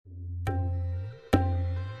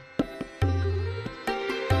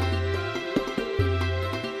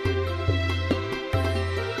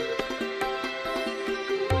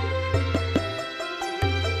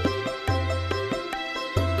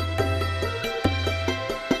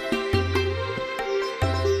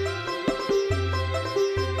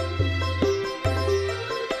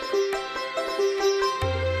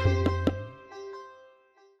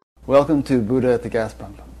Welcome to Buddha at the Gas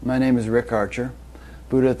Pump. My name is Rick Archer.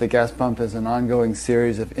 Buddha at the Gas Pump is an ongoing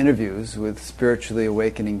series of interviews with spiritually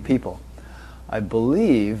awakening people. I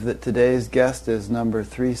believe that today's guest is number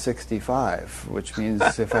 365, which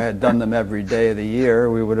means if I had done them every day of the year,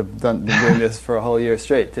 we would have been doing this for a whole year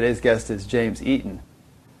straight. Today's guest is James Eaton.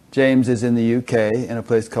 James is in the UK in a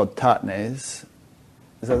place called Totnes.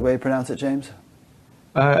 Is that the way you pronounce it, James?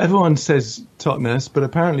 Everyone says Totnes, but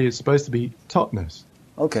apparently it's supposed to be Totnes.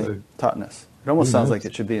 Okay, so, Totnes. It almost sounds like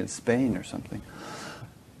it should be in Spain or something.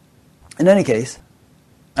 In any case,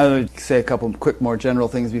 I would say a couple quick more general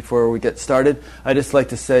things before we get started. I just like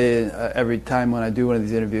to say every time when I do one of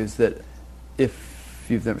these interviews that if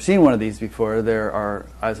you've never seen one of these before, there are,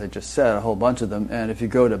 as I just said, a whole bunch of them. And if you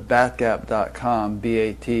go to batgap.com,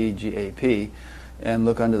 B-A-T-G-A-P, and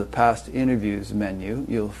look under the past interviews menu,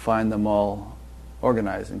 you'll find them all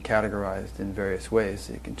organized and categorized in various ways.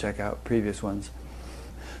 So you can check out previous ones.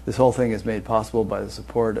 This whole thing is made possible by the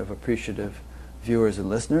support of appreciative viewers and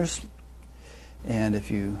listeners. And if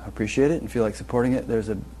you appreciate it and feel like supporting it, there's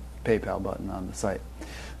a PayPal button on the site.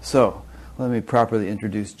 So, let me properly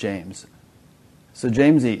introduce James. So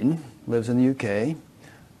James Eaton lives in the UK.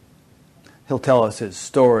 He'll tell us his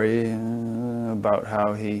story about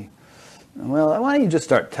how he... Well, why don't you just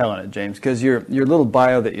start telling it, James? Because your little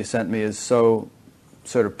bio that you sent me is so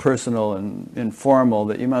sort of personal and informal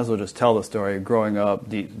that you might as well just tell the story of growing up,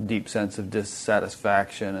 deep sense of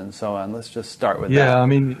dissatisfaction and so on. Let's just start with that. Yeah, I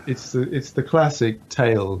mean, it's the classic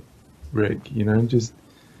tale, Rick, you know, just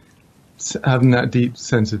having that deep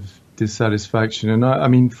sense of dissatisfaction. And I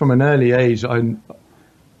mean, from an early age, I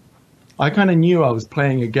kind of knew I was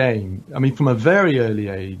playing a game. I mean, from a very early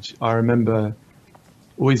age, I remember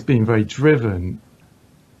always being very driven,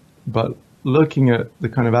 but looking at the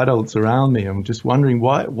kind of adults around me, I'm just wondering,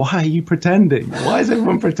 why are you pretending? Why is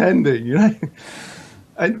everyone pretending? You know?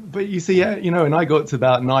 But you see, you know, when I got to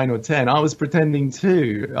about 9 or 10, I was pretending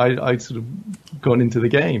too. I'd sort of gone into the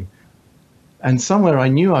game. And somewhere I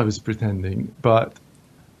knew I was pretending, but,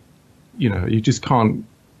 you know, you just can't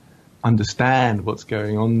understand what's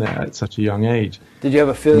going on there at such a young age. Did you have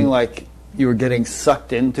a feeling like you were getting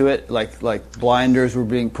sucked into it, like blinders were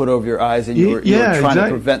being put over your eyes and you were trying to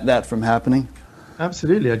prevent that from happening?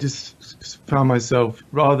 Absolutely. I just found myself,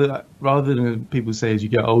 rather than people say as you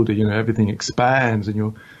get older, you know, everything expands and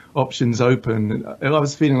your options open, I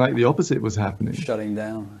was feeling like the opposite was happening. Shutting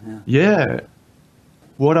down, yeah.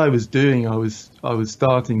 What I was doing, I was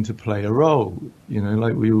starting to play a role, you know,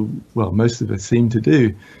 like most of us seem to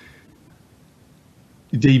do.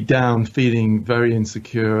 Deep down feeling very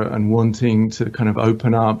insecure and wanting to kind of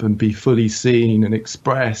open up and be fully seen and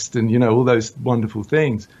expressed and, you know, all those wonderful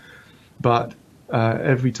things. But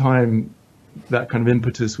every time that kind of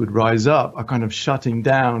impetus would rise up, a kind of shutting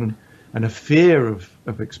down and a fear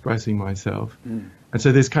of expressing myself. And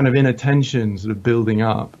so this kind of inner tension sort of building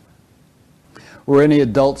up. Were any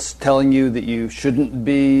adults telling you that you shouldn't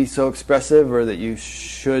be so expressive or that you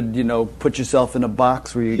should, you know, put yourself in a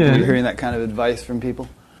box? Were you hearing that kind of advice from people?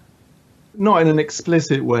 Not in an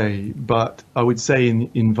explicit way, but I would say in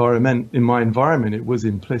my environment, it was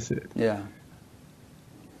implicit. Yeah.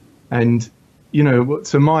 And, you know,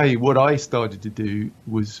 so what I started to do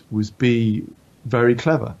was be very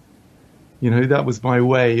clever. You know, that was my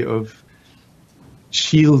way of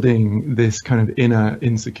shielding this kind of inner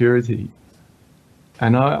insecurity.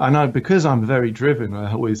 And I, because I'm very driven,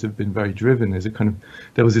 I always have been very driven.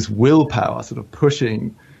 There was this willpower sort of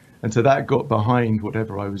pushing, and so that got behind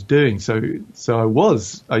whatever I was doing. So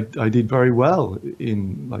I did very well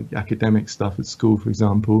in like academic stuff at school, for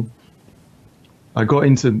example. I got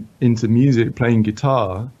into music, playing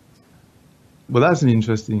guitar. Well, that's an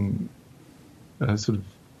interesting sort of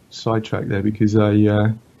sidetrack there, because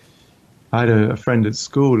I had a friend at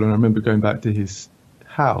school, and I remember going back to his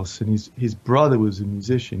house, and his brother was a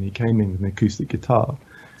musician. He came in with an acoustic guitar,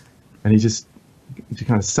 and he just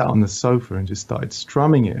kind of sat on the sofa and just started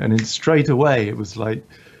strumming it. And then straight away it was like,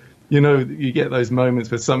 you know, you get those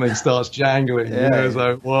moments where something starts jangling. Yeah. You know, it's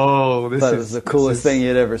like, whoa, this is the coolest thing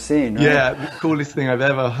you'd ever seen, right? Yeah, the coolest thing I've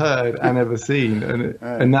ever heard and ever seen. And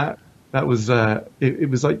and that was it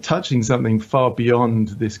was like touching something far beyond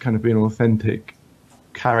this kind of inauthentic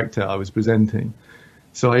character I was presenting.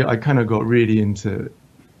 So I kind of got really into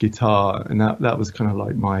guitar, and that was kind of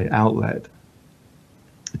like my outlet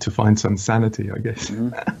to find some sanity, I guess.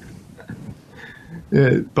 Mm-hmm.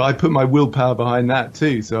 Yeah, but I put my willpower behind that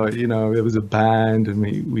too. So, you know, there was a band, and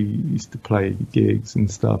we used to play gigs and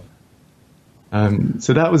stuff.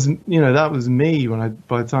 So that was me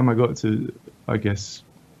by the time I got to, I guess,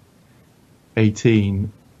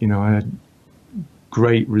 18, you know, I had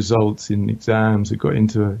great results in exams. I got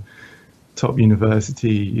into a top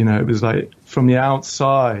university. You know, it was like from the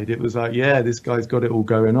outside, it was like, yeah, this guy's got it all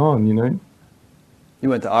going on. You know. You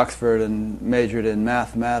went to Oxford and majored in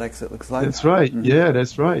mathematics, it looks like. That's right. Mm-hmm. Yeah,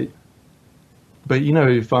 that's right. But you know,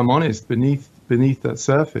 if I'm honest, beneath that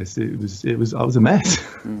surface, I was a mess.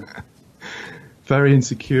 Mm. Very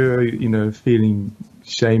insecure, you know, feeling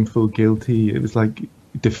shameful, guilty. It was like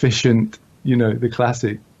deficient, you know, the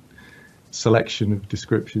classic selection of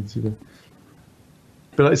descriptions, you know.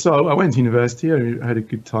 But so I went to university. I had a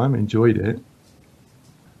good time. I enjoyed it.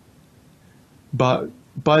 But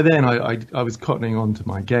by then, I was cottoning on to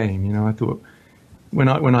my game. You know, I thought when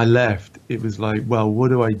I left, it was like, well, what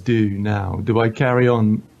do I do now? Do I carry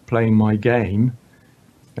on playing my game,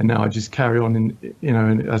 and now I just carry on in, you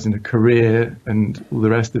know, as in a career and all the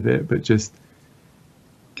rest of it, but just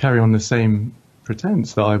carry on the same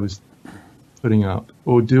pretense that I was putting up,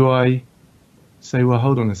 or do I say, well,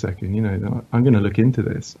 hold on a second, you know, I'm going to look into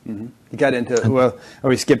this. Mm-hmm. You got into, well, are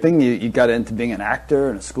we skipping? You got into being an actor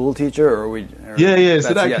and a school teacher, or are we? Yeah.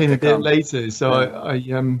 So that came a bit later. So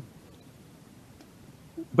yeah. I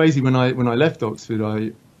basically when I left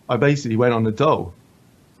Oxford, I basically went on the dole.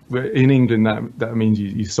 In England, that means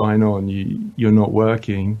you sign on, you're not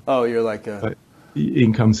working. Oh, you're like a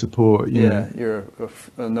income support. You know. You're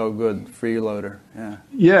a no good freeloader. Yeah.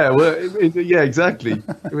 Yeah. Well, yeah, exactly.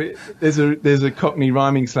 There's a Cockney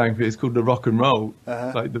rhyming slang for it. It's called the rock and roll,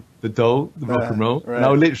 like the dole, the rock and roll. Right. And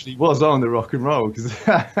I literally was on the rock and roll because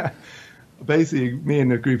basically me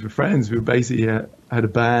and a group of friends, we basically had a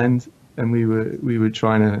band, and we were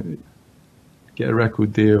trying to get a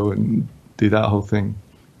record deal and do that whole thing.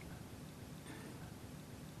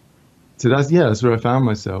 So that's where I found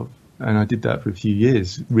myself, and I did that for a few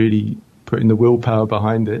years, really putting the willpower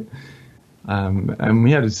behind it. And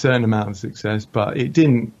we had a certain amount of success, but it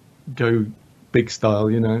didn't go big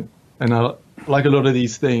style, you know. And like a lot of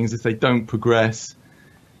these things, if they don't progress,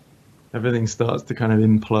 everything starts to kind of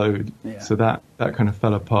implode. Yeah. So that kind of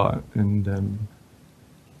fell apart. And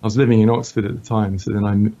I was living in Oxford at the time, so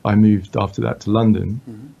then I moved after that to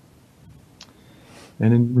London,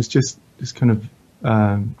 and it was just kind of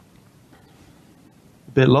a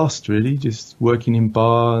bit lost, really, just working in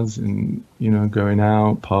bars and, you know, going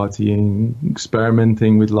out, partying,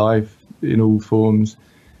 experimenting with life in all forms.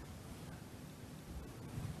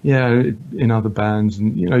 Yeah, in other bands,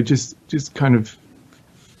 and, you know, just kind of,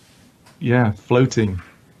 floating.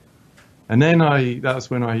 And then that's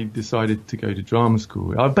when I decided to go to drama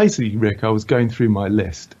school. Basically, Rick, I was going through my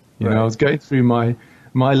list. You know, I was going through my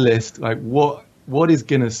list, like what is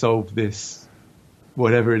going to solve this,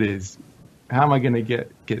 whatever it is. How am I going to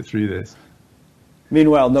get through this?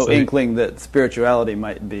 Meanwhile, no inkling that spirituality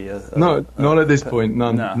might be not at this point.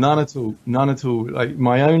 None at all. None at all. Like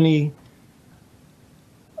my only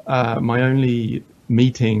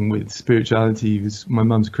meeting with spirituality was my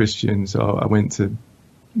mum's Christian, so I went to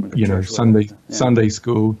Sunday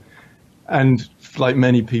school, and like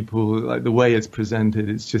many people, like the way it's presented,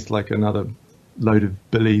 it's just like another load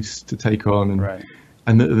of beliefs to take on, and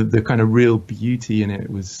and the kind of real beauty in it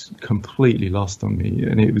was completely lost on me,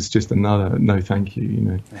 and it was just another no thank you, you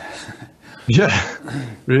know. Yeah,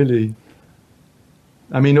 really.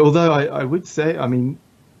 I mean, although I would say, I mean,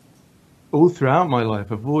 all throughout my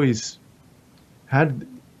life, I've always had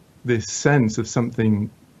this sense of something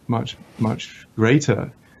much, much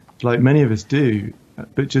greater, like many of us do,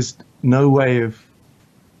 but just no way of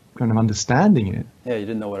kind of understanding it. Yeah, you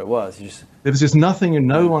didn't know what it was. There was just nothing and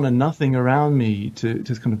no one and nothing around me to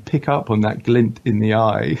just kind of pick up on that glint in the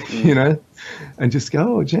eye, you know, and just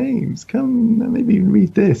go, oh, James, come, maybe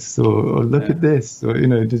read this or look at this, or, you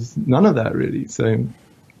know, just none of that really. So,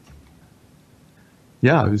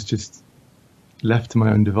 yeah, I was just left to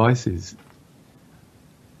my own devices.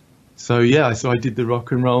 So, so I did the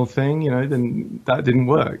rock and roll thing, you know, then that didn't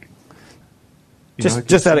work.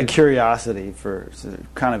 Just out of curiosity, for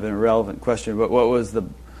kind of an irrelevant question, but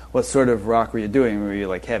what sort of rock were you doing? Were you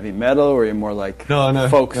like heavy metal, or were you more like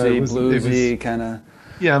folksy, bluesy kind of?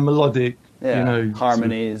 Yeah, melodic. Yeah, you know,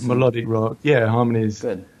 harmonies. Sort of melodic rock. Yeah, harmonies.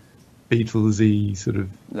 Good. Beatlesy sort of.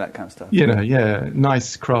 That kind of stuff. You know,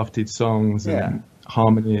 nice crafted songs and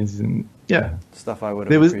harmonies and stuff I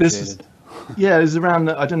would have appreciated. It was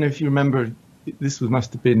around. I don't know if you remember. This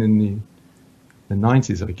must have been in the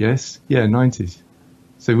 90s, I guess. Yeah, 90s.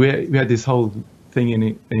 So we had this whole thing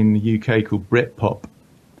in the UK called Britpop.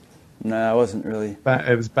 No, I wasn't really.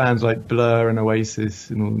 It was bands like Blur and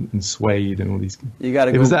Oasis and Suede and all these. You got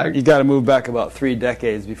to move back about 3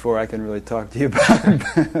 decades before I can really talk to you about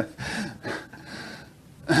it.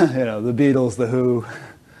 You know, the Beatles, the Who.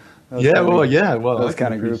 Well, those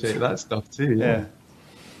kind of groups. That stuff too. Yeah.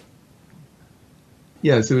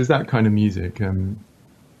 yeah, so it was that kind of music.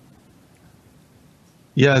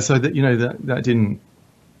 Yeah, so that that didn't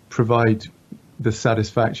provide the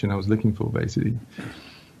satisfaction I was looking for, basically,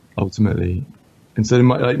 ultimately. And so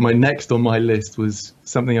my next on my list was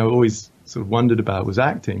something I always sort of wondered about, was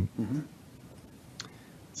acting. Mm-hmm.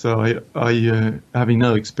 So I having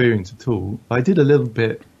no experience at all, I did a little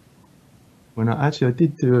bit when I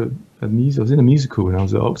did do a music. I was in a musical when I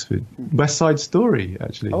was at Oxford, West Side Story,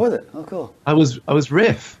 actually. Oh, was it? Oh, cool. I was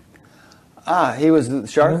Riff. Ah, he was the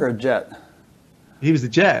shark or jet? He was the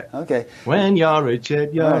jet. Okay. When you're a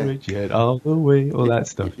jet, you're Right. a jet all the way, all that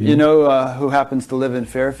stuff. You know who happens to live in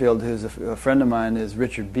Fairfield, who's a friend of mine, is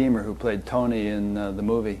Richard Beamer, who played Tony in the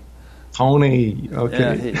movie. Tony,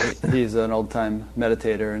 okay. Yeah, he's an old-time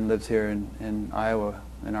meditator and lives here in Iowa,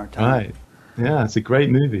 in our town. Right. Yeah, it's a great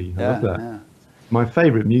movie. I love that. Yeah. My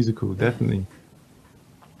favorite musical, definitely.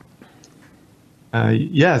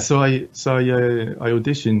 Yeah, so I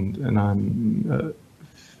auditioned, and I'm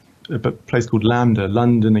a place called LAMDA,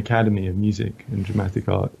 London Academy of Music and Dramatic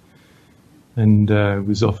Art, and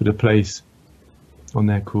was offered a place on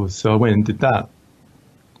their course. So I went and did that,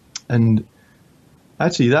 and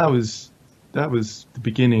actually that was the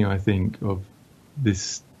beginning, I think, of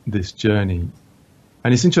this journey.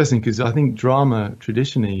 And it's interesting because I think drama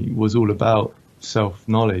traditionally was all about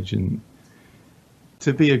self-knowledge, and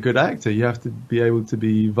to be a good actor, you have to be able to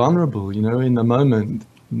be vulnerable, in the moment,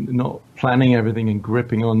 not planning everything and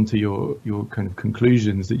gripping onto your kind of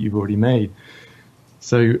conclusions that you've already made.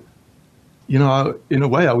 So, in a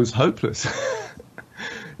way, I was hopeless,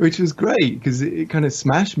 which was great because it kind of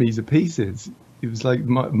smashed me to pieces. It was like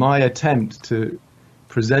my attempt to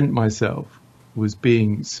present myself was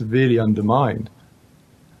being severely undermined.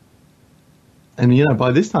 And,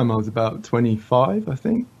 by this time I was about 25, I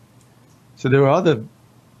think. So there were other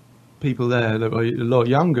people there that were a lot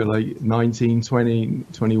younger, like 19, 20,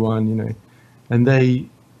 21, and they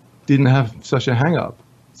didn't have such a hang-up.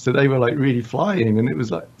 So they were like really flying, and it was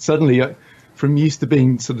like suddenly from used to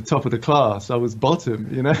being sort of top of the class, I was bottom,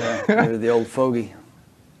 Yeah, you're the old fogey.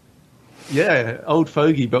 Yeah, old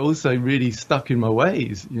fogey, but also really stuck in my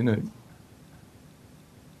ways,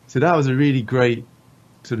 So that was a really great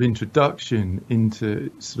sort of introduction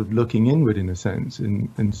into sort of looking inward, in a sense,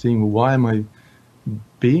 and seeing, well, why am I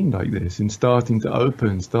being like this, and starting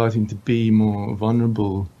to be more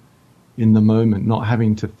vulnerable in the moment, not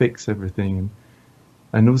having to fix everything,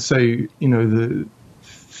 and also, the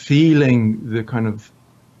feeling, the kind of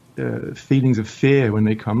feelings of fear when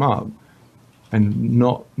they come up, and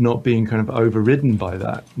not being kind of overridden by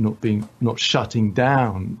that, not shutting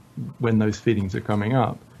down when those feelings are coming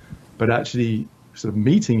up, but actually sort of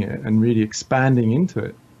meeting it and really expanding into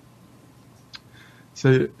it.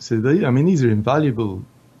 So these are invaluable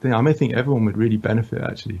things. I think everyone would really benefit,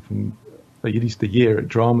 actually, from like at least a year at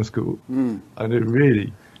drama school. And it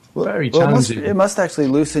really very challenging. It must actually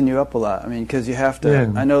loosen you up a lot. I mean, because you have to.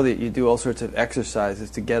 Yeah. I know that you do all sorts of exercises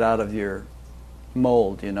to get out of your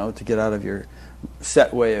mold, to get out of your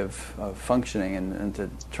set way of functioning, and to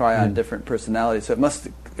try on different personalities. So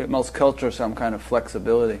it must culture some kind of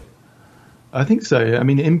flexibility. I think so. I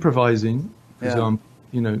mean, improvising, for Yeah.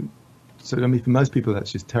 example, so I mean, for most people,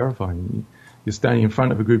 that's just terrifying. You're standing in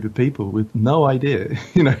front of a group of people with no idea,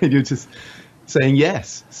 you're just saying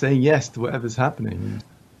yes to whatever's happening.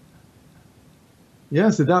 Yeah,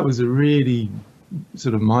 so that was a really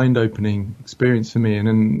sort of mind-opening experience for me. And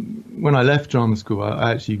then when I left drama school,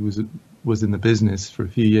 I actually was in the business for a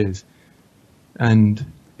few years, and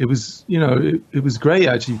it was, it was great,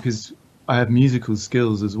 actually, because I have musical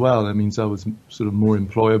skills as well. That means I was sort of more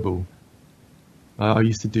employable. I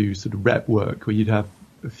used to do sort of rep work where you'd have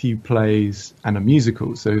a few plays and a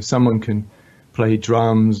musical. So if someone can play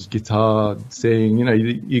drums, guitar, sing,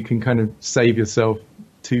 you can kind of save yourself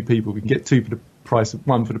two people. We can get two for the price of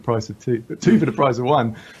one, for the price of two for the price of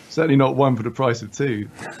one. Certainly not one for the price of two.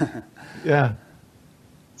 Yeah.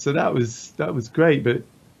 So that was great. But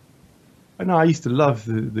I know I used to love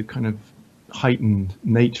the kind of heightened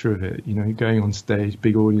nature of it, going on stage,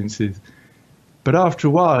 big audiences. But after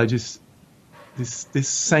a while, I just this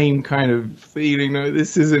same kind of feeling, no,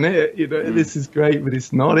 this isn't it, this is great, but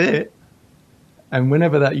it's not it. And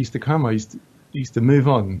whenever that used to come, I used to move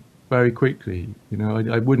on very quickly.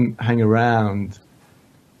 I wouldn't hang around,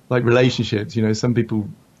 like relationships. Some people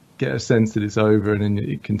get a sense that it's over, and then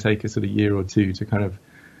it can take a sort of year or two to kind of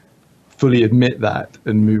fully admit that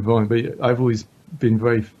and move on. But I've always been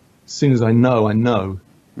very, as soon as I know, and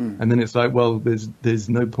then it's like, well, there's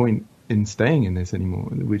no point in staying in this anymore.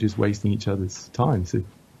 We're just wasting each other's time.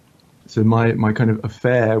 So my kind of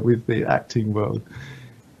affair with the acting world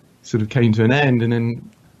sort of came to an end, and then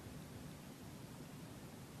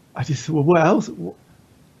I just thought, well, what else? What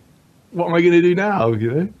am I going to do now?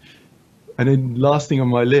 You know? And then last thing on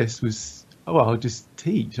my list was, oh, well, I'll just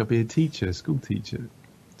teach. I'll be a teacher, school teacher.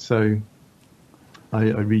 So I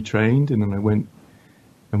retrained, and then I went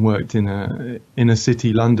and worked in a inner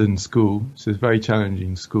city London school. So it's a very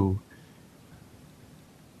challenging school.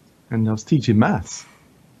 And I was teaching maths.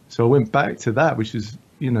 So I went back to that, which is,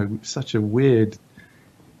 you know, such a weird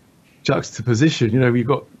juxtaposition. You know, you've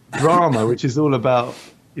got drama, which is all about,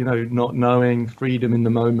 you know, not knowing, freedom in the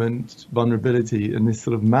moment, vulnerability, and this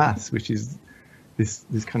sort of maths, which is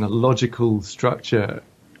this kind of logical structure,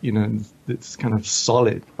 you know, that's kind of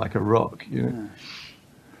solid like a rock, you know.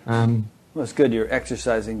 Yeah. Well, it's good you're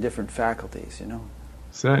exercising different faculties, you know.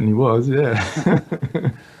 Certainly was, yeah.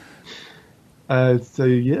 So,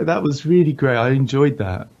 yeah, that was really great. I enjoyed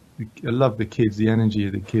that. I love the kids, the energy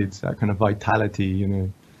of the kids, that kind of vitality, you know.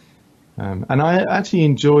 And I actually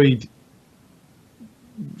enjoyed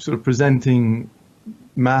sort of presenting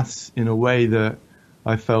maths in a way that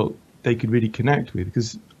I felt they could really connect with,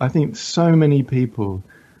 because I think so many people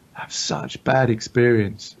have such bad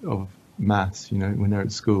experience of maths, you know, when they're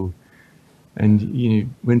at school. And, you know,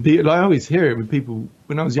 when people, I always hear it when people,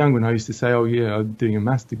 when I was young, when I used to say, oh yeah, I'm doing a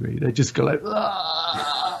maths degree, they just go like,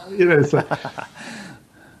 ah! You know, it's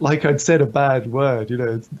like I'd said a bad word, you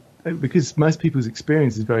know, because most people's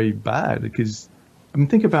experience is very bad. Because, I mean,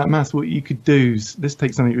 think about maths, what you could do, let's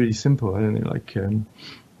take something really simple, I don't know, like,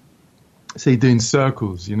 say doing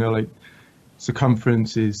circles, you know, like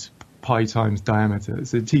circumference is pi times diameter.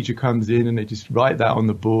 So the teacher comes in and they just write that on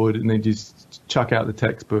the board and they just chuck out the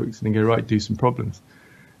textbooks and they go, right, do some problems.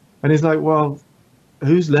 And it's like, well,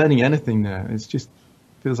 who's learning anything there? It's just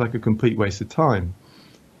feels like a complete waste of time.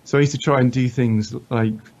 So I used to try and do things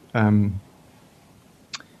like,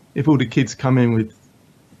 if all the kids come in with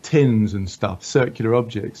tins and stuff, circular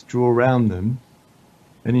objects, draw around them,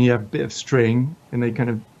 and then you have a bit of string and they kind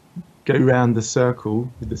of go around the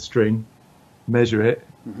circle with the string, measure it,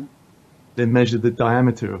 then measure the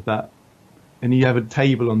diameter of that. And you have a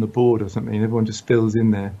table on the board or something, and everyone just fills in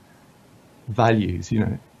their values, you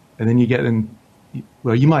know. And then you get them,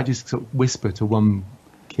 well, you might just sort of whisper to one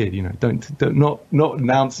kid, you know, don't not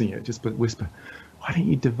announcing it, just but whisper, why don't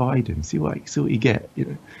you divide them? See what you get, you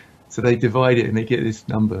know. So they divide it and they get this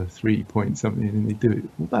number, 3 point something, and they do it.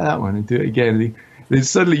 What about that one? And do it again. And then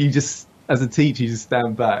suddenly you just, as a teacher, you just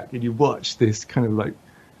stand back and you watch this kind of like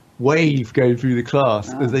wave going through the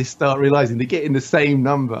class as they start realizing they're getting the same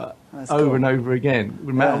number over and over again.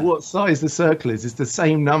 No matter what size the circle is, it's the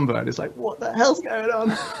same number. And it's like, what the hell's going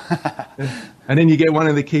on? And then you get one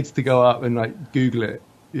of the kids to go up and like Google it,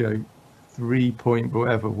 you know, 3 point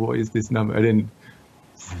whatever, what is this number? And then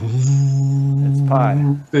it's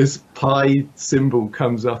pi. This pi symbol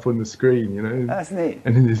comes up on the screen, you know. That's neat.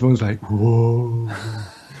 And then this one's like, whoa.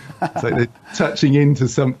 It's like they're touching into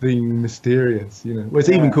something mysterious, you know. Well, it's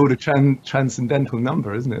even called a transcendental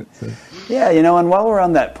number, isn't it? So. Yeah, you know, and while we're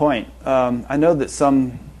on that point, I know that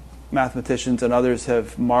some mathematicians and others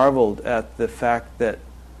have marveled at the fact that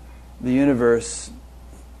the universe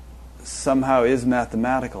somehow is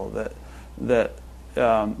mathematical, that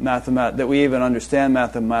we even understand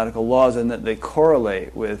mathematical laws and that they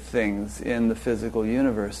correlate with things in the physical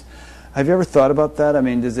universe. Have you ever thought about that? I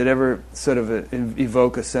mean, does it ever sort of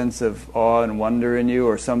evoke a sense of awe and wonder in you,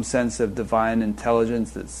 or some sense of divine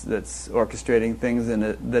intelligence that's orchestrating things and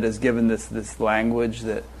that has given this language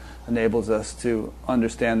that enables us to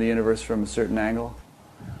understand the universe from a certain angle?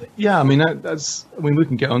 Yeah, I mean we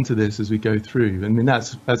can get onto this as we go through. I mean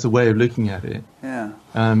that's a way of looking at it. Yeah.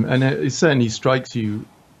 And it certainly strikes you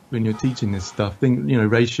when you're teaching this stuff. Think, you know,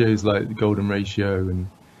 ratios like the golden ratio and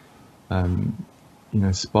you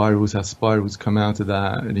know, spirals, how spirals come out of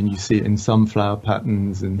that, and then you see it in sunflower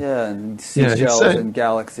patterns and seashells and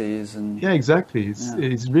galaxies and exactly.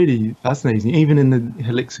 It's really fascinating. Even in the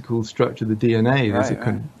helixical structure of the DNA, there's a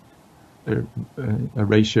kind of a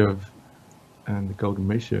ratio of the golden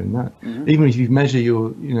ratio in that. Mm-hmm. Even if you measure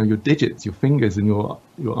your digits, your fingers and your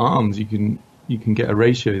arms, you can get a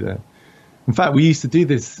ratio there. In fact, we used to do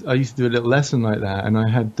this. I used to do a little lesson like that, and I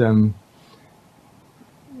had.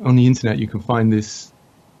 On the internet, you can find this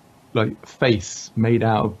like face made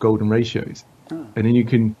out of golden ratios, and then you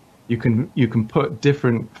can put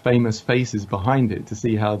different famous faces behind it to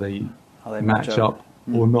see how they match up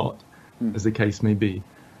or not, as the case may be.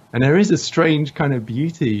 And there is a strange kind of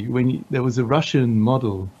beauty when there was a Russian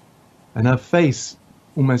model, and her face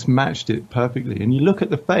almost matched it perfectly. And you look at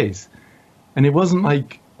the face, and it wasn't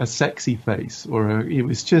like a sexy face, it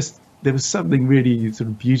was just. There was something really sort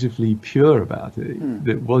of beautifully pure about it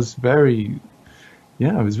that was very,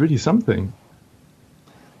 it was really something.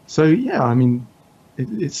 So, yeah, I mean,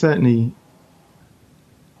 it certainly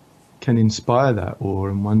can inspire that awe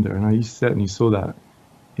and wonder, and I certainly saw that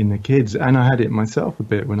in the kids, and I had it myself a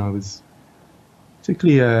bit when I was,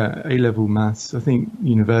 particularly A-level maths. I think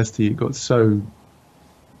university, it got so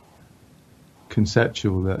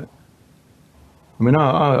conceptual that, I mean,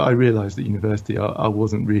 I realised at university I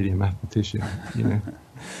wasn't really a mathematician, you know.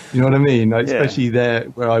 You know what I mean? Like, Yeah. especially there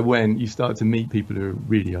where I went, you start to meet people who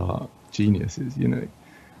really are geniuses, you know,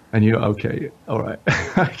 and you're okay, all right,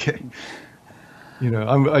 okay. You know,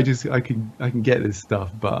 I can get this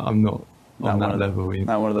stuff, but I'm not on that level.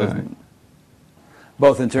 Not one of those.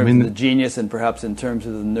 Both in terms of the genius and perhaps in terms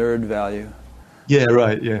of the nerd value. Yeah,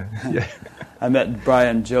 right. Yeah, yeah. I met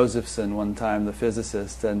Brian Josephson one time, the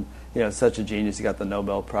physicist, and such a genius. He got the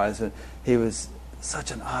Nobel Prize, and he was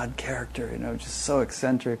such an odd character. Just so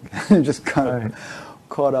eccentric, just kind of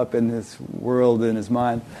caught up in this world in his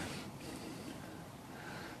mind.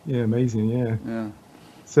 Yeah, amazing. Yeah. Yeah.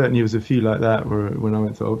 Certainly, there was a few like that when I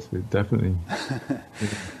went to Oxford. Definitely. Yeah.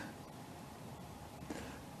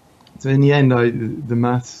 So in the end, the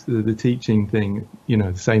maths, the teaching thing,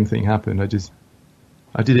 the same thing happened. I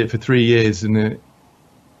did it for 3 years, and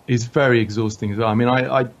it's very exhausting as well. I mean,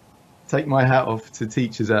 I take my hat off to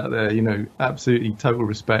teachers out there, absolutely total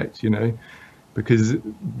respect, because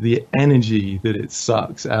the energy that it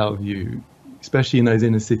sucks out of you, especially in those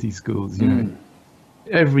inner city schools,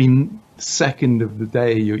 every second of the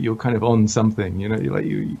day you're kind of on something,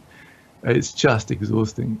 it's just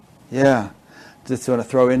exhausting. Yeah. Just want to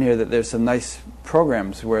throw in here that there's some nice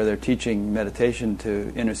programs where they're teaching meditation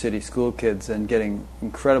to inner city school kids and getting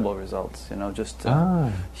incredible results.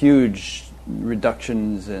 Huge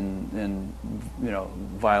reductions in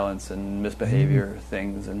violence and misbehavior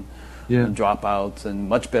things and dropouts and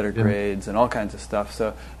much better grades and all kinds of stuff.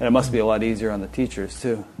 So, and it must be a lot easier on the teachers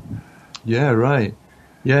too. Yeah, right.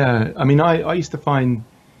 Yeah, I mean, I used to find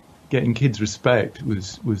getting kids respect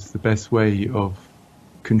was the best way of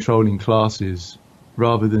controlling classes,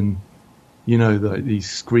 rather than these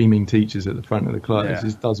screaming teachers at the front of the class. Yeah. It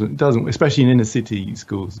just doesn't, especially in inner city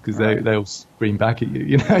schools, because they'll scream back at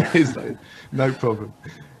you. It's like no problem.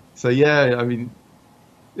 So yeah, I mean,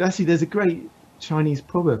 actually, there's a great Chinese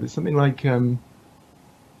proverb. It's something like,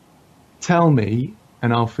 "Tell me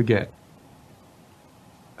and I'll forget.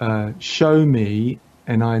 Show me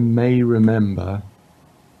and I may remember.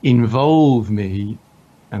 Involve me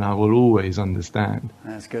and I will always understand."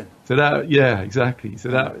 That's good. So exactly. So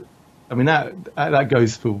that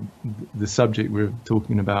goes for the subject we're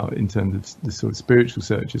talking about in terms of the sort of spiritual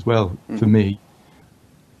search as well. Mm-hmm. For me,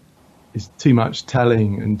 it's too much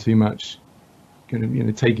telling and too much kind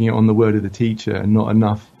of taking it on the word of the teacher and not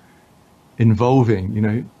enough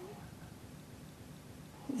involving.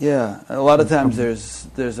 Yeah, a lot of times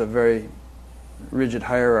there's a very rigid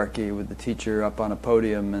hierarchy with the teacher up on a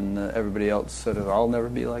podium and everybody else sort of, I'll never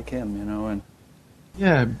be like him, and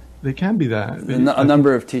yeah, there can be that. A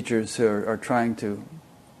number of teachers who are trying to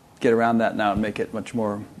get around that now and make it much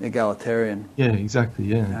more egalitarian. Yeah, exactly.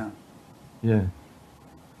 Yeah.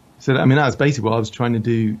 So I mean, that's basically what I was trying to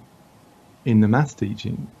do in the maths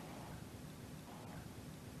teaching.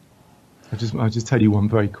 I'll just tell you one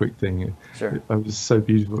very quick thing. Sure. It was so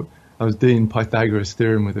beautiful. I was doing Pythagoras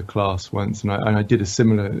theorem with a class once, and I did a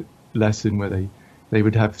similar lesson where they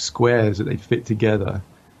would have squares that they fit together,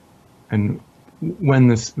 and when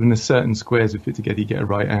the certain squares would fit together, you get a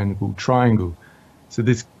right angled triangle. So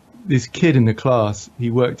this kid in the class, he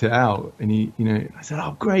worked it out, and I said,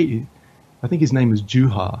 "Oh, great!" I think his name was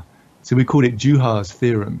Juha, so we called it Juha's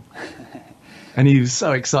theorem. And he was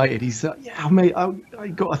so excited. He said, "Yeah, mate, I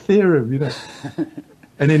got a theorem,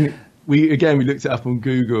 And then we looked it up on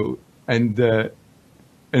Google, and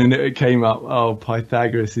it came up. Oh,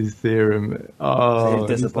 Pythagoras' theorem. Oh, so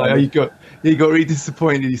disappointed. He got really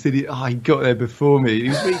disappointed. He said, he got there before me. He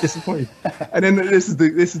was really disappointed. And then this is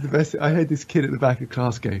the best. I heard this kid at the back of the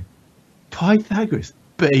class go, "Pythagoras,"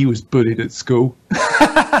 but he was bullied at school.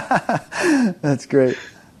 That's great.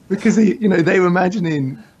 Because they were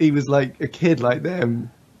imagining he was like a kid like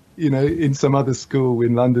them, in some other school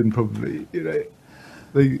in London, probably.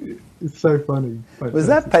 It's so funny. Was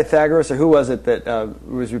that Pythagoras, or who was it that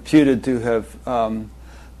was reputed to have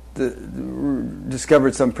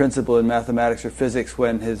discovered some principle in mathematics or physics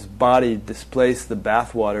when his body displaced the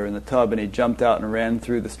bathwater in the tub and he jumped out and ran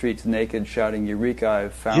through the streets naked, shouting, "Eureka!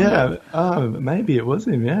 I've found it." Yeah, maybe it was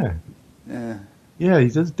him. Yeah. Yeah. Yeah, he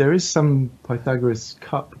does. There is some Pythagoras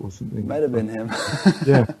cup or something. Might have been him.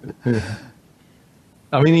 Yeah.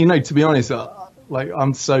 I mean, to be honest,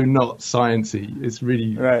 I'm so not sciencey. It's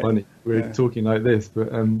really funny we're talking like this, but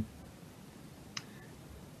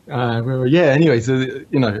Well, yeah. Anyway, so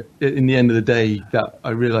in the end of the day, that I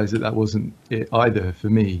realised that wasn't it either for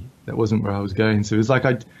me. That wasn't where I was going. So it was like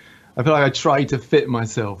I feel like I tried to fit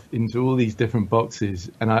myself into all these different boxes,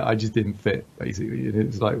 and I just didn't fit, basically. And it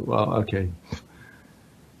was like, well, okay.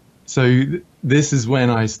 So this is when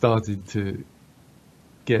I started to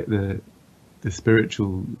get the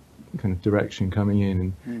spiritual kind of direction coming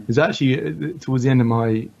in, and it was actually towards the end of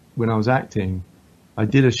when I was acting, I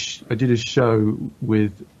did a show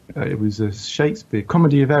with it was a Shakespeare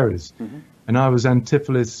Comedy of Errors, and I was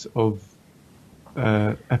Antipholus of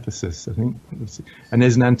Ephesus, I think, and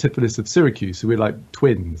there's an Antipholus of Syracuse, so we're like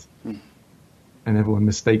twins, and everyone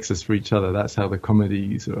mistakes us for each other. That's how the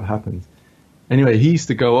comedy sort of happens. Anyway, he used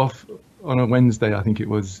to go off on a Wednesday, I think it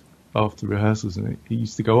was, after rehearsals, and he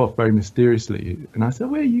used to go off very mysteriously, and I said,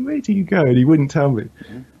 where do you go? And he wouldn't tell me,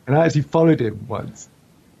 and I actually followed him once,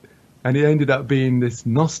 and it ended up being this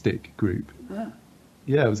Gnostic group.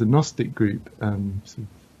 Yeah, it was a Gnostic group,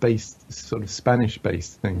 sort of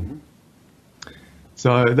Spanish-based thing.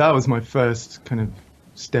 So that was my first kind of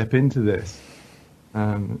step into this.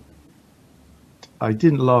 I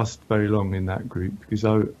didn't last very long in that group because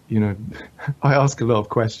I ask a lot of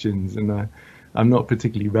questions, and I'm not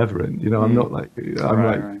particularly reverent. I'm not like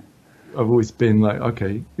right. I've always been like,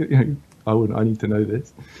 okay, I need to know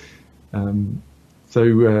this.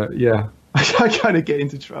 Yeah, I kind of get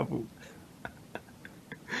into trouble.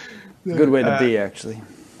 Good way to be, actually.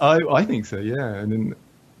 I think so, yeah. And then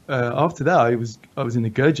after that, I was in the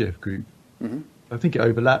Gurdjieff group. I think it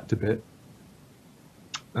overlapped a bit.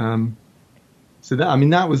 So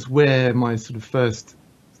that was where my sort of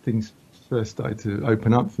things first started to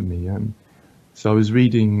open up for me. So I was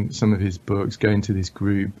reading some of his books, going to this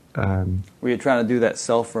group. Were you trying to do that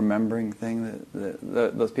self-remembering thing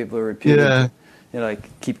that those people are repeating? Yeah.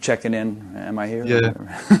 Like keep checking in. Am I here? Yeah.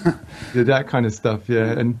 Yeah, that kind of stuff.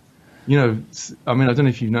 Yeah, and I don't know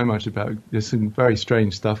if you know much about. There's some very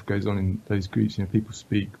strange stuff goes on in those groups. People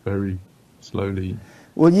speak very slowly.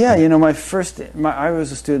 Well, yeah, I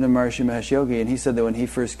was a student of Maharishi Mahesh Yogi, and he said that when he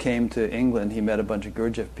first came to England, he met a bunch of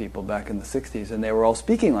Gurdjieff people back in the 60s, and they were all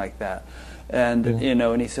speaking like that. And,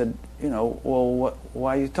 and he said, well,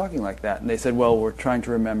 why are you talking like that? And they said, well, we're trying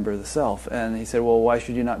to remember the self. And he said, well, why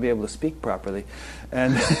should you not be able to speak properly?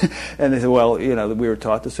 And and they said, well, we were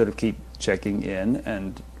taught to sort of keep checking in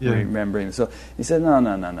and remembering. So he said,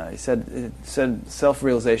 no. He said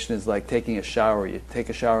self-realization is like taking a shower. You take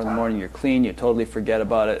a shower in the morning, you're clean, you totally forget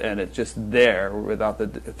about it, and it's just there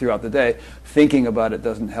throughout the day. Thinking about it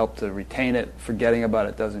doesn't help to retain it. Forgetting about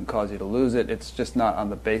it doesn't cause you to lose it. It's just not on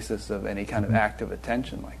the basis of any kind of active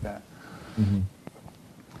attention like that.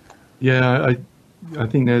 Yeah, I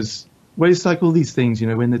think there's it's like all these things.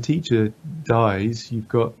 When the teacher dies, you've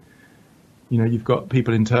got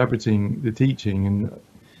people interpreting the teaching, and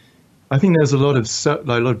I think there's a lot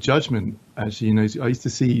of judgment. Actually, I used to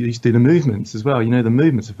do the movements as well. The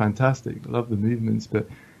movements are fantastic. I love the movements, but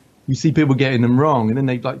you see people getting them wrong, and then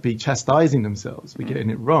they be chastising themselves for getting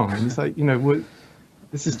it wrong, and it's like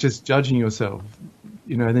this is just judging yourself,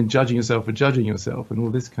 and then judging yourself for judging yourself, and all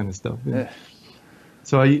this kind of stuff. Yeah.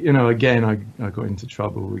 So I got into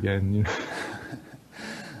trouble again.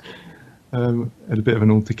 Had a bit of an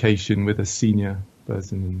altercation with a senior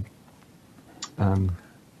person. But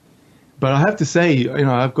I have to say,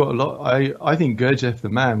 I've got a lot. I think Gurdjieff the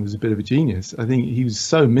man was a bit of a genius. I think he was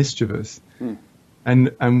so mischievous.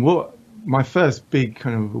 And what my first big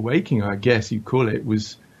kind of awakening, I guess you'd call it,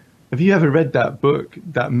 was, have you ever read that book,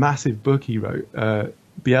 that massive book he wrote,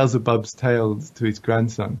 Beelzebub's Tales to his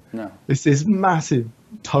grandson? No. It's this massive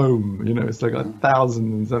tome, it's like 1,000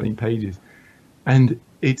 and something pages. And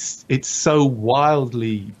it's so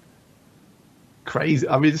wildly crazy.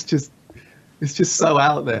 I mean, it's just so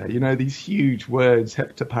out there, these huge words,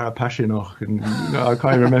 Hector Parapashinoch, and I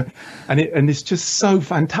can't remember, and it's just so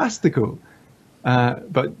fantastical,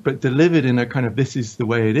 but delivered in a kind of this is the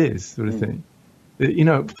way it is sort of thing.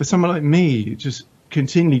 For someone like me, just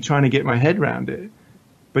continually trying to get my head around it,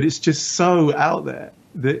 but it's just so out there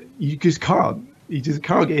that you just can't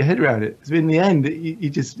get your head around it. So in the end, it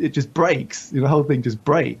just breaks. The whole thing just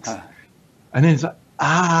breaks, and then it's like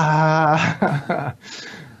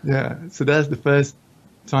yeah. So that's the first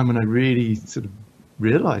time when I really sort of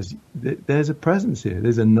realized that there's a presence here.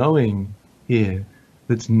 There's a knowing here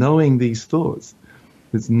that's knowing these thoughts.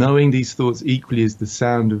 That's knowing these thoughts equally as the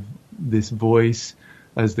sound of this voice,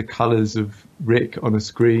 as the colors of Rick on a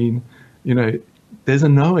screen. There's a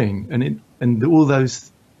knowing, and all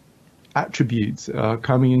those attributes are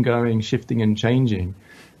coming and going, shifting and changing,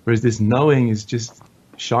 whereas this knowing is just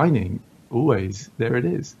shining always. There it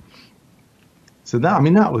is. So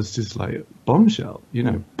that was just like a bombshell,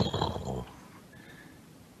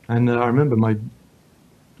 And I remember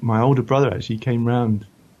my older brother actually came round.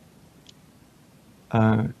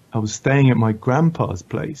 I was staying at my grandpa's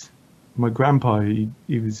place. My grandpa, he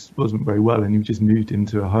wasn't very well, and he just moved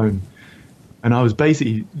into a home. And I was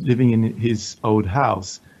basically living in his old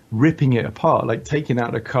house, ripping it apart, like taking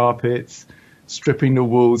out the carpets, stripping the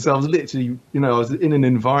walls. I was literally, I was in an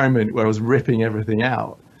environment where I was ripping everything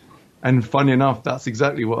out. And funny enough, that's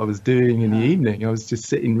exactly what I was doing in the evening. I was just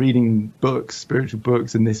sitting reading books, spiritual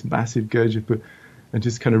books, and this massive Gurdjieff book, and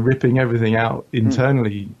just kind of ripping everything out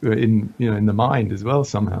internally in the mind as well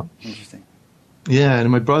somehow. Interesting. Yeah, and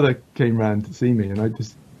my brother came round to see me, and I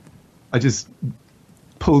just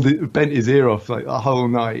bent his ear off like the whole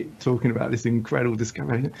night, talking about this incredible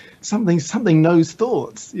discovery. Something knows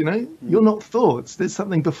thoughts, You're not thoughts. There's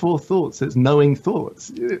something before thoughts. There's knowing thoughts.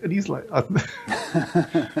 And he's like,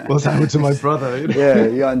 what's happened to my brother? Yeah,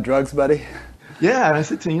 you on drugs, buddy? Yeah, and I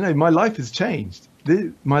said to him, my life has changed.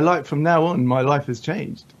 My life from now on, my life has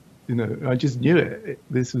changed. I just knew it.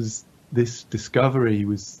 This discovery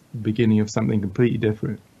was the beginning of something completely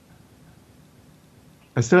different.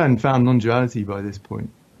 I still hadn't found non-duality by this point,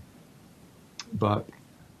 but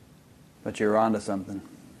you were onto something.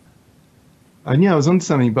 And I was onto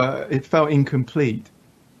something, but it felt incomplete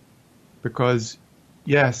because,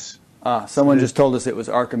 yes. Someone just told us it was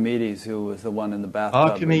Archimedes who was the one in the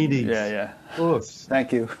bathtub. Archimedes. Yeah. Of course.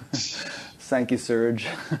 Thank you. Thank you, Serge.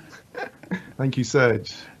 Thank you,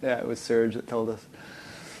 Serge. Yeah, it was Serge that told us.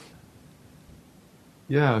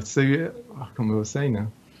 Yeah, so I can't remember what I was saying now.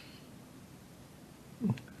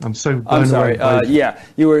 I'm so blown I'm sorry. away.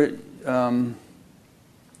 You were.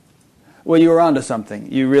 You were onto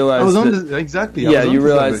something. You realized. I was onto exactly. Yeah, you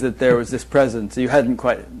realized that there was this presence. You hadn't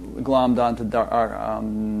quite glommed onto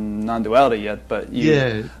non-duality yet, but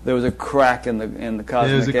there was a crack in the cosmic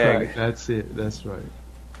there was a egg. Crack. That's it. That's right.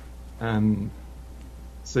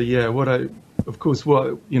 So yeah, what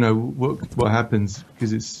happens,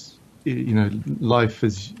 because it's life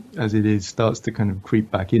as it is starts to kind of creep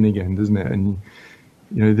back in again, doesn't it? And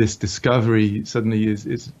this discovery suddenly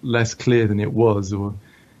is less clear than it was, or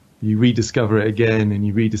you rediscover it again and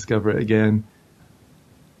you rediscover it again.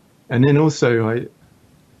 And then also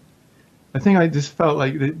I think I just felt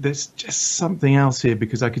like there's just something else here,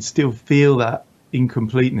 because I could still feel that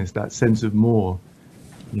incompleteness, that sense of more,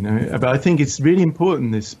 But I think it's really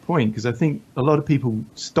important, this point, because I think a lot of people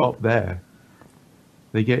stop there.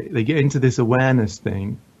 They get into this awareness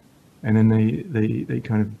thing, and then they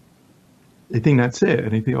kind of, they think that's it,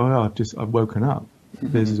 and they think, I've woken up.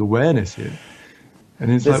 There's this awareness here,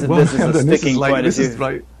 and it's this is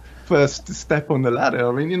like first step on the ladder.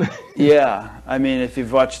 I mean, Yeah, I mean, if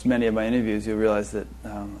you've watched many of my interviews, you'll realize that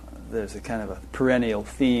there's a kind of a perennial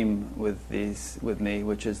theme with me,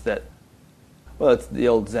 which is that, well, it's the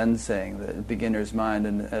old Zen saying, the beginner's mind,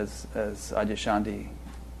 and as Adyashanti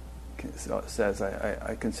says,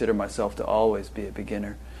 I consider myself to always be a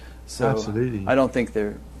beginner. So absolutely. I don't think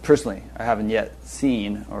personally, I haven't yet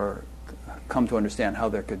seen or come to understand how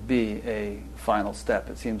there could be a final step.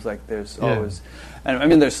 It seems like there's always, and I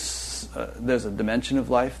mean, there's a dimension of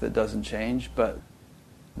life that doesn't change, but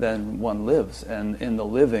then one lives, and in the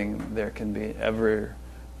living there can be ever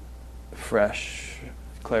fresh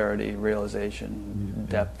clarity, realization,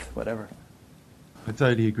 depth, whatever. I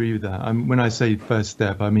totally agree with that. When I say first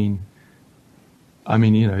step, I mean,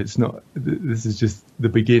 it's not. This is just the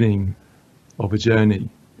beginning of a journey.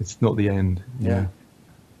 It's not the end. Yeah.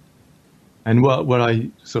 And what I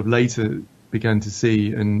sort of later began to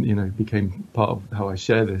see, and became part of how I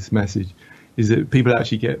share this message, is that people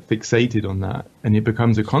actually get fixated on that, and it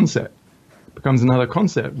becomes a concept, becomes another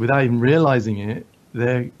concept without even realizing it.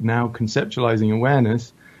 They're now conceptualizing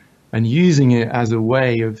awareness and using it as a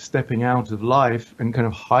way of stepping out of life and kind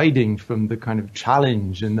of hiding from the kind of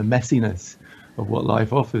challenge and the messiness of what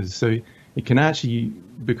life offers. So it can actually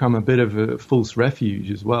become a bit of a false refuge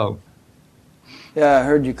as well. Yeah, I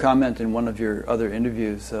heard you comment in one of your other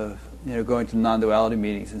interviews of going to non-duality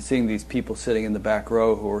meetings and seeing these people sitting in the back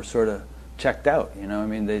row who were sort of checked out. I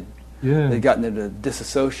mean, they'd gotten into a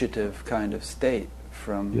disassociative kind of state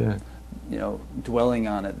from dwelling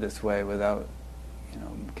on it this way without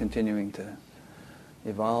continuing to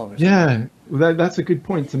evolve. Or yeah, well, that's a good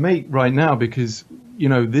point to make right now, because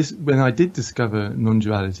when I did discover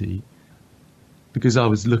non-duality, because I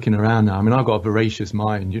was looking around now. I mean, I've got a voracious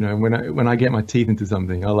mind. When I get my teeth into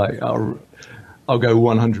something, I'll go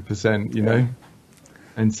 100%.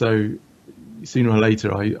 And so sooner or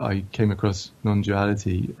later, I came across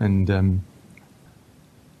non-duality, and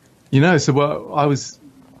so I was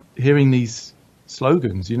hearing these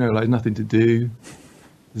slogans, you know, like nothing to do,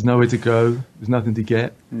 there's nowhere to go, there's nothing to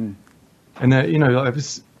get. And, you know, like,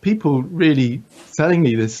 was people really telling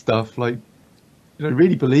me this stuff, like, you know,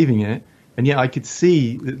 really believing it. And yet I could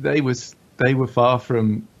see that they were far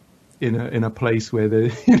from in a place where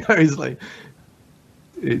they, you know,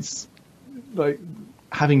 it's like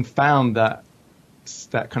having found that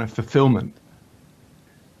kind of fulfillment.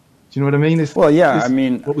 Do you know what I mean? I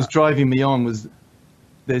mean, what was driving me on was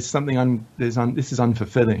there's something this is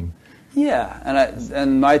unfulfilling. Yeah,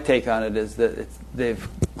 and my take on it is that they've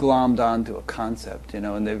glommed onto a concept, you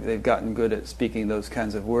know, and they've gotten good at speaking those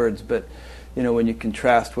kinds of words, but you know, when you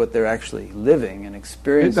contrast what they're actually living and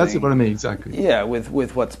experiencing, that's what I mean, exactly. Yeah,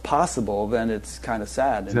 with what's possible, then it's kind of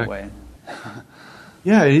sad in a way.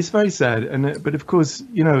 Yeah, it is very sad, but of course,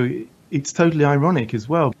 you know, it's totally ironic as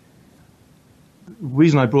well. The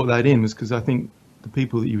reason I brought that in was because I think the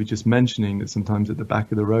people that you were just mentioning, that sometimes at the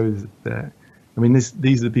back of the row there, I mean,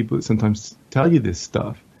 these are the people that sometimes tell you this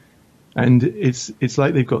stuff, and it's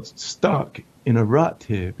like they've got stuck in a rut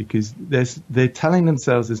here because they're telling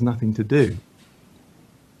themselves there's nothing to do,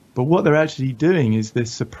 but what they're actually doing is they're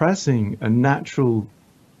suppressing a natural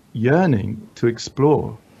yearning to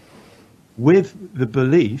explore with the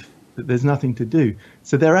belief that there's nothing to do.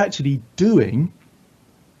 So they're actually doing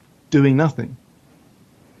nothing.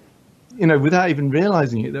 You know, without even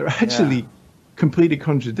realizing it, they're actually completely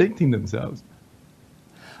contradicting themselves.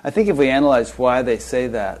 I think if we analyze why they say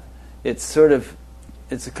that, it's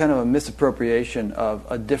a kind of a misappropriation of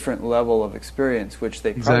a different level of experience, which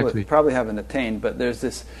they probably haven't attained. But there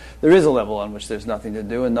is a level on which there's nothing to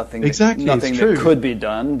do and nothing that could be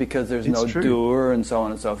done because there's no doer and so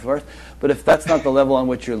on and so forth. But if that's not the level on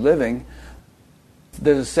which you're living,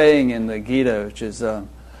 there's a saying in the Gita which is, you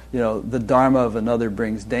know, the dharma of another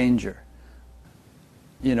brings danger.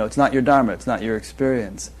 You know, it's not your dharma, it's not your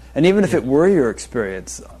experience. And even if it were your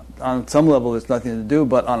experience, on some level there's nothing to do,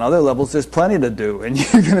 but on other levels there's plenty to do, and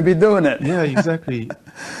you're going to be doing it. Yeah, exactly.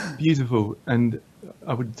 Beautiful. And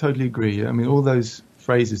I would totally agree. I mean, all those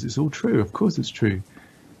phrases, it's all true. Of course it's true.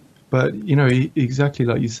 But, you know, exactly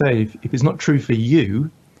like you say, if it's not true for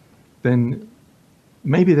you, then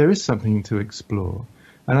maybe there is something to explore.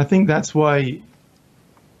 And I think that's why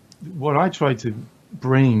what I try to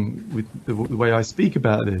bring with the way I speak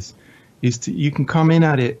about this is you can come in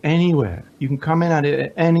at it anywhere. You can come in at it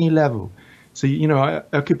at any level. So, you know,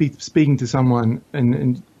 I could be speaking to someone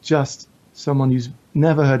and just someone who's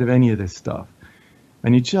never heard of any of this stuff.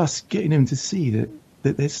 And you're just getting them to see that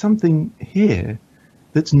there's something here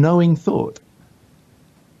that's knowing thought.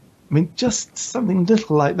 I mean, just something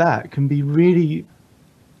little like that can be really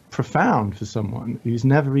profound for someone who's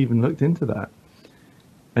never even looked into that.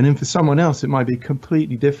 And then for someone else, it might be a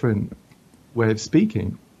completely different way of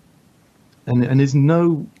speaking. And there's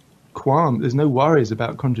no qualm, there's no worries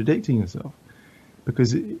about contradicting yourself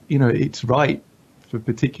because, you know, it's right for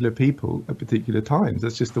particular people at particular times.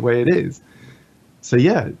 That's just the way it is. So,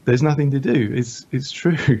 yeah, there's nothing to do. It's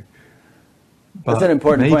true. But that's an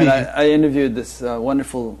important point. I interviewed this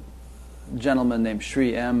wonderful gentleman named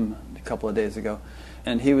Sri M a couple of days ago,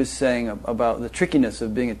 and he was saying about the trickiness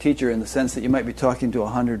of being a teacher in the sense that you might be talking to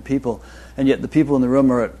 100 people, and yet the people in the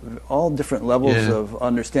room are at all different levels of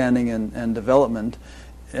understanding and development,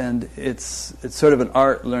 and it's sort of an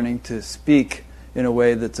art learning to speak in a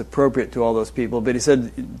way that's appropriate to all those people. But he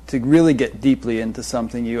said to really get deeply into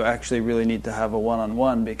something, you actually really need to have a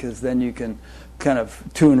one-on-one, because then you can kind of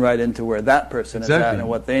tune right into where that person is at and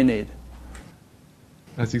what they need.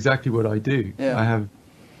 That's exactly what I do. Yeah.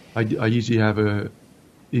 I usually have a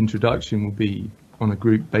introduction will be on a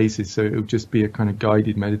group basis, so it'll just be a kind of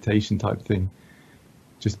guided meditation type thing,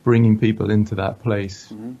 just bringing people into that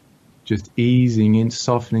place, just easing in,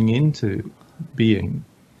 softening into being,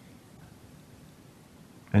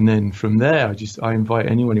 and then from there I invite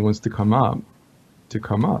anyone who wants to come up,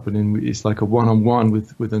 and then it's like a one-on-one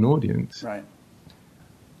with an audience. Right.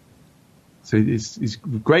 So it's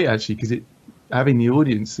great actually, because having the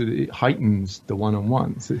audience, it heightens the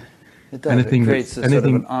one-on-one. So it does. It creates a sort of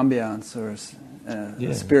an ambiance or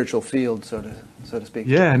a spiritual field, so to speak.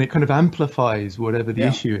 Yeah, and it kind of amplifies whatever the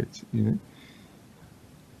issue is, you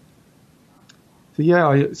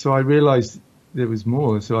know. So I realized there was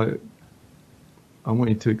more. So I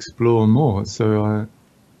wanted to explore more. So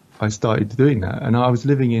I started doing that, and I was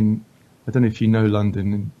living in, I don't know if you know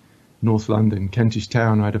London, in North London, Kentish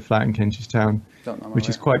Town. I had a flat in Kentish Town, which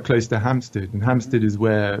is quite close to Hampstead, and Hampstead is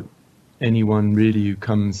where anyone really who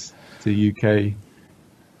comes to the UK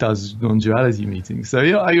does non-duality meetings. So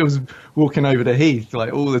I was walking over the Heath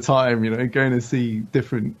like all the time, you know, going to see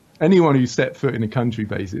anyone who stepped foot in the country.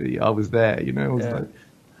 Basically, I was there, you know, I was like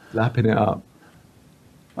lapping it up.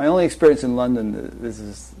 My only experience in London, this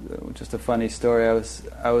is just a funny story.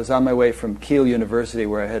 I was on my way from Keele University,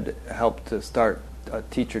 where I had helped to start a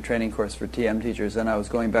teacher training course for TM teachers, and I was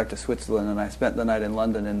going back to Switzerland, and I spent the night in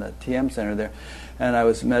London in the TM center there, and I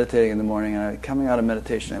was meditating in the morning, and coming out of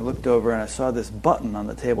meditation, I looked over and I saw this button on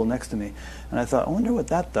the table next to me, and I thought, I wonder what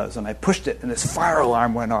that does, and I pushed it, and this fire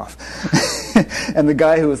alarm went off. And the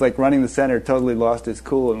guy who was like running the center totally lost his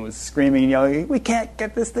cool and was screaming and yelling, "We can't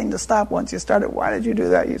get this thing to stop once you start it. Why did you do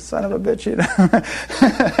that, you son of a bitch?" You know?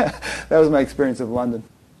 That was my experience of London.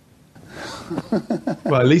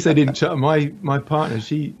 Well, at least I didn't shut my partner.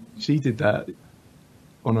 She did that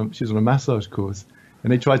she was on a massage course,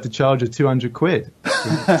 and they tried to charge her 200 quid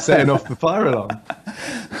for setting off the fire alarm.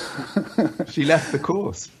 She left the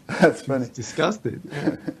course. That's funny. Disgusted.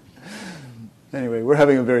 Yeah. Anyway, we're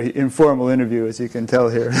having a very informal interview, as you can tell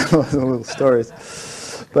here. Little stories.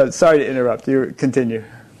 But sorry to interrupt. You continue.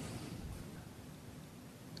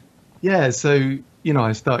 Yeah, so,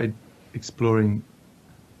 I started exploring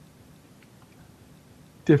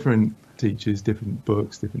different teachers, different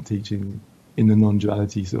books, different teaching in the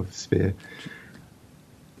non-duality sort of sphere.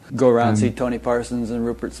 Go around, see Tony Parsons and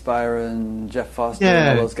Rupert Spira and Jeff Foster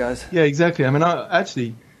and all those guys. Yeah, exactly. I mean,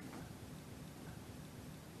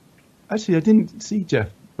 Actually, I didn't see Jeff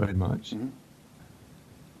very much. Mm-hmm.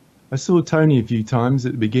 I saw Tony a few times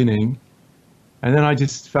at the beginning, and then I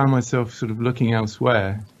just found myself sort of looking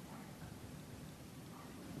elsewhere.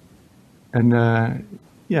 And and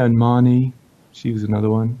Marnie, she was another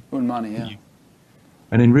one. Oh, and Marnie, yeah.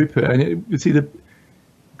 And then Rupert, and you see the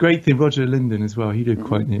great thing, Roger Linden as well. He lived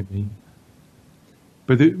quite near me.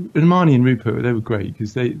 But Marnie and Rupert, they were great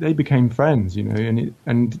because they became friends,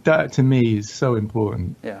 and that to me is so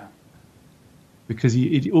important. Yeah. Because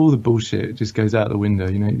all the bullshit just goes out the window,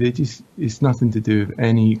 it's nothing to do with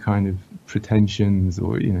any kind of pretensions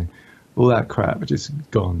or, all that crap, just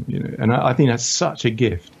gone, And I think that's such a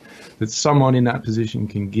gift that someone in that position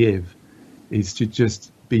can give, is to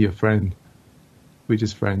just be a friend. We're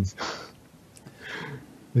just friends.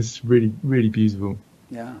 It's really, really beautiful.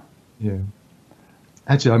 Yeah. Yeah.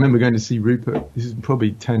 Actually, I remember going to see Rupert, this is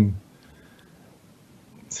probably 10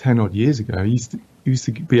 odd years ago. I used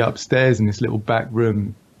to be upstairs in this little back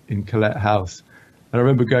room in Colette House. And I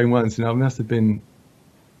remember going once, and I must have been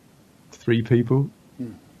 3 people.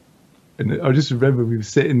 And I just remember we were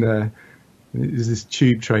sitting there, and there's this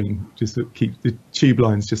tube train, just to keep the tube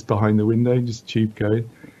lines just behind the window, just tube going.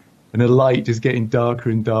 And the light just getting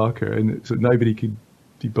darker and darker, and so nobody could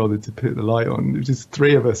be bothered to put the light on. There was just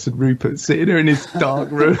 3 of us and Rupert sitting there in this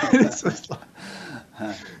dark room. It's just like...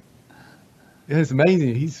 Yeah, it's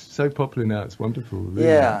amazing. He's so popular now. It's wonderful. Really.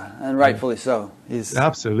 Yeah, and rightfully so.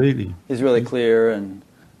 Absolutely. He's really clear and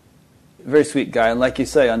a very sweet guy. And like you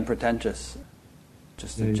say, unpretentious.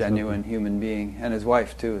 Just a genuine human being. And his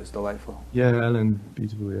wife, too, is delightful. Yeah, Ellen,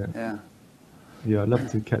 beautiful, yeah. Yeah. Yeah, I'd love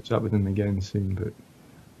to catch up with him again soon, but...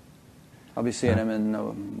 I'll be seeing him in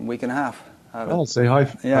a week and a half. I'll say hi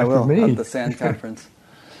for me. Yeah, I will, at the SAND conference.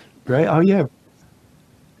 Great. Oh, yeah.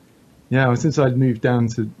 Yeah, well, since I'd moved down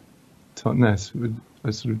to Totnes,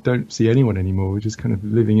 I sort of don't see anyone anymore. We're just kind of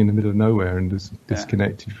living in the middle of nowhere and just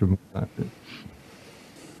disconnected from that.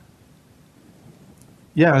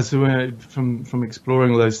 Yeah, so from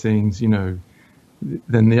exploring all those things,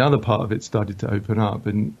 then the other part of it started to open up.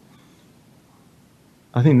 And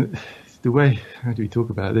I think the way, how do we talk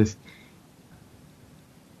about this?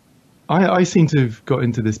 I seem to have got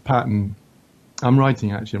into this pattern. I'm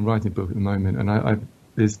writing a book at the moment, and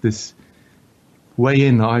there's this way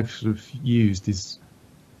in that I've sort of used is,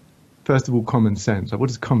 first of all, common sense. Like, what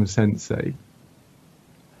does common sense say?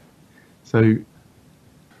 So,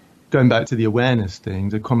 going back to the awareness thing,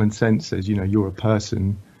 the common sense says, you're a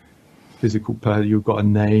person, physical person, you've got a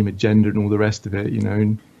name, a gender, and all the rest of it,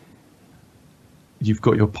 and you've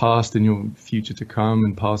got your past and your future to come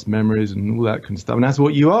and past memories and all that kind of stuff. And that's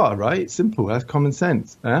what you are, right? Simple. That's common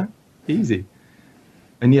sense. Easy.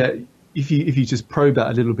 And yet, if you just probe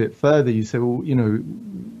that a little bit further, you say, well,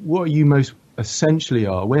 what you most essentially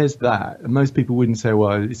are, where's that? And most people wouldn't say,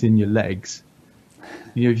 well, it's in your legs.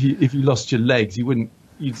 If you lost your legs,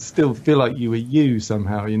 you'd still feel like you were you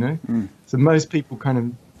somehow, So most people kind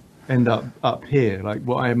of end up here. Like,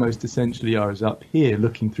 what I most essentially are is up here,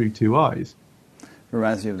 looking through 2 eyes.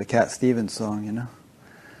 Reminds me of the Cat Stevens song,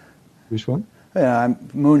 Which one? Yeah, I'm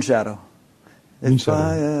Moonshadow. If Moonshadow.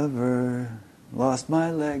 I ever lost my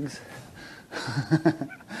legs. I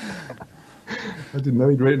didn't know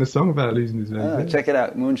he'd written a song about losing his legs. Check it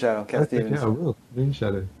out, Moonshadow, Cat Stevens. Yeah, I will.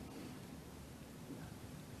 Moonshadow.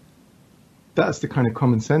 That's the kind of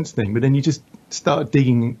common sense thing. But then you just start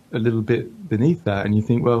digging a little bit beneath that, and you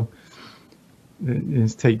think, well,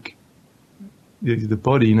 Let's take the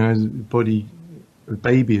body, you know, as a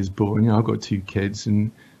baby is born. You know, I've got 2 kids,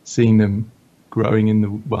 and seeing them growing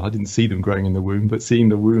I didn't see them growing in the womb, but seeing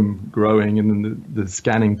the womb growing, and then the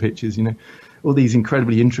scanning pictures, you know, all these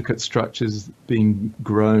incredibly intricate structures being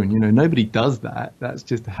grown. You know, nobody does that. That's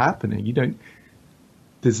just happening. You don't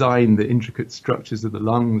design the intricate structures of the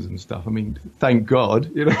lungs and stuff. I mean, thank God,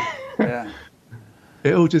 you know. Yeah.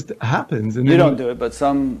 It all just happens. And you don't do it, but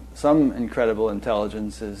some incredible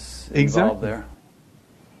intelligence is involved there.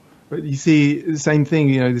 But you see the same thing,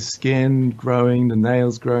 you know, the skin growing, the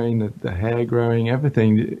nails growing, the hair growing,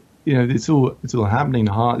 everything. You know, it's all happening.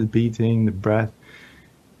 The heart is beating, the breath.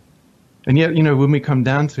 And yet, you know, when we come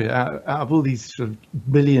down to it, out of all these sort of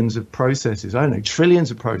millions of processes, I don't know,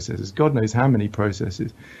 trillions of processes, God knows how many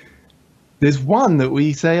processes, there's one that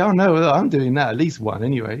we say, oh no, I'm doing that, at least one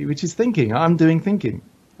anyway, which is thinking. I'm doing thinking.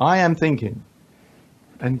 I am thinking.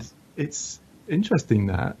 And it's interesting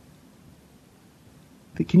that.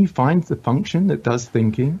 Can you find the function that does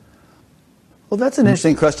thinking? Well, that's an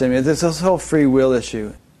interesting question. I mean, there's this whole free will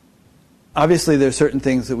issue. Obviously, there's certain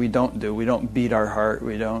things that we don't do. We don't beat our heart.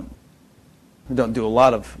 We don't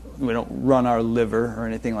run our liver or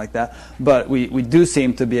anything like that. But we do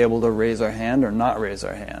seem to be able to raise our hand or not raise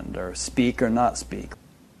our hand, or speak or not speak.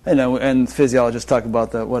 You know, and physiologists talk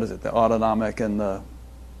about the autonomic and the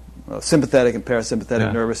sympathetic and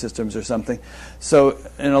parasympathetic nervous systems or something. So,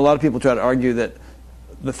 and a lot of people try to argue that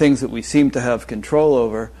the things that we seem to have control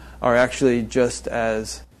over are actually just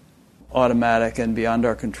as automatic and beyond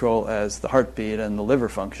our control as the heartbeat and the liver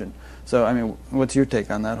function. So, I mean, what's your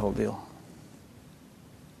take on that whole deal?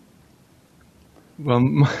 Well,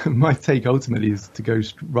 my take ultimately is to go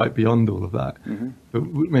right beyond all of that. Mm-hmm. But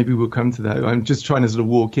maybe we'll come to that. I'm just trying to sort of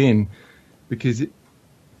walk in, because it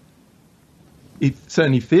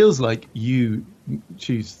certainly feels like you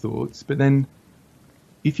choose thoughts, but then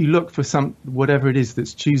if you look for whatever it is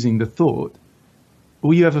that's choosing the thought,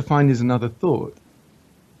 all you ever find is another thought.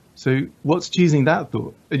 So what's choosing that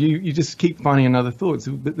thought? You just keep finding another thought.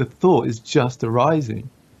 So the thought is just arising.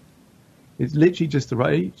 It's literally just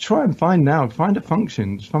arising. Try and find a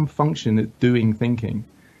function, some function that's doing thinking.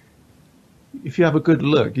 If you have a good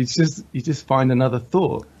look, you just find another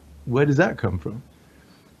thought. Where does that come from?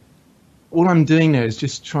 All I'm doing there is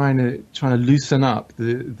just trying to loosen up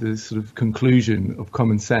the sort of conclusion of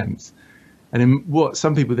common sense. And then what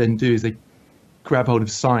some people then do is they grab hold of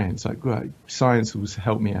science, like, right, science will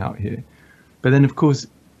help me out here. But then, of course,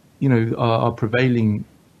 you know, our prevailing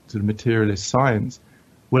sort of materialist science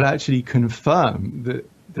will actually confirm that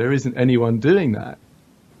there isn't anyone doing that.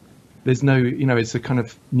 There's no, you know, it's a kind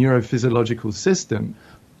of neurophysiological system.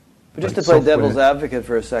 But just to play devil's advocate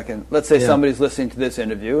for a second, let's say somebody's listening to this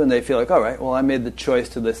interview and they feel like, all right, well, I made the choice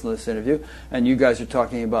to listen to this interview, and you guys are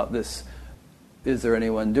talking about this, is there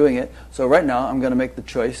anyone doing it? So right now I'm going to make the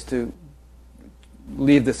choice to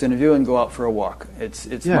leave this interview and go out for a walk.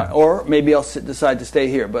 Or maybe I'll decide to stay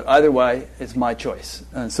here, but either way, it's my choice.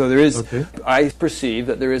 And so there is, I perceive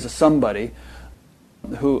that there is a somebody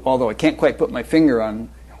who, although I can't quite put my finger on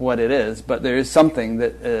what it is, but there is something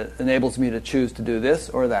that enables me to choose to do this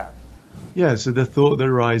or that. Yeah, so the thought that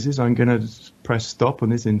arises, I'm going to press stop on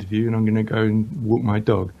this interview and I'm going to go and walk my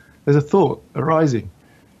dog. There's a thought arising.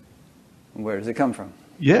 Where does it come from?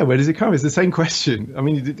 Yeah, where does it come? It's the same question. I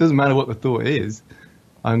mean, it doesn't matter what the thought is.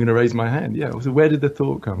 I'm going to raise my hand. Yeah, so where did the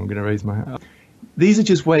thought come? I'm going to raise my hand. These are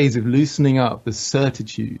just ways of loosening up the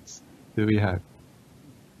certitudes that we have.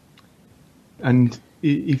 And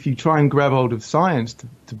if you try and grab hold of science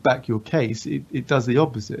to back your case, it does the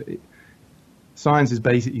opposite. Science is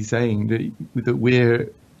basically saying that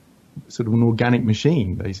we're sort of an organic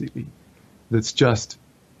machine, basically, that's just,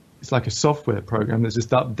 it's like a software program that's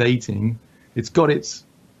just updating. It's got its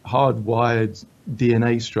hardwired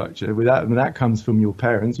DNA structure. That comes from your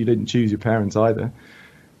parents. You didn't choose your parents either.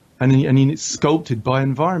 And it's sculpted by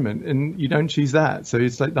environment, and you don't choose that. So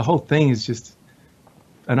it's like the whole thing is just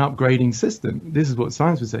an upgrading system. This is what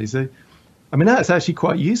science would say. So, I mean, that's actually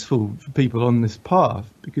quite useful for people on this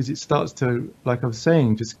path, because it starts to, like I was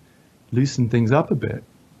saying, just loosen things up a bit.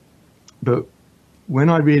 But when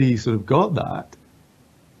I really sort of got that,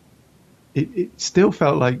 it still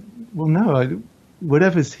felt like, well, no,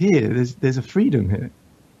 whatever's here, there's a freedom here.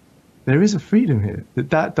 There is a freedom here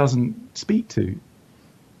that doesn't speak to.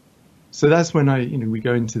 So that's when we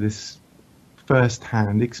go into this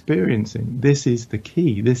first-hand experiencing. This is the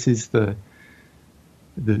key. This is the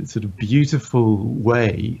sort of beautiful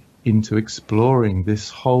way into exploring this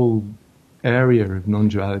whole area of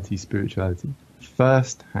non-duality, spirituality.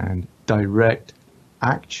 First-hand, direct,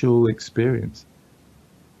 actual experience.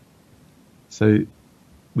 So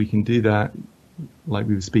we can do that like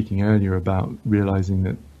we were speaking earlier about realizing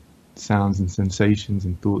that sounds and sensations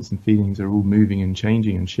and thoughts and feelings are all moving and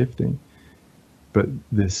changing and shifting. But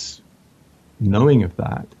this knowing of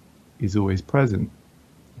that is always present.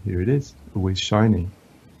 Here it is, always shining.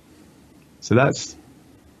 So that's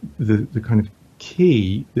the kind of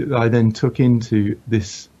key that I then took into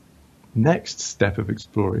this next step of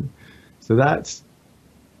exploring. So that's,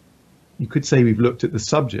 you could say we've looked at the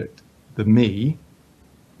subject, the me,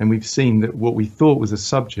 and we've seen that what we thought was a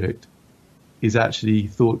subject is actually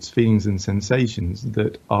thoughts, feelings, and sensations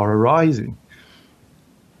that are arising.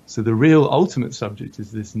 So the real ultimate subject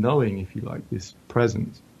is this knowing, if you like, this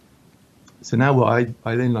presence. So now what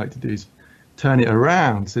I then like to do is turn it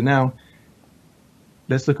around. So now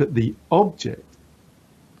let's look at the object,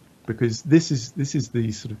 because this is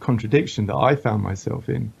the sort of contradiction that I found myself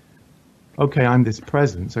in. Okay, I'm this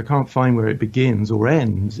presence. I can't find where it begins or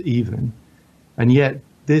ends even. And yet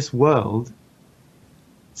this world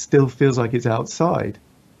still feels like it's outside.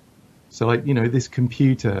 So like, this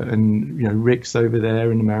computer and, Rick's over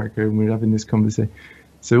there in America and we're having this conversation.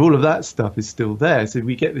 So all of that stuff is still there. So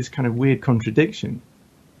we get this kind of weird contradiction.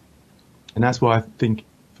 And that's why I think,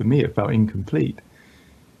 for me, it felt incomplete.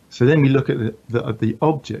 So then we look at the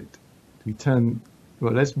object.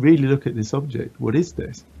 Let's really look at this object. What is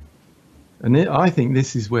this? And I think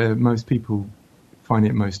this is where most people find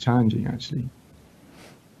it most challenging, actually.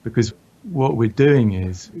 Because what we're doing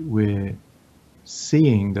is we're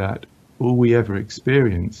seeing that all we ever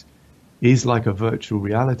experience is like a virtual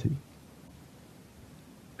reality.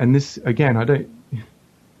 And this, again,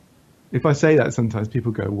 if I say that, sometimes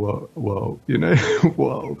people go, whoa,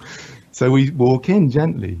 whoa. So we walk in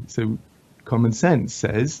gently. So common sense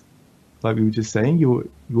says, like we were just saying, you're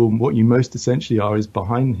what you most essentially are is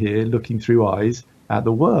behind here looking through eyes at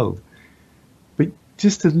the world. But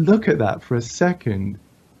just to look at that for a second,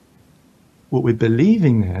 what we're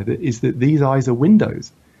believing there is that these eyes are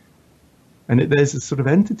windows. And that there's a sort of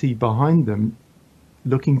entity behind them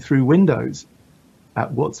looking through windows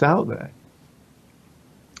at what's out there.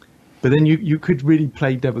 But then you could really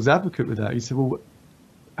play devil's advocate with that. You say, well,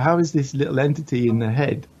 how is this little entity in the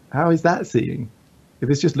head? How is that seeing? If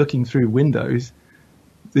it's just looking through windows,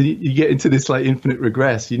 then you get into this like infinite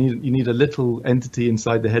regress. You need a little entity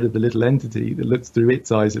inside the head of the little entity that looks through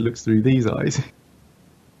its eyes, that looks through these eyes.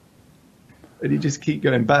 And you just keep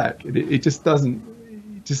going back. It just doesn't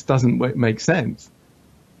make sense.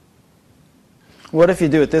 What if you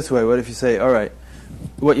do it this way? What if you say, all right,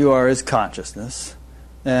 what you are is consciousness,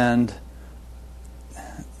 and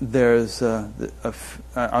there's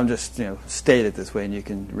I'll just state it this way, and you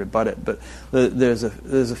can rebut it. But there's a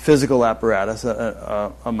physical apparatus,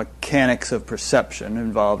 a mechanics of perception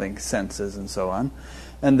involving senses and so on,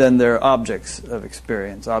 and then there are objects of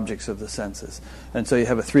experience, objects of the senses, and so you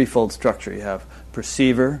have a threefold structure. You have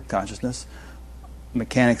perceiver, consciousness,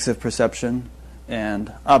 mechanics of perception,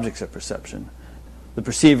 and objects of perception. The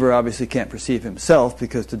perceiver obviously can't perceive himself,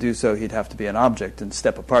 because to do so he'd have to be an object and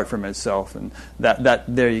step apart from himself, and that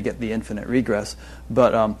there you get the infinite regress.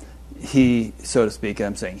 But he, so to speak,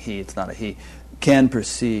 I'm saying he, it's not a he, can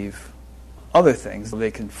perceive other things.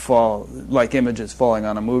 They can fall, like images falling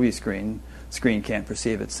on a movie screen. Screen can't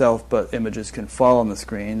perceive itself, but images can fall on the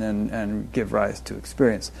screen and give rise to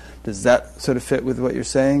experience. Does that sort of fit with what you're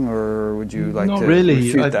saying, or would you like to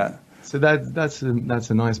refute that? So that's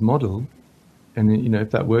a nice model. And,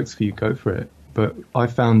 if that works for you, go for it. But I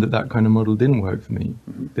found that kind of model didn't work for me.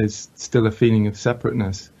 Mm-hmm. There's still a feeling of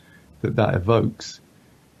separateness that evokes.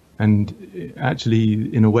 And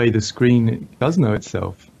actually, in a way, the screen does know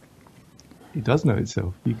itself. It does know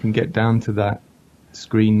itself. You can get down to that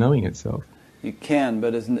screen knowing itself. You can,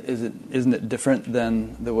 but isn't it different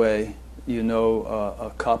than the way you know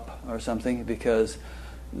a cup or something? Because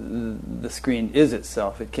the screen is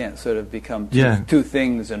itself. It can't sort of become two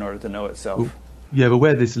things in order to know itself. Well, yeah, but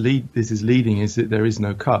where this is leading is that there is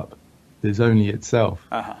no cup. There's only itself.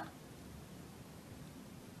 Uh-huh.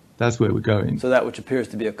 That's where we're going. So that which appears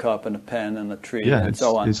to be a cup and a pen and a tree and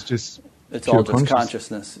so on. It's all just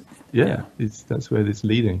consciousness. Yeah. That's where it's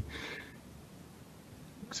leading.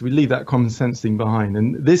 So we leave that common sense thing behind.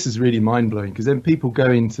 And this is really mind-blowing, because then people go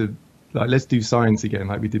into, like, let's do science again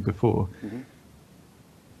like we did before. Mm-hmm.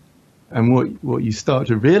 And what you start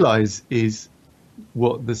to realize is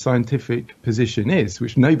what the scientific position is,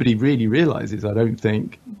 which nobody really realizes. I don't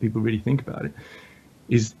think people really think about it,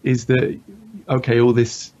 is that, okay, all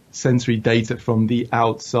this sensory data from the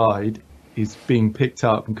outside is being picked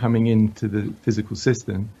up and coming into the physical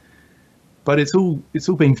system, but it's all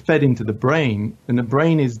being fed into the brain, and the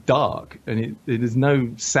brain is dark, and there's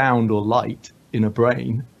no sound or light in a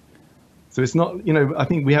brain. So it's not, I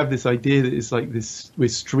think we have this idea that it's like this, we're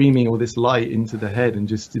streaming all this light into the head and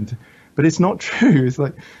just into, but it's not true. It's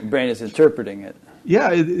like the brain is interpreting it.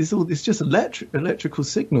 Yeah, it's just electrical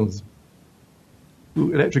signals,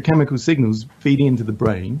 electrochemical signals feeding into the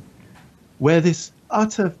brain, where this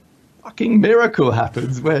utter fucking miracle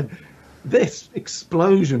happens, where this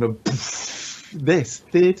explosion of this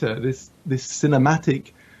theater, this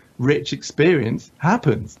cinematic rich experience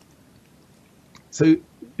happens. So,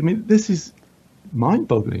 this is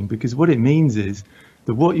mind-boggling, because what it means is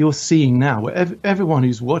that what you're seeing now, everyone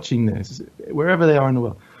who's watching this, wherever they are in the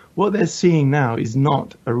world, what they're seeing now is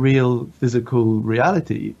not a real physical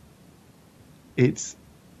reality. It's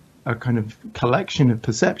a kind of collection of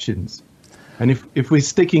perceptions. And if we're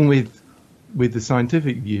sticking with the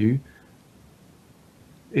scientific view,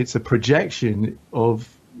 it's a projection of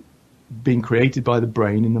being created by the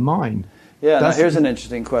brain in the mind. Yeah, now here's an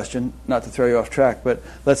interesting question, not to throw you off track, but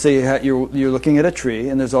let's say you're looking at a tree,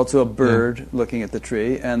 and there's also a bird looking at the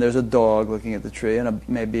tree, and there's a dog looking at the tree, and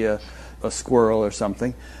maybe a squirrel or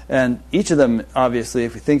something. And each of them, obviously,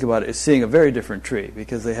 if we think about it, is seeing a very different tree,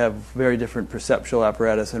 because they have very different perceptual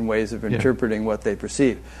apparatus and ways of interpreting what they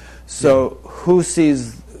perceive. So who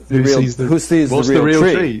sees the real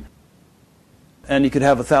tree? And you could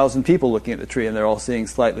have 1,000 people looking at the tree, and they're all seeing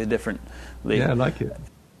slightly differently. Yeah, I like it.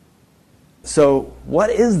 So what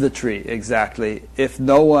is the tree exactly if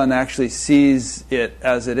no one actually sees it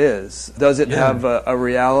as it is? Does it have a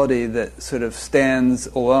reality that sort of stands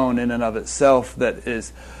alone in and of itself that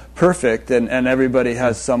is perfect, and everybody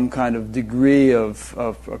has some kind of degree of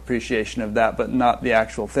appreciation of that, but not the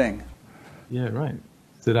actual thing? Yeah, right.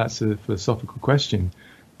 So that's a philosophical question,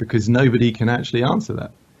 because nobody can actually answer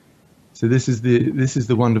that. So this is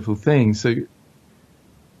the wonderful thing. So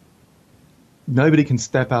nobody can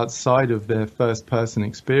step outside of their first-person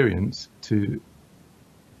experience to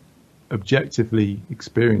objectively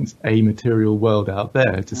experience a material world out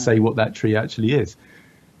there to say what that tree actually is.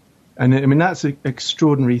 And that's an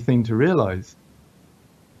extraordinary thing to realize,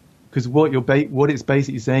 because what it's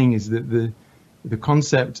basically saying is that the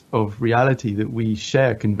concept of reality that we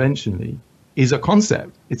share conventionally is a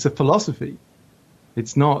concept. It's a philosophy.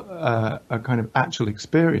 It's not a kind of actual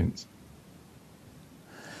experience.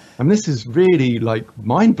 And this is really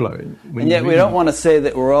mind-blowing. And yet we don't want to say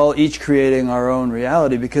that we're all each creating our own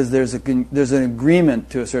reality, because there's an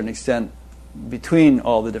agreement to a certain extent between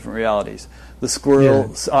all the different realities. The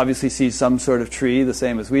squirrel obviously sees some sort of tree the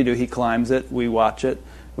same as we do. He climbs it, we watch it.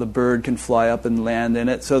 The bird can fly up and land in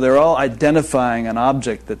it. So they're all identifying an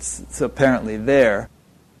object that's apparently there.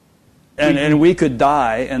 And we could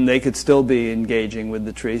die, and they could still be engaging with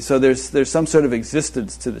the tree. So there's some sort of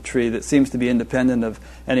existence to the tree that seems to be independent of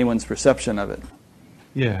anyone's perception of it.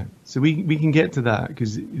 Yeah, so we can get to that,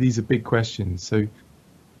 because these are big questions. So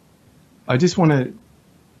I just want to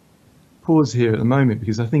pause here at the moment,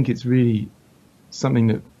 because I think it's really something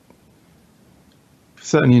that,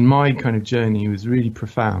 certainly in my kind of journey, was really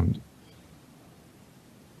profound.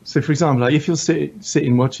 So, for example, if you're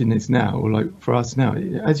sitting watching this now, or for us now,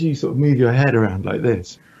 as you sort of move your head around like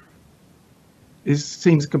this, it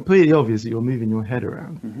seems completely obvious that you're moving your head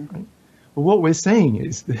around. Mm-hmm. Right? But what we're saying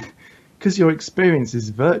is that because your experience is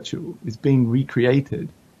virtual, it's being recreated,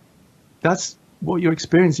 that's what you're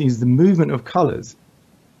experiencing is the movement of colors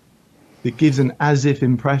that gives an as-if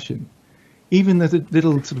impression. Even the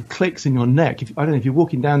little sort of clicks in your neck. I don't know, if you're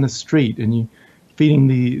walking down the street and you're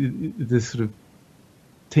feeling the sort of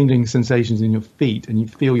tingling sensations in your feet, and you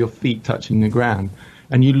feel your feet touching the ground,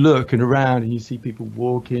 and you look around and you see people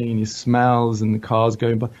walking, and you smells and the cars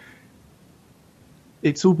going by.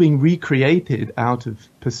 It's all being recreated out of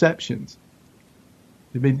perceptions.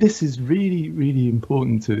 This is really, really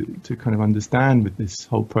important to kind of understand with this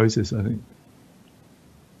whole process, I think.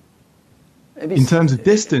 In terms of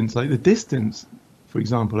distance, like the distance, for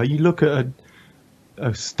example, you look at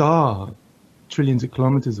a star trillions of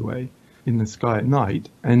kilometers away in the sky at night,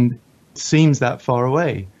 and it seems that far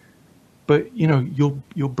away. But,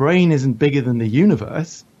 your brain isn't bigger than the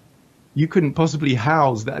universe. You couldn't possibly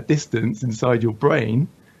house that distance inside your brain.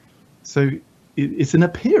 So it's an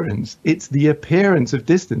appearance. It's the appearance of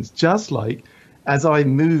distance. Just like as I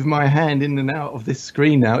move my hand in and out of this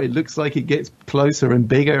screen now, it looks like it gets closer and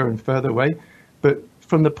bigger and further away. But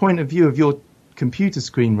from the point of view of your computer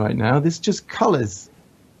screen right now, there's just colors.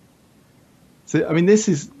 So, this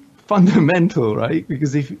is fundamental, right?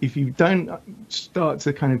 Because if you don't start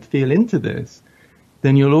to kind of feel into this,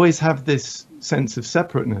 then you'll always have this sense of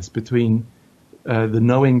separateness between the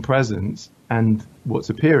knowing presence and what's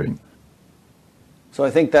appearing. So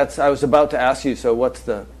I think I was about to ask you, so what's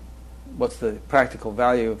the what's the practical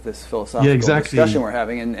value of this philosophical discussion we're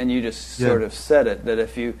having? And you just sort of said it, that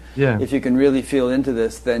if you can really feel into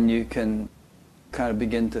this, then you can kind of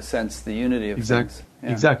begin to sense the unity of things.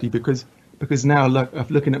 Yeah. Exactly, because now I'm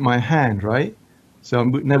looking at my hand, right? So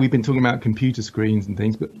now we've been talking about computer screens and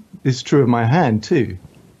things, but this is true of my hand too.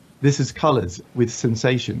 This is colors with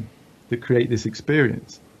sensation that create this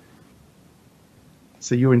experience.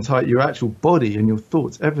 So your actual body and your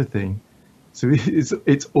thoughts, everything. So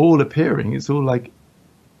it's all appearing. It's all like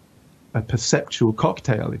a perceptual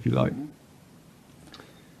cocktail, if you like.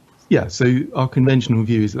 Yeah, so our conventional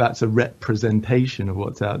view is that's a representation of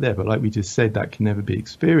what's out there. But like we just said, that can never be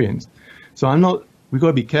experienced. So we've got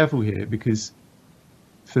to be careful here, because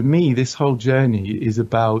for me, this whole journey is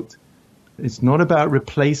it's not about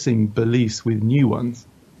replacing beliefs with new ones.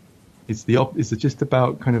 It's just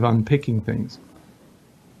about kind of unpicking things.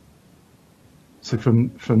 So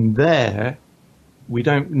from there, we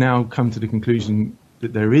don't now come to the conclusion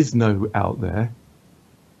that there is no out there,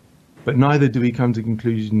 but neither do we come to the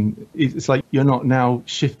conclusion. It's like you're not now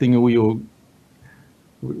shifting all your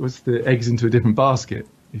eggs into a different basket,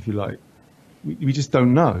 if you like. We just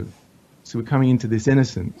don't know. So we're coming into this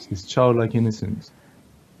innocence, this childlike innocence.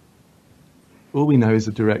 All we know is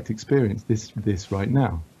a direct experience, this right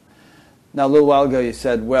now. Now, a little while ago you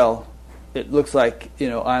said, well, it looks like,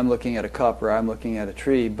 I'm looking at a cup or I'm looking at a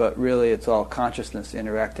tree, but really it's all consciousness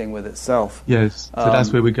interacting with itself. Yes, so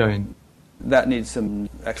that's where we're going. That needs some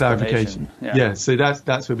explanation. Clarification. Yeah, so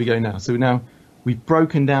that's where we go now. So now we've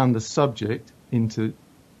broken down the subject into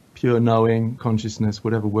pure knowing, consciousness,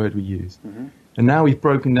 whatever word we use. Mm-hmm. And now we've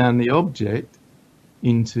broken down the object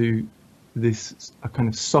into a kind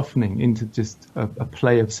of softening, into just a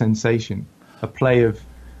play of sensation, a play of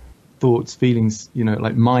thoughts, feelings,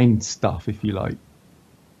 like mind stuff, if you like.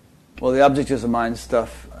 Well, the object is the mind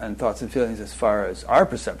stuff and thoughts and feelings as far as our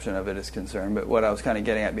perception of it is concerned. But what I was kind of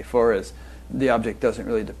getting at before is the object doesn't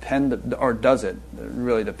really depend, or does it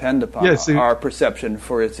really depend upon our perception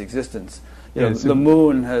for its existence? The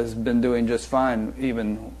moon has been doing just fine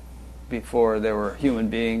even before there were human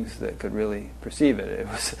beings that could really perceive it.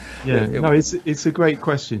 It was. It's a great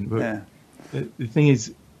question, but the thing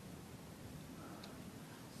is,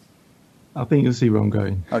 I think you'll see where I'm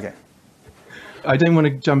going. Okay. I don't want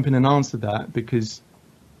to jump in and answer that, because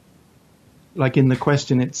like in the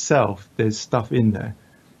question itself, there's stuff in there.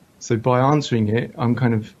 So by answering it, I'm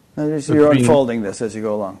kind of... You're unfolding this as you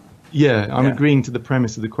go along. Yeah, I'm agreeing to the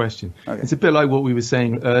premise of the question. Okay. It's a bit like what we were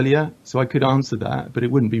saying earlier. So I could answer that, but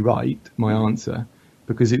it wouldn't be right, my answer,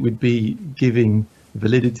 because it would be giving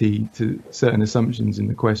validity to certain assumptions in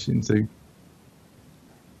the question. So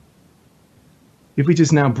if we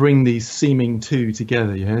just now bring these seeming two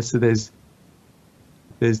together, so there's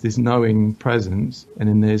this knowing presence, and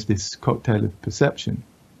then there's this cocktail of perception.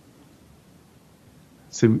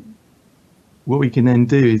 So what we can then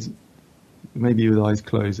do is, maybe with eyes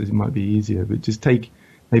closed, it might be easier, but just take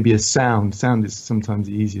maybe a sound. Sound is sometimes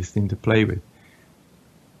the easiest thing to play with.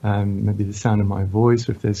 Maybe the sound of my voice,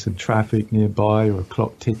 or if there's some traffic nearby, or a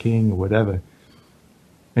clock ticking, or whatever.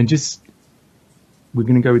 And we're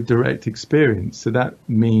going to go with direct experience. So that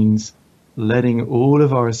means letting all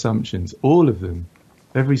of our assumptions, all of them,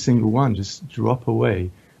 every single one, just drop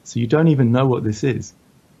away. So you don't even know what this is.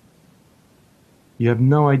 You have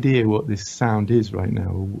no idea what this sound is right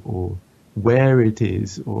now, or where it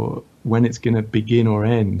is, or when it's going to begin or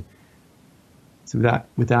end. So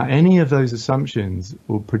without any of those assumptions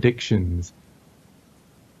or predictions,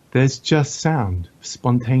 there's just sound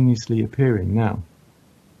spontaneously appearing now.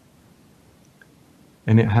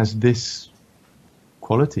 And it has this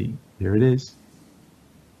quality. Here it is,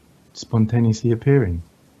 spontaneously appearing.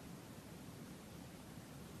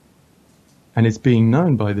 And it's being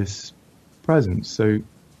known by this presence. So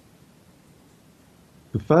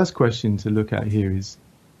the first question to look at here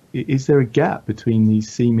is there a gap between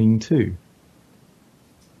these seeming two?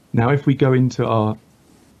 Now, if we go into our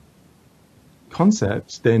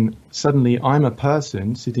concepts, then suddenly I'm a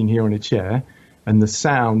person sitting here on a chair, and the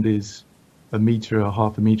sound is a meter or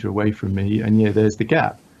half a meter away from me, and there's the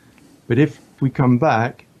gap. But if we come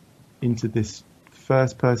back into this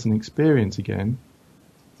first person experience again,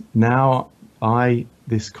 now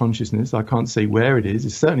this consciousness, I can't say where it is,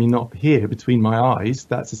 it's certainly not here between my eyes,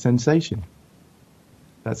 that's a sensation.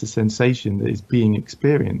 That's a sensation that is being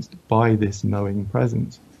experienced by this knowing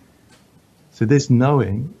presence. So this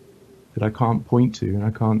knowing that I can't point to, and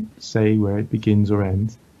I can't say where it begins or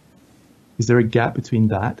ends, is there a gap between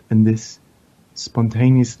that and this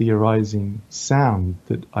spontaneously arising sound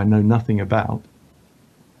that I know nothing about?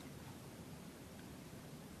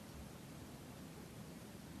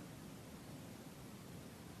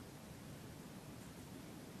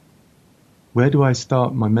 where do I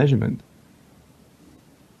start my measurement?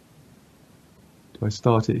 Do I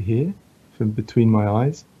start it here, from between my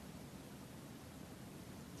eyes?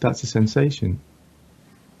 That's a sensation.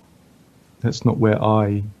 That's not where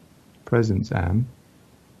I, presence, am.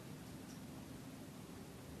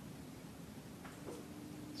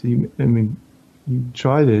 So you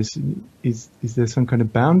try this. Is there some kind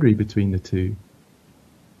of boundary between the two?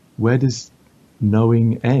 Where does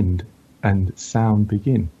knowing end and sound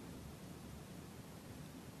begin?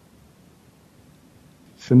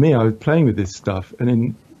 For me, I was playing with this stuff, and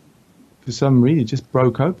then for some reason it just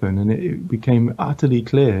broke open, and it became utterly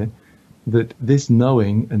clear that this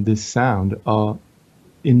knowing and this sound are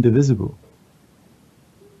indivisible.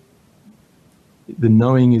 The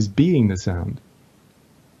knowing is being the sound.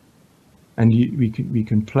 And we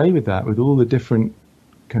can play with that, with all the different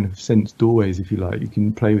kind of sense doorways, if you like. You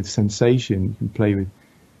can play with sensation, you can play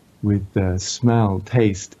with smell,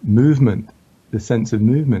 taste, movement, the sense of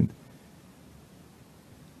movement.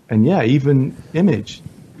 And yeah, even image,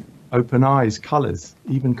 open eyes, colors,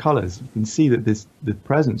 even colors. You can see that the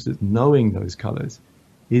presence that's knowing those colors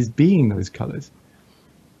is being those colors.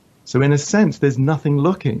 So in a sense, there's nothing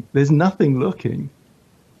looking. There's nothing looking.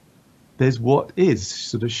 There's what is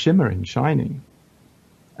sort of shimmering, shining,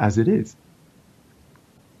 as it is.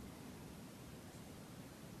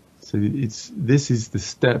 So this is the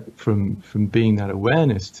step from being that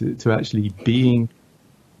awareness to actually being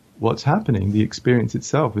what's happening, the experience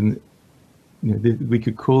itself. And we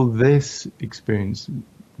could call this experience,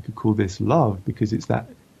 we could call this love, because it's that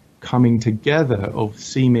coming together of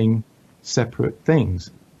seeming separate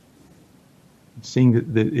things.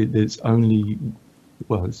 Seeing that it's only,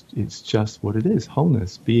 well, it's just what it is,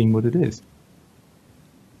 wholeness, being what it is.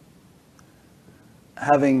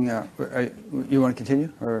 Having, you want to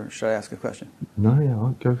continue, or should I ask a question? No, yeah,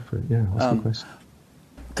 I'll go for it. Yeah, ask a question.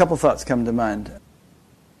 A couple thoughts come to mind.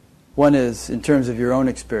 One is, in terms of your own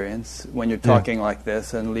experience, when you're talking like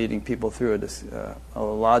this and leading people through a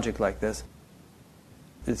logic like this,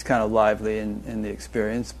 it's kind of lively in the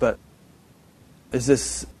experience, but is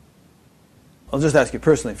this, I'll just ask you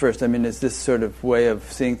personally first, is this sort of way of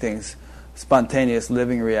seeing things spontaneous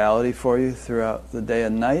living reality for you throughout the day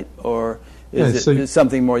and night, or is it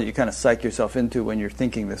something more that you kind of psych yourself into when you're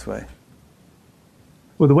thinking this way?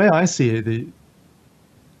 Well, the way I see it, the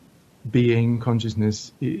being,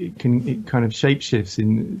 consciousness, it kind of shapeshifts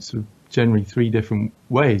in sort of generally three different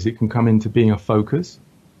ways. It can come into being a focus,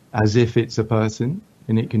 as if it's a person,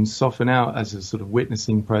 and it can soften out as a sort of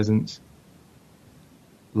witnessing presence,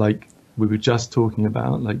 like we were just talking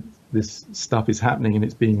about, like this stuff is happening and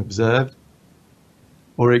it's being observed.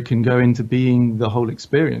 Or it can go into being the whole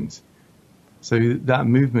experience. So that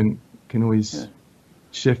movement can always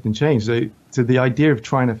shift and change. So the idea of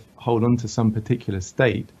trying to hold on to some particular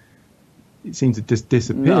state, it seems to just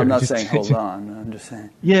disappear. No, I'm not saying hold on. I'm just saying.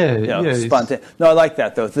 Spontaneous. No, I like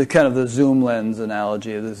that, though. It's the kind of the zoom lens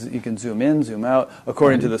analogy. You can zoom in, zoom out,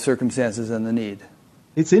 according to the circumstances and the need.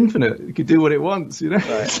 It's infinite. It can do what it wants, Right.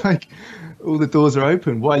 It's like all the doors are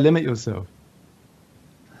open. Why limit yourself?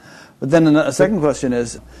 But then a second question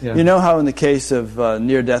is, you know how in the case of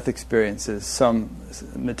near-death experiences, some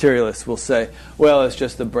materialists will say, well, it's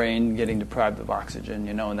just the brain getting deprived of oxygen,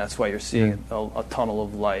 and that's why you're seeing a tunnel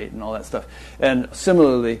of light and all that stuff. And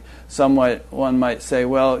similarly, one might say,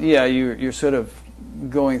 well, yeah, you're sort of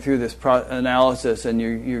going through this analysis and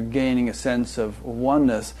you're gaining a sense of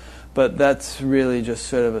oneness, but that's really just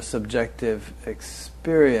sort of a subjective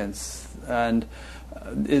experience. And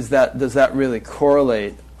does that really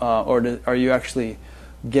correlate? Or are you actually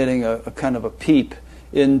getting a kind of a peep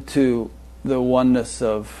into the oneness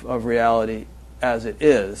of reality as it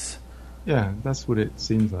is? Yeah, that's what it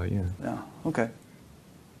seems like, Yeah, okay.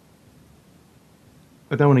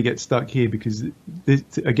 I don't want to get stuck here because,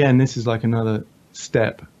 this is like another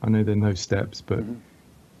step. I know there are no steps, but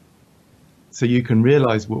so you can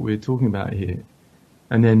realize what we're talking about here.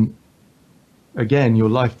 And then, again, your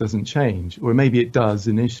life doesn't change. Or maybe it does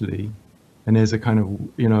initially. And there's a kind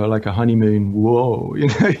of, like a honeymoon, whoa,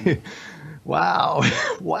 wow,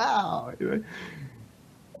 wow.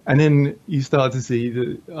 And then you start to see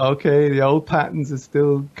that, the old patterns are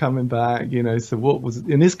still coming back, so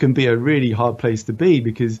and this can be a really hard place to be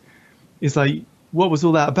because it's like, what was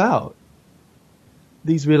all that about?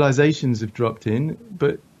 These realizations have dropped in,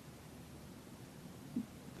 but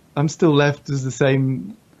I'm still left as the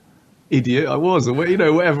same idiot I was, or,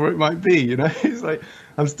 whatever it might be, it's like,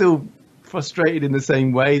 I'm still frustrated in the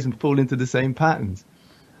same ways and fall into the same patterns.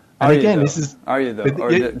 And are you though? Or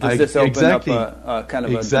does this open up a kind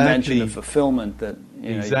of a dimension of fulfillment that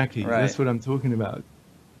Exactly. Right. That's what I'm talking about.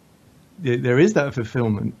 There is that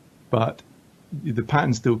fulfillment, but the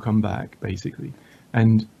patterns still come back, basically.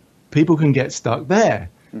 And people can get stuck there.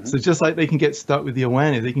 Mm-hmm. So just like they can get stuck with the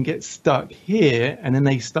awareness, they can get stuck here, and then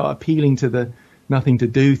they start appealing to the nothing to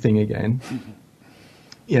do thing again. Mm-hmm.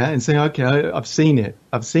 Yeah, and saying, okay, I've seen it.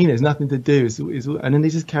 There's nothing to do. And then they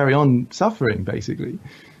just carry on suffering, basically.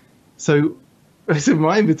 So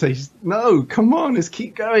my invitation is, no, come on, let's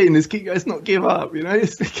keep going. Let's not give up,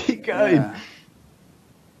 let's keep going. Yeah.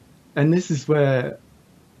 And this is where,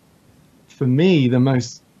 for me, the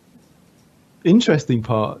most interesting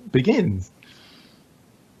part begins.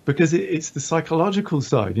 Because it's the psychological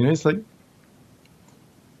side, it's like,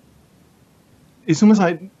 it's almost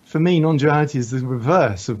like, for me, non-duality is the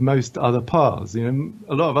reverse of most other paths. A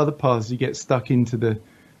lot of other paths, you get stuck into the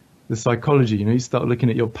psychology. You start looking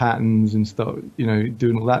at your patterns and start,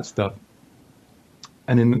 doing all that stuff.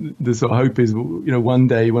 And then the sort of hope is, one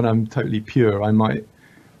day when I'm totally pure, I might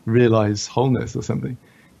realize wholeness or something.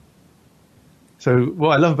 So what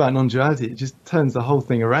I love about non-duality, it just turns the whole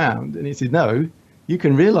thing around. And it says, no, you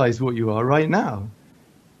can realize what you are right now.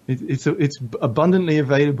 It's abundantly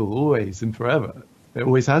available always and forever. It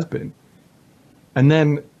always has been. And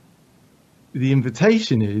then the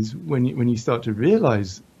invitation is, when you start to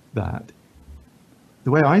realize that,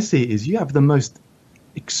 the way I see it is, you have the most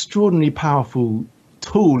extraordinarily powerful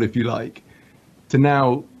tool, if you like, to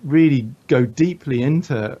now really go deeply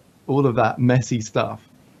into all of that messy stuff,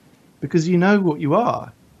 because you know what you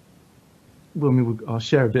are. Well, I'll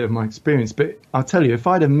share a bit of my experience, but I'll tell you, if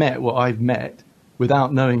I'd have met what I've met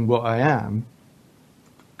without knowing what I am,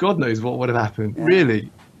 God knows what would have happened. Yeah.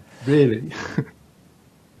 Really.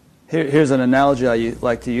 Here's an analogy I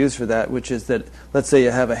like to use for that, which is that, let's say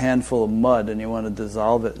you have a handful of mud and you want to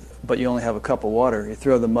dissolve it, but you only have a cup of water. You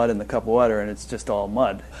throw the mud in the cup of water and it's just all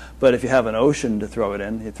mud. But if you have an ocean to throw it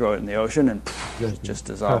in, you throw it in the ocean and it just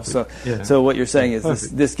dissolves. So what you're saying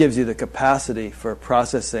is this gives you the capacity for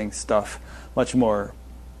processing stuff much more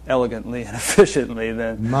elegantly and efficiently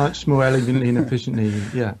than... Much more elegantly and efficiently,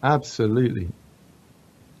 yeah, absolutely.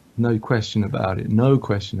 No question about it.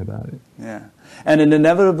 Yeah. And it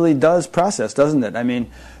inevitably does process, doesn't it? I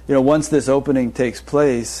mean, once this opening takes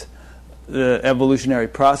place, the evolutionary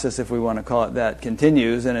process, if we want to call it that,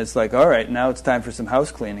 continues, and it's like, all right, now it's time for some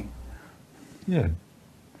house cleaning. Yeah.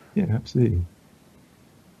 Yeah, absolutely.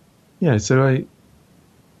 Yeah, so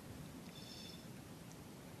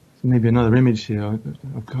maybe another image here.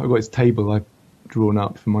 I've got this table I've drawn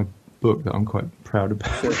up for my book that I'm quite proud about,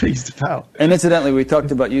 pleased about. And incidentally, we talked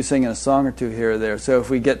about you singing a song or two here or there. So if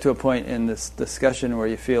we get to a point in this discussion where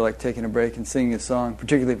you feel like taking a break and singing a song,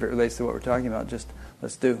 particularly if it relates to what we're talking about, just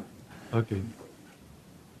let's do. Okay.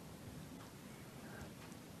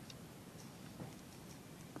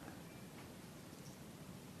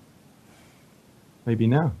 Maybe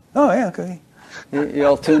now. Oh, yeah, okay. You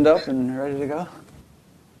all tuned up and ready to go?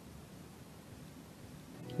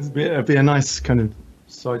 It'd be a nice kind of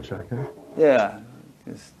sidetrack, huh? Yeah,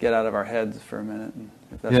 just get out of our heads for a minute,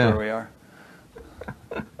 if that's where we are.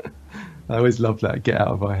 I always love that, get out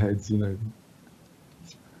of our heads,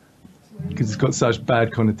 because it's got such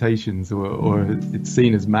bad connotations, or it's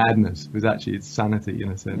seen as madness, but actually it's sanity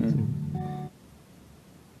in a sense.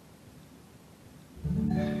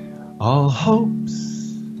 All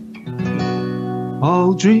hopes,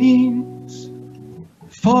 all dreams,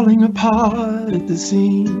 falling apart at the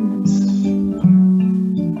seams.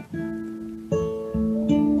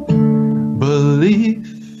 Belief,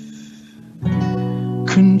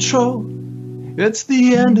 control, it's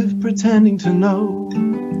the end of pretending to know.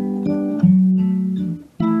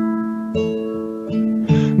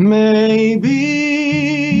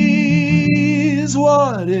 Maybe's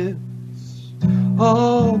what ifs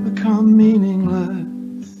all become meaningless,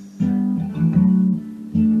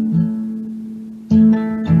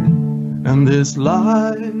 and this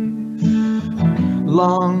life-long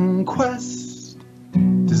quest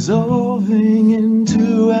dissolving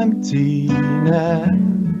into emptiness.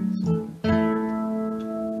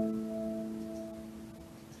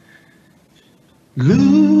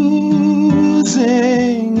 Losing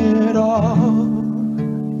it all.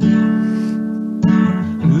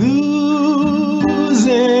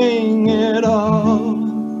 Losing it all.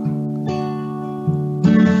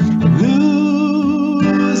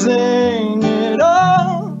 Losing it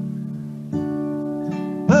all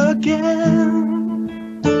again.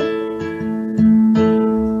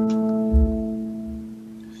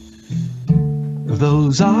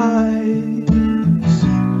 Those eyes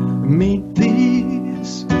meet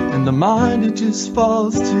these, and the mind, it just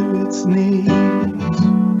falls to its knees.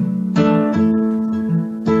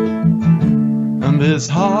 And this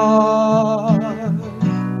heart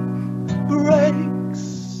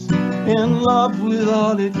breaks in love with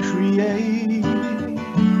all it creates.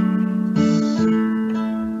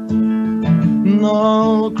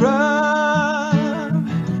 No grab,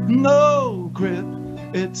 no grip,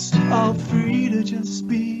 it's all free to just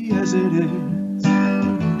be as it is.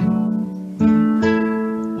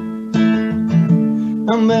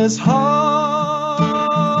 And this heart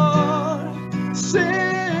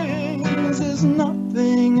sings, there's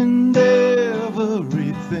nothing and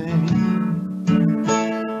everything.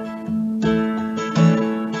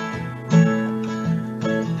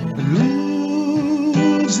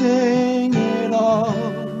 Losing it all,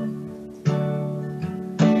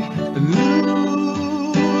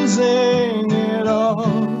 losing it all,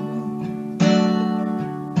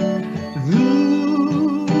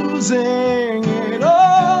 losing it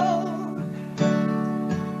all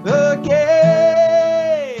again.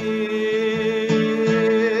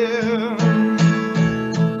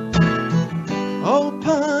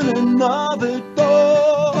 Open another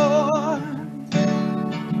door.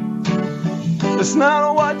 It's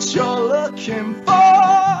not what you're looking for.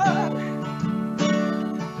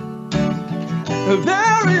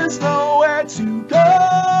 There is nowhere to go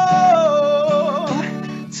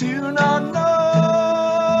to not know.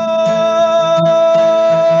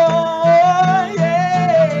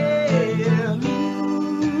 Yeah,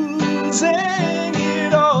 losing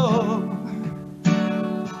it all,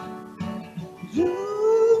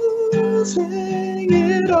 losing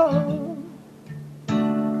it all,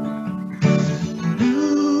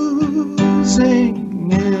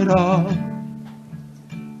 losing it all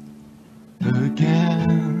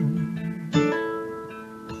again.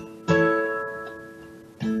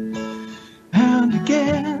 And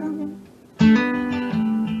again.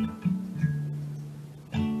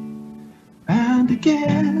 And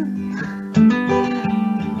again.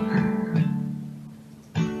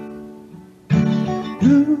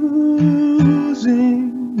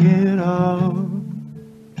 Losing it all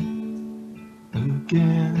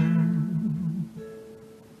again.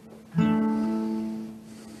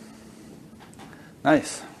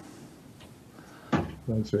 Nice.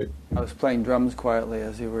 Thanks, Rick. I was playing drums quietly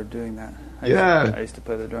as you were doing that. I used to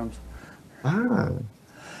play the drums. Ah.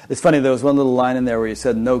 It's funny, there was one little line in there where you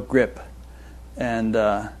said no grip. And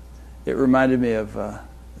it reminded me of the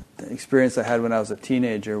experience I had when I was a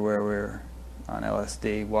teenager where we were on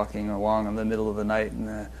LSD walking along in the middle of the night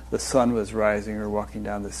and the sun was rising. We were walking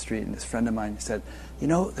down the street and this friend of mine said, you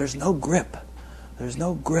know, there's no grip. There's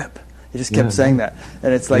no grip. He just kept saying that.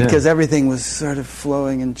 And it's like, because everything was sort of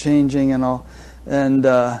flowing and changing and all. And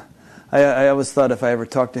I always thought if I ever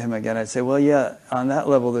talked to him again, I'd say, well, yeah, on that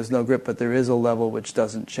level there's no grip, but there is a level which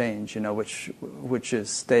doesn't change, you know, which is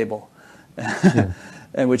stable.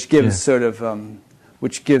 And which gives sort of,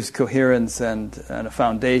 which gives coherence and a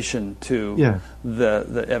foundation to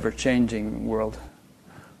the ever-changing world.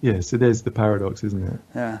 Yeah, so there's the paradox, isn't it?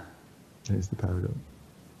 Yeah. There's the paradox.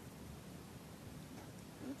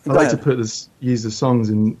 I like to use the songs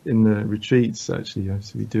in the retreats, actually.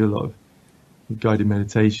 So we do a lot of guided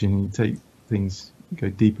meditation. You take things, go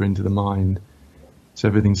deeper into the mind, so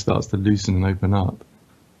everything starts to loosen and open up.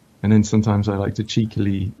 And then sometimes I like to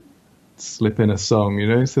cheekily slip in a song, you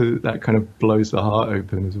know, so that kind of blows the heart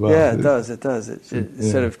open as well. Yeah, it does. It does. It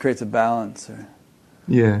sort of creates a balance.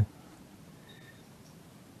 Yeah.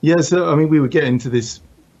 Yeah, so, I mean, we would get into this.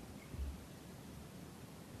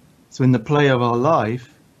 So in the play of our life,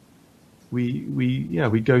 we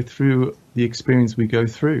go through the experience we go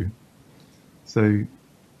through. So,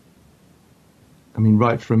 I mean,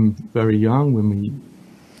 right from very young, when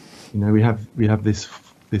we have this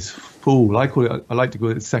fall. I like to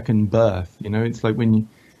call it second birth. You know, it's like when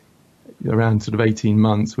you're around sort of 18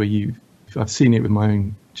 months, where I've seen it with my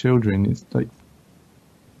own children. It's like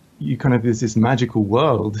you kind of, there's this magical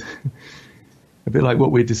world, a bit like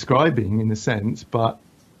what we're describing in a sense, but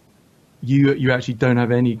you actually don't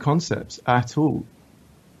have any concepts at all.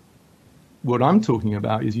 What I'm talking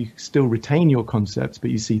about is you still retain your concepts,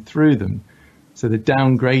 but you see through them. So they're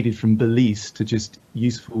downgraded from beliefs to just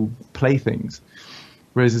useful playthings.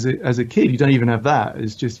 Whereas as a kid, you don't even have that.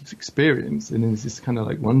 It's just experience. And there's this kind of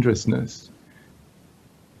like wondrousness.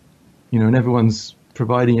 You know, and everyone's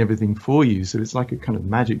providing everything for you. So it's like a kind of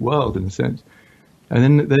magic world in a sense. And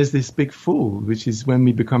then there's this big fall, which is when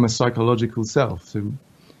we become a psychological self. So,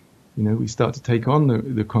 you know, we start to take on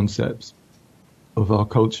the concepts of our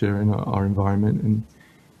culture and our environment.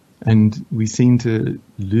 And we seem to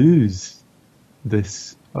lose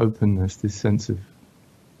this openness, this sense of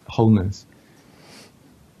wholeness.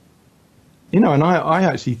 You know, and I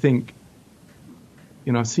actually think,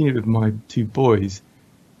 you know, I've seen it with my two boys,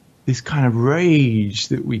 this kind of rage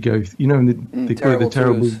that we go, and they call it the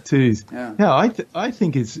terrible twos. Yeah, I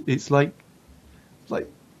think it's like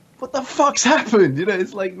what the fuck's happened?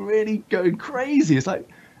 It's like really going crazy. It's like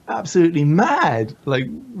absolutely mad. Like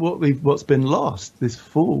what's been lost, this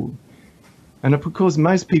fall. And of course,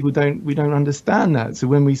 most people we don't understand that. So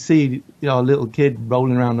when we see our little kid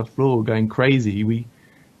rolling around the floor going crazy, we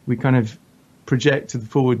kind of project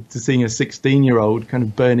forward to seeing a 16-year-old kind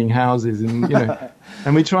of burning houses, and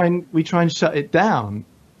and we try and shut it down.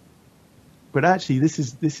 But actually, this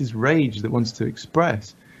is rage that wants to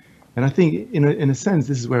express. And I think, in a sense,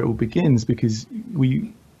 this is where it all begins, because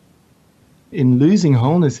in losing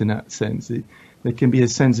wholeness in that sense, there can be a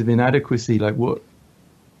sense of inadequacy, like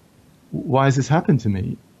why has this happened to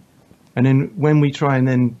me? And then when we try and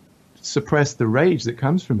then suppress the rage that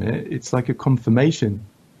comes from it, it's like a confirmation.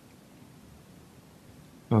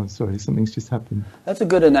 Oh, sorry, something's just happened. That's a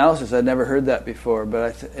good analysis. I'd never heard that before,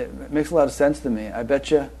 but it makes a lot of sense to me. I bet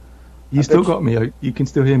you. You still got me. You can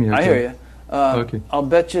still hear me. Okay? I hear you. Okay. I'll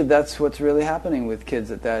bet you that's what's really happening with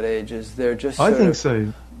kids at that age. Is they're just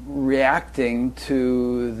reacting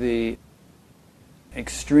to the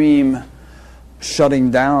extreme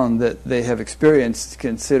shutting down that they have experienced,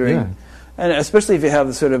 considering, and especially if you have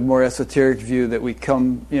the sort of more esoteric view that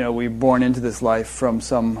we're born into this life from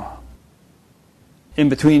some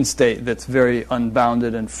in-between state that's very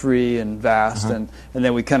unbounded and free and vast, and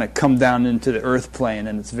then we kind of come down into the earth plane,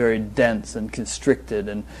 and it's very dense and constricted,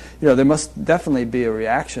 and there must definitely be a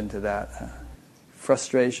reaction to that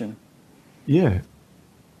frustration. Yeah,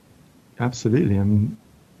 absolutely.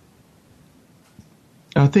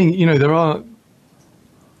 I think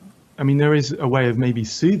there is a way of maybe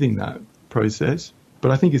soothing that process, but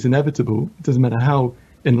I think it's inevitable. It doesn't matter how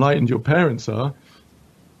enlightened your parents are.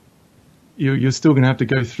 You're still going to have to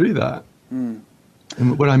go through that. And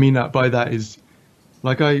what I mean by that is,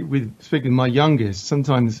 like with my youngest,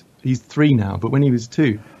 sometimes he's 3 now, but when he was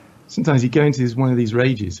 2, sometimes he'd go into one of these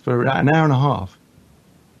rages for an hour and a half.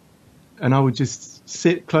 And I would just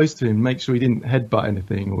sit close to him, make sure he didn't headbutt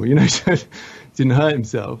anything or, didn't hurt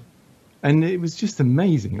himself. And it was just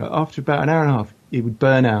amazing. After about an hour and a half, he would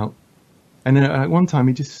burn out. And then at one time,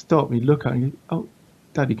 he'd just stop, he'd look at me and go, "Oh,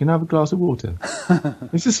 Daddy, can I have a glass of water?"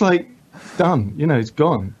 It's just like, done, it's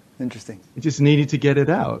gone. Interesting. It just needed to get it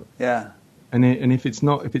out. Yeah. And if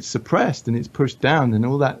it's suppressed and it's pushed down, then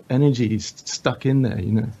all that energy is stuck in there,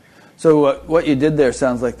 So what you did there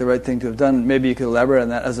sounds like the right thing to have done. Maybe you could elaborate on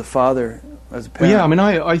that as a father, as a parent.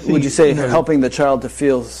 Well, yeah, I think. Would you say helping the child to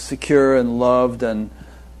feel secure and loved and?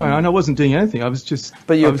 I wasn't doing anything. I was just.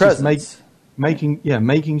 But your presence. Just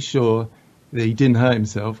making sure that he didn't hurt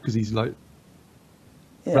himself, because he's like.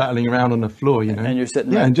 Yeah. Rattling around on the floor, And you're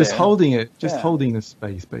sitting and just there. Holding it, holding the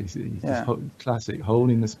space, basically. Yeah. Classic,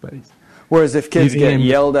 holding the space. Whereas if kids get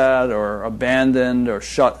yelled at or abandoned or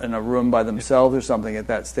shut in a room by themselves or something at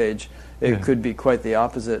that stage, it could be quite the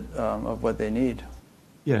opposite of what they need.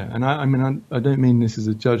 Yeah, and I don't mean this as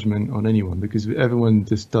a judgment on anyone, because everyone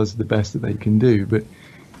just does the best that they can do. But,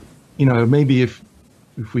 maybe if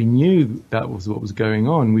we knew that was what was going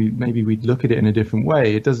on, maybe we'd look at it in a different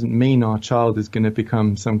way. It doesn't mean our child is going to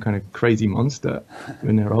become some kind of crazy monster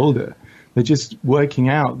when they're older. They're just working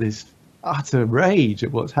out this utter rage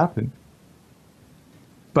at what's happened.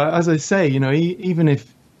 But as I say, even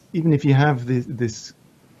if you have this,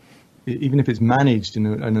 even if it's managed in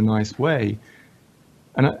a nice way,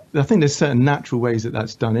 and I think there's certain natural ways that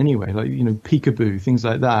that's done anyway, like peekaboo, things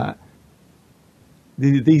like that.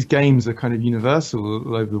 These games are kind of universal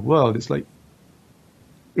all over the world. It's like,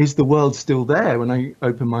 is the world still there when I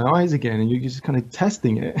open my eyes again? And you're just kind of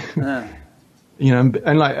testing it.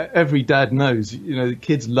 And like every dad knows, the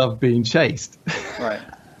kids love being chased. Right.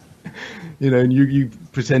 And you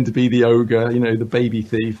pretend to be the ogre, the baby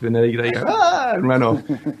thief, and they go, "Ah!" and run off.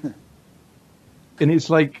 And it's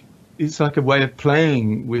like a way of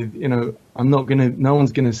playing with, no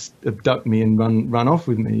one's gonna abduct me and run off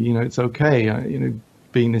with me. It's okay.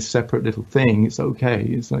 Being this separate little thing, it's okay.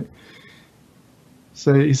 It's like,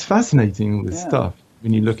 so it's fascinating, all this stuff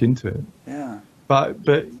when you look into it. Yeah. But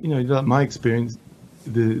like my experience,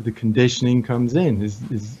 the conditioning comes in.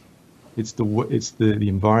 It's the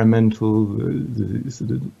environmental, the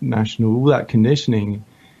sort of national, all that conditioning.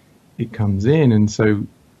 It comes in, and so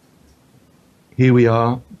here we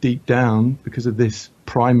are deep down, because of this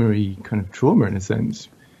primary kind of trauma, in a sense,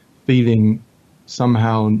 feeling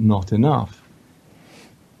somehow not enough.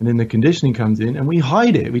 And then the conditioning comes in, and we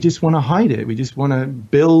hide it. We just want to hide it. We just want to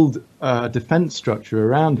build a defense structure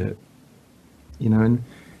around it, and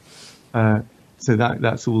so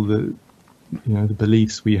that's all the the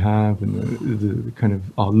beliefs we have, and the kind of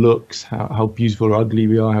our looks, how beautiful or ugly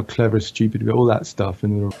we are, how clever or stupid we are, all that stuff,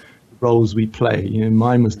 and the roles we play.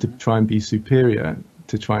 Mine was to try and be superior,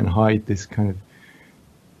 to try and hide this kind of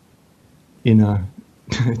inner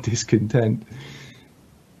discontent.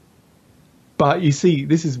 But you see,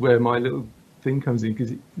 this is where my little thing comes in,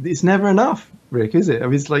 because it's never enough, Rick, is it? I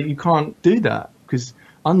mean, it's like you can't do that, because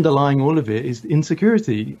underlying all of it is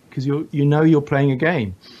insecurity, because you're playing a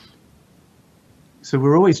game. So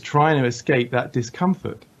we're always trying to escape that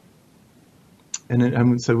discomfort.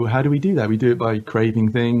 And so how do we do that? We do it by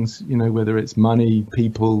craving things, whether it's money,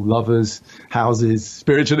 people, lovers, houses,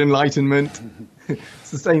 spiritual enlightenment.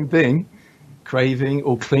 It's the same thing, craving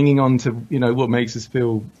or clinging on to, what makes us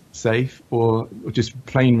feel safe, or just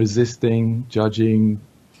plain resisting, judging,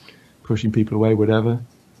 pushing people away, whatever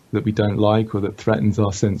that we don't like or that threatens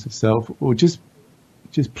our sense of self, or just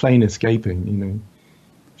plain escaping,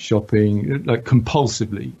 shopping, like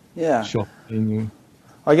compulsively. Yeah. Shopping.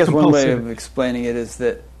 I guess one way of explaining it is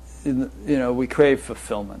that, we crave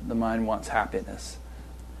fulfillment. The mind wants happiness.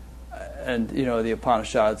 And, the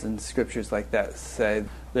Upanishads and scriptures like that say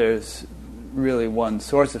there's really one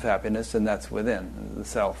source of happiness, and that's within. The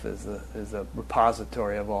self is a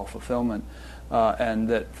repository of all fulfillment. And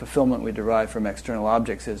that fulfillment we derive from external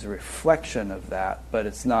objects is a reflection of that, but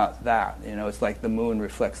it's not that. It's like the moon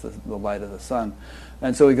reflects the light of the sun.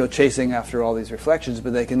 And so we go chasing after all these reflections,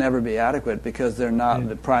 but they can never be adequate because they're not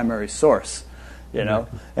the primary source,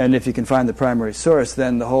 And if you can find the primary source,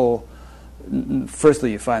 then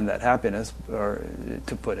firstly, you find that happiness, or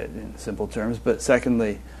to put it in simple terms, but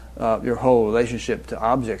secondly, your whole relationship to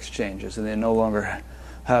objects changes, and they no longer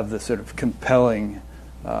have the sort of compelling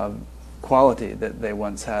quality that they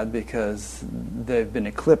once had, because they've been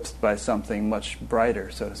eclipsed by something much brighter,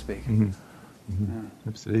 so to speak. Mm-hmm. Mm-hmm. Yeah.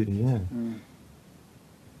 Absolutely, yeah.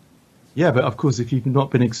 Yeah, but of course, if you've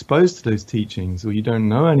not been exposed to those teachings, or you don't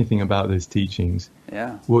know anything about those teachings,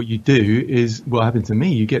 what you do is, what happened to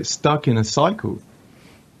me, you get stuck in a cycle.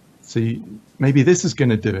 So maybe this is going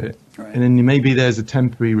to do it, right. And then maybe there's a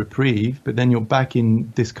temporary reprieve, but then you're back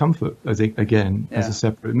in discomfort as a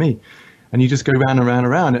separate me. And you just go round and round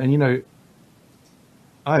and round. And,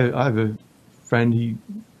 I have a friend, he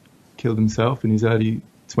killed himself in his early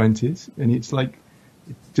 20s, and it's like,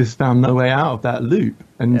 just found no way out of that loop.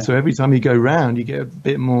 And so every time you go round, you get a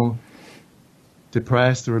bit more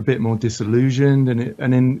depressed or a bit more disillusioned.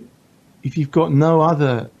 And then if you've got no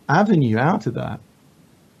other avenue out of that,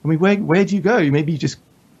 I mean, where do you go? Maybe you just,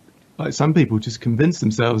 like some people, just convince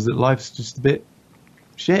themselves that life's just a bit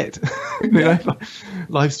shit.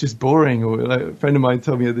 Life's just boring. Or like a friend of mine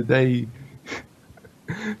told me the other day,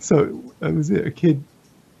 so was it a kid,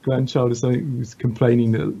 grandchild or something, who was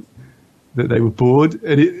complaining that they were bored,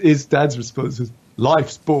 and his dad's response was,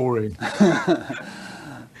 "Life's boring."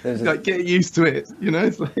 Like, get used to it,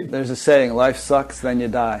 It's like, there's a saying: "Life sucks, then you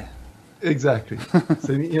die." Exactly.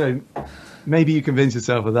 So maybe you convince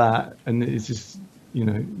yourself of that, and it's just you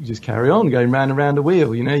just carry on going round and round a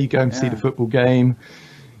wheel. You go and see the football game,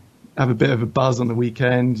 have a bit of a buzz on the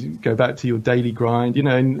weekend, go back to your daily grind,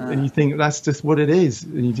 and you think that's just what it is,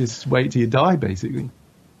 and you just wait till you die, basically.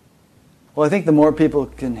 Well, I think the more people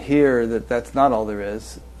can hear that that's not all there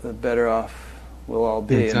is, the better off we'll all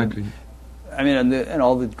be. Exactly. And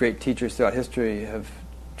all the great teachers throughout history have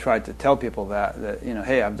tried to tell people that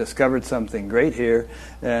hey, I've discovered something great here,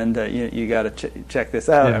 and you got to check this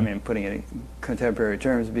out. Yeah. Putting it in contemporary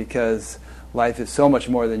terms, because life is so much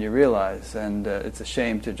more than you realize, and it's a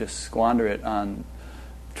shame to just squander it on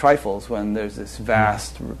trifles when there's this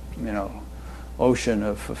vast, ocean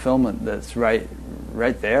of fulfillment that's right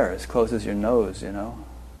there, as close as your nose,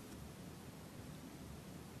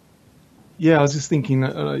 Yeah, I was just thinking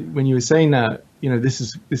when you were saying that, this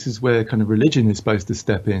is where kind of religion is supposed to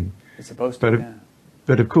step in. It's supposed to,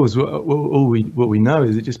 But of course, what we know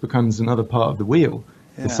is it just becomes another part of the wheel,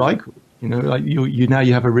 the cycle. Like you now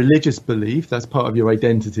you have a religious belief that's part of your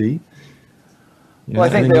identity. Well, I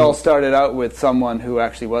think they all started out with someone who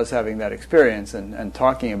actually was having that experience and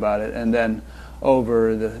talking about it, and then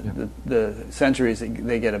over the centuries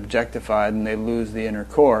they get objectified and they lose the inner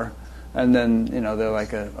core, and then they're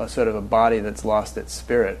like a sort of a body that's lost its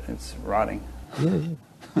spirit. It's rotting.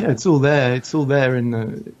 Yeah, it's all there. It's all there in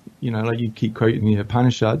the like you keep quoting the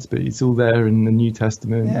Upanishads, but it's all there in the New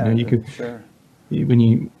Testament. You can sure. When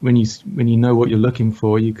you know what you're looking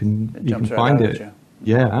for, you can find it.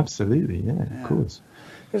 Yeah, absolutely. Yeah, of course.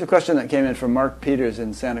 Here's a question that came in from Mark Peters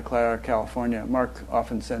in Santa Clara, California. Mark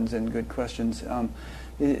often sends in good questions.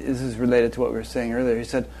 This is related to what we were saying earlier. He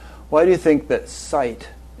said, "Why do you think that sight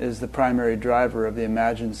is the primary driver of the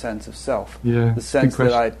imagined sense of self? Yeah, the sense good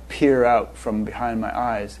that I peer out from behind my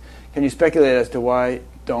eyes. Can you speculate as to why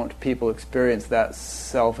don't people experience that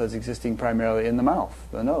self as existing primarily in the mouth,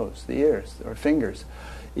 the nose, the ears, or fingers?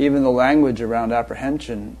 Even the language around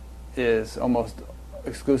apprehension is almost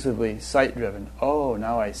exclusively sight-driven. Oh,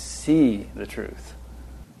 now I see the truth.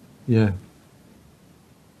 Yeah.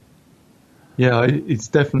 Yeah, it's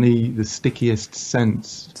definitely the stickiest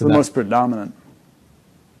sense. It's the most predominant.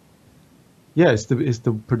 Yeah, it's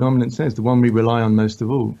the predominant sense, the one we rely on most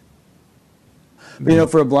of all. You know,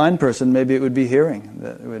 for a blind person, maybe it would be hearing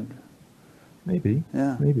that would. Maybe.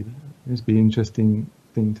 Yeah. Maybe. It'd be an interesting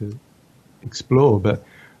thing to explore, but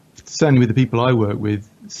certainly with the people I work with,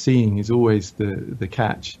 seeing is always the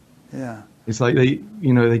catch. Yeah. It's like they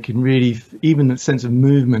can really, even the sense of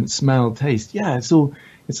movement, smell, taste. Yeah, it's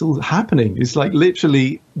all happening. It's like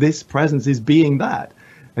literally this presence is being that.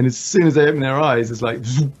 And as soon as they open their eyes, it's like,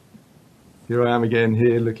 here I am again,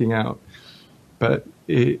 here looking out. But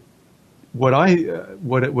what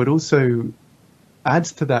also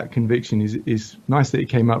adds to that conviction is nice that it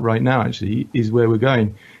came up right now, actually, is where we're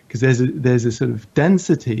going. Because there's a sort of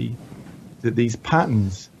density that these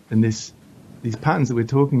patterns and these patterns that we're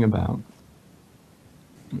talking about,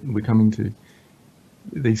 we're coming to,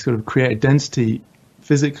 they sort of create a density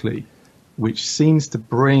physically, which seems to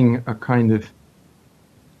bring a kind of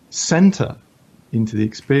center into the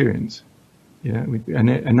experience. Yeah,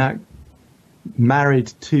 and that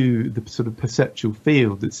married to the sort of perceptual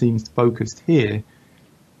field that seems focused here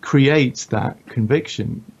creates that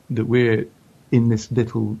conviction that we're in this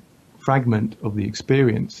little fragment of the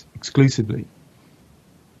experience exclusively.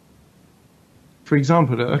 For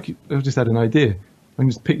example, I've just had an idea. I can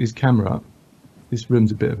just pick this camera up. This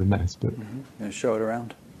room's a bit of a mess, but And show it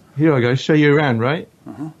around. Here I go, show you around, right?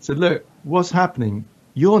 So look, what's happening?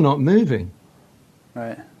 You're not moving.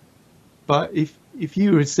 Right. But if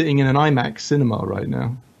you were sitting in an IMAX cinema right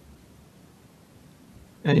now,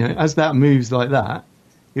 and, as that moves like that,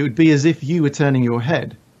 it would be as if you were turning your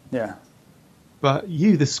head. Yeah. But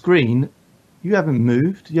you, the screen, you haven't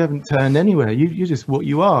moved, you haven't turned anywhere. You're just what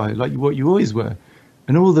you are, like what you always were.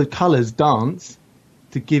 And all the colours dance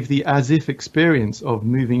to give the as if experience of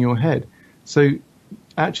moving your head. So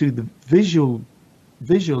actually the visual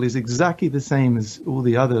is exactly the same as all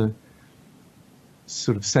the other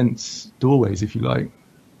sort of sense doorways, if you like.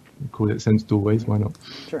 We call it sense doorways, why not?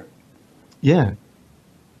 Sure. Yeah.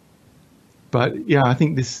 But yeah, I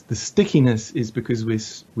think the stickiness is because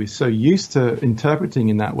we're so used to interpreting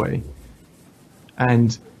in that way,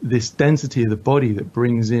 and this density of the body that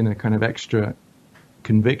brings in a kind of extra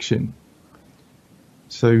conviction.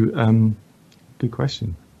 So, good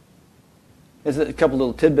question. There's a couple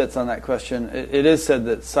little tidbits on that question. It is said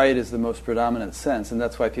that sight is the most predominant sense, and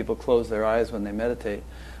that's why people close their eyes when they meditate.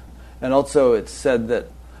 And also it's said that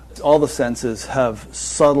all the senses have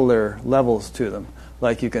subtler levels to them.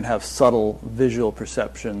 Like you can have subtle visual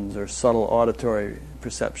perceptions or subtle auditory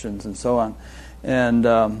perceptions and so on.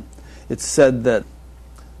 And it's said that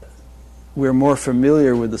we're more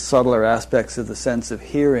familiar with the subtler aspects of the sense of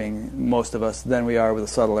hearing, most of us, than we are with the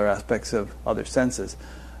subtler aspects of other senses.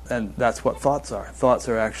 And that's what thoughts are. Thoughts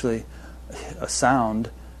are actually a sound,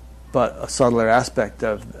 but a subtler aspect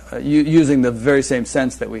of using the very same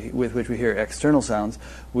sense that with which we hear external sounds,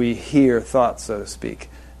 we hear thoughts, so to speak,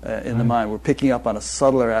 in the mind. We're picking up on a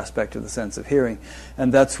subtler aspect of the sense of hearing,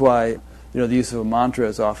 and that's why the use of a mantra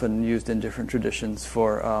is often used in different traditions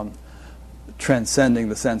for transcending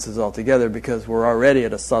the senses altogether, because we're already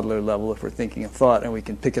at a subtler level if we're thinking a thought, and we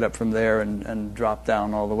can pick it up from there and drop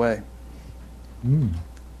down all the way.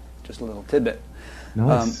 Just a little tidbit.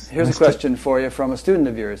 Nice. Here's a question for you from a student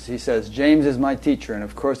of yours. He says, James is my teacher, and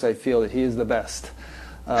of course I feel that he is the best.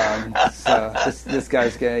 So this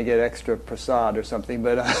guy's going to get extra prasad or something.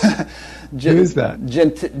 But who is that?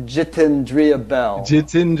 Jitendriya Bell.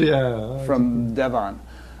 Jitendriya. From Devon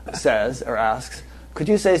says, or asks, could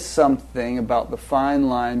you say something about the fine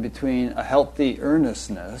line between a healthy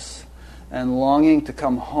earnestness and longing to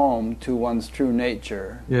come home to one's true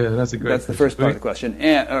nature? Yeah, that's a great That's the first part of the question.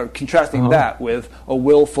 And contrasting that with a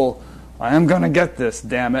willful, I am going to get this,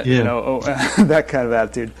 damn it, that kind of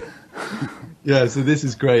attitude. Yeah, so this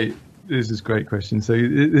is great. This is a great question. So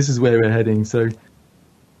this is where we're heading. So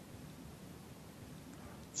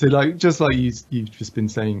like just like you've just been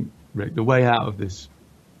saying, Rick, the way out of this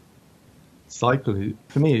cycle,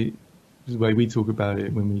 for me, the way we talk about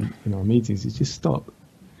it when we in our meetings is just stop.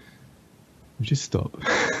 We just stop.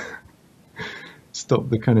 Stop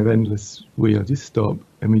the kind of endless wheel. Just stop,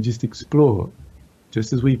 and we just explore,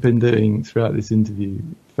 just as we've been doing throughout this interview.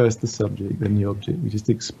 First the subject, then the object. We just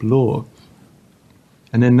explore.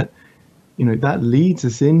 And then, that leads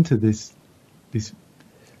us into this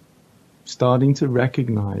starting to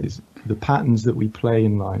recognize the patterns that we play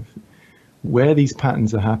in life, where these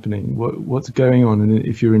patterns are happening, what's going on. And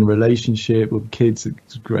if you're in a relationship with kids,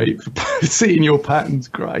 it's great for seeing your patterns.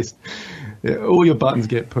 Christ, all your buttons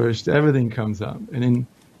get pushed, everything comes up. And then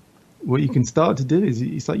what you can start to do is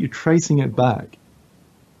it's like you're tracing it back.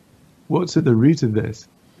 What's at the root of this?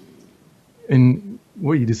 And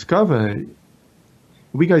what you discover,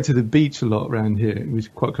 we go to the beach a lot around here, which is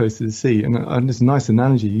quite close to the sea. And it's a nice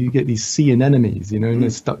analogy. You get these sea anemones, and they're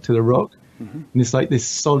stuck to the rock. And it's like this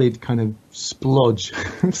solid kind of splodge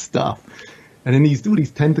of stuff. And then all these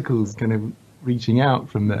tentacles kind of reaching out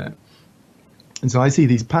from there. And so I see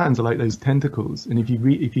these patterns are like those tentacles. And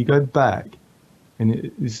if you go back,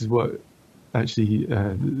 and this is what actually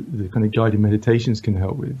the kind of guided meditations can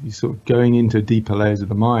help with, you sort of going into deeper layers of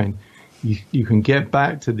the mind, you can get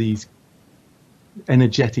back to these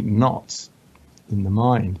energetic knots in the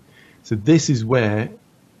mind. So this is where,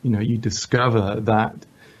 you discover that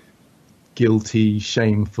guilty,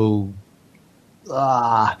 shameful,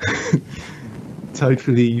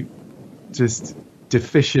 totally just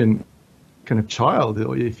deficient kind of child,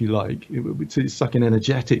 if you like. It's like an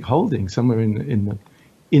energetic holding somewhere in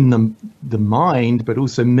the mind, but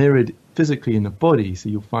also mirrored physically in the body. So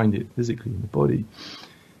you'll find it physically in the body.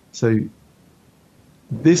 So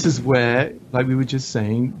this is where, like we were just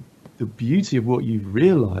saying, the beauty of what you've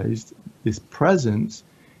realized, this presence,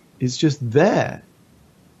 is just there.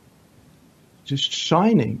 Just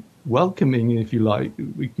shining, welcoming, if you like,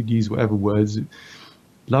 we could use whatever words,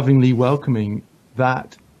 lovingly welcoming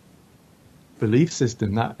that belief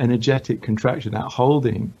system, that energetic contraction, that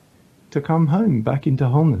holding, to come home, back into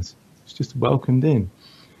wholeness. It's just welcomed in.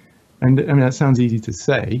 And I mean, that sounds easy to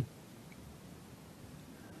say,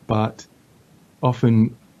 but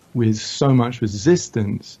often with so much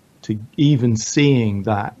resistance to even seeing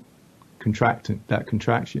that contraction,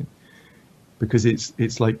 because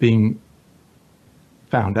it's like being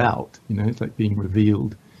found out, it's like being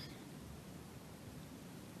revealed.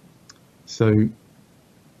 So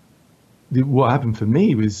what happened for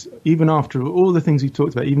me was, even after all the things we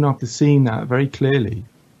talked about, even after seeing that very clearly,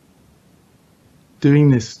 doing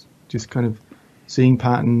this, just kind of seeing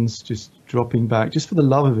patterns, just dropping back, just for the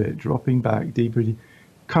love of it, dropping back deeper,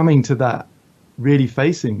 coming to that, really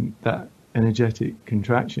facing that energetic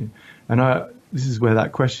contraction. And this is where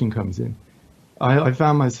that question comes in. I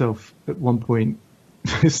found myself at one point,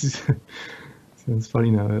 this sounds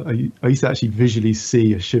funny now, I used to actually visually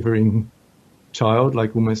see a shivering child,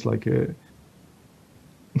 like almost like a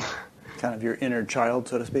kind of your inner child,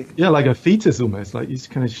 so to speak. Yeah, like a fetus almost, like this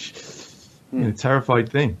kind of terrified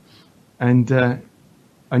thing. And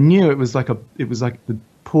I knew it was like the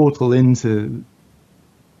portal into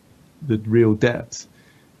the real depths.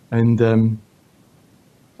 And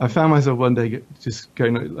I found myself one day just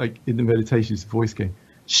going, like in the meditation, this voice going,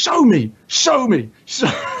 show me, show me, show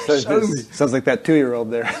me. Sounds like that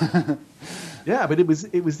 2-year-old there. Yeah, but it was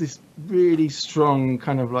this really strong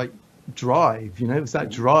kind of like drive, it was that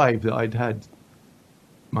drive that I'd had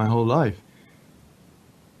my whole life.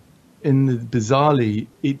 And bizarrely,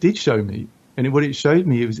 it did show me. And what it showed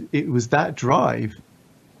me, it was that drive.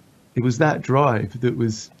 It was that drive that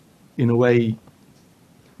was, in a way,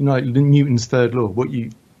 like Newton's third law,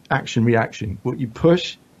 action, reaction. What you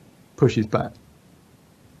push, pushes back.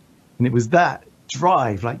 And it was that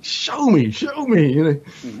drive, like, show me,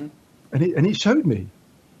 Mm-hmm. And it showed me,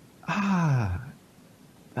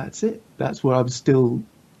 that's it. That's what I was still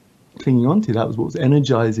clinging on to. That was what was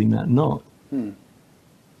energizing that knot.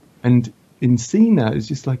 And in seeing that, it's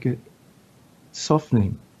just like a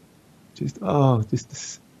softening, just an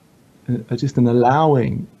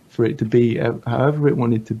allowing for it to be however it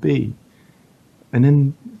wanted to be. And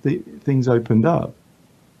then things opened up.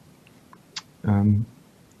 I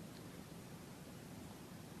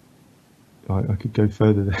could go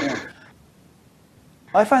further there.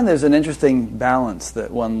 I find there's an interesting balance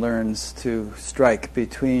that one learns to strike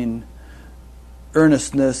between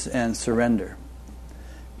earnestness and surrender.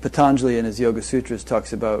 Patanjali in his Yoga Sutras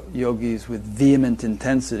talks about yogis with vehement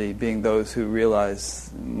intensity being those who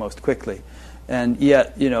realize most quickly. And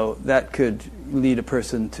yet, that could lead a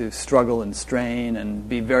person to struggle and strain and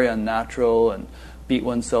be very unnatural and beat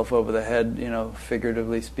oneself over the head,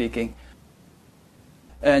 figuratively speaking.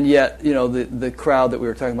 And yet, the crowd that we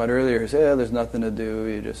were talking about earlier says, there's nothing to do.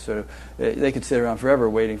 You just sort of, they could sit around forever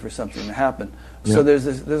waiting for something to happen. Yeah. So there's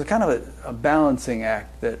a kind of a balancing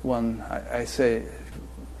act that I say,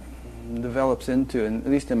 develops into, and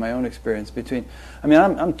at least in my own experience,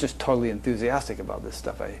 I'm just totally enthusiastic about this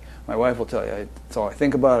stuff. My wife will tell you, it's all I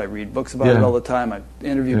think about. I read books about it all the time. I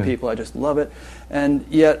interview people. I just love it. And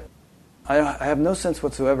yet, I have no sense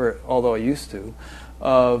whatsoever, although I used to,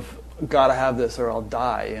 of gotta have this or I'll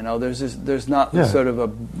die. There's not sort of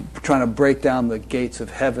a trying to break down the gates of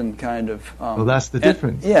heaven kind of. Well, that's the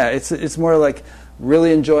difference. Yeah, it's more like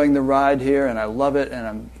really enjoying the ride here, and I love it, and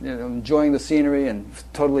I'm enjoying the scenery and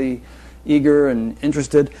totally eager and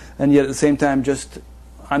interested, and yet at the same time,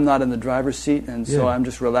 I'm not in the driver's seat, and so I'm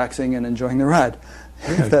just relaxing and enjoying the ride.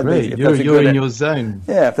 Yeah, great. You're in your zone.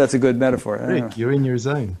 Yeah, if that's a good metaphor. Rick, you're in your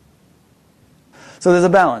zone. So there's a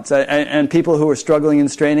balance, and people who are struggling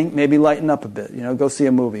and straining, maybe lighten up a bit. Go see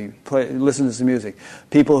a movie, listen to some music.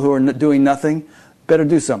 People who are doing nothing, better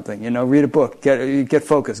do something. Read a book, get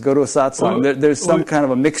focused, go to a satsang. There's some kind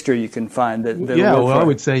of a mixture you can find that. I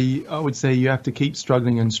would say you have to keep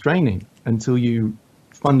struggling and straining until you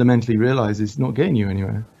fundamentally realize it's not getting you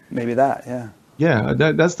anywhere. Maybe that, yeah. Yeah,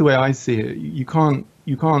 that's the way I see it. You can't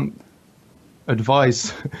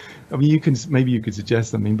advise. I mean, maybe you could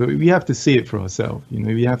suggest something, but we have to see it for ourselves.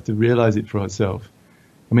 We have to realize it for ourselves.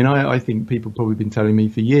 I mean, I think people probably been telling me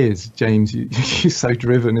for years, James, you're so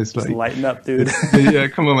driven. It's like, just lighten up, dude. Yeah,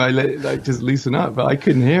 come on, mate, just loosen up. But I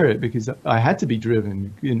couldn't hear it because I had to be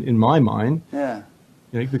driven in my mind. Yeah.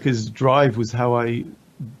 Because drive was how I.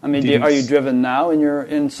 I mean, are you driven now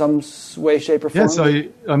in some way, shape, or form? Yeah, so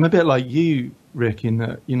I'm a bit like you, Rick, in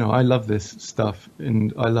that, I love this stuff,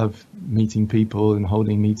 and I love meeting people and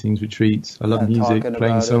holding meetings, retreats. I love music,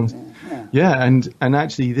 playing songs. Yeah, and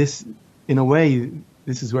actually this, in a way,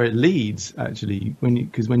 this is where it leads, actually,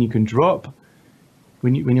 because when you can drop,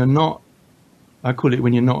 when you're not, I call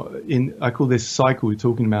this cycle we're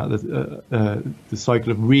talking about, the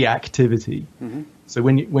cycle of reactivity. Mm-hmm. So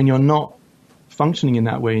when you're not functioning in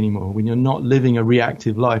that way anymore, when you're not living a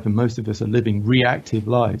reactive life, and most of us are living reactive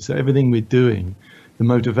lives, so everything we're doing, the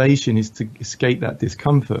motivation is to escape that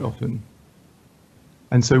discomfort often.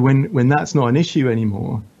 And so when that's not an issue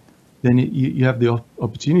anymore, then you have the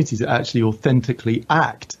opportunity to actually authentically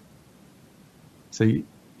act. So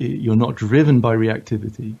you're not driven by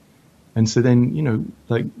reactivity. And so then,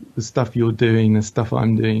 like the stuff you're doing, the stuff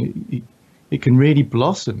I'm doing, it can really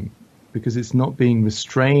blossom because it's not being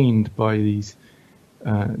restrained by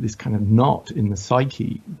this kind of knot in the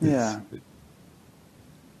psyche. Yeah.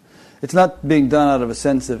 It's not being done out of a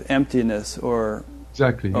sense of emptiness or...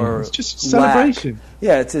 Exactly. Or it's just celebration. Lack.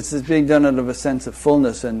 Yeah, it's being done out of a sense of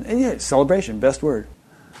fullness and celebration, best word.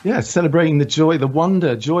 Yeah, celebrating the joy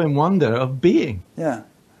and wonder of being. Yeah.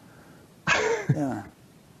 Yeah.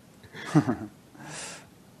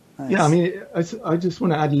 Nice. Yeah, I mean, I just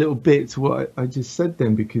want to add a little bit to what I just said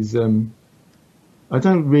then, because I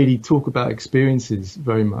don't really talk about experiences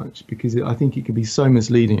very much because I think it can be so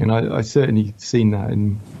misleading, and I certainly seen that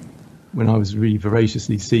when I was really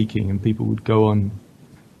voraciously seeking, and people would go on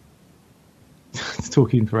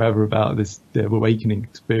talking forever about their awakening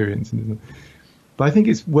experience. But I think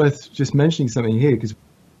it's worth just mentioning something here, because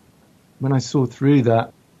when I saw through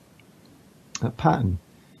that pattern,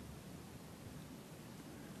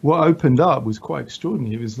 what opened up was quite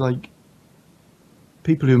extraordinary. It was like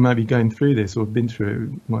people who might be going through this or have been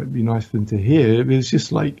through it, might be nice for them to hear. It was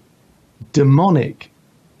just like demonic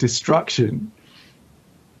destruction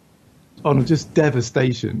on just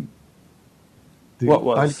devastation. What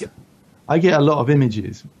was? I get a lot of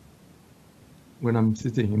images when I'm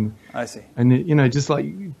sitting. I see. And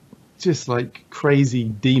just like crazy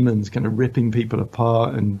demons kind of ripping people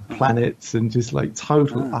apart, and planets, and just like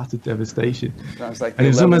total utter devastation. Sounds like the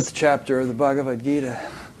 11th chapter of the Bhagavad Gita.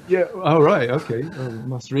 Yeah. Oh, right. Okay. I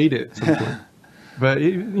must read it at some point. But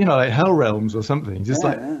like hell realms or something. Just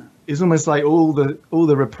it's almost like all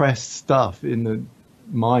the repressed stuff in the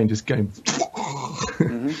mind just going.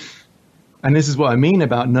 Mm-hmm. And this is what I mean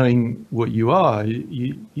about knowing what you are.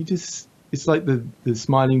 You just, it's like the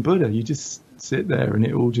smiling Buddha. You just sit there and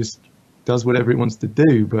it all just does whatever it wants to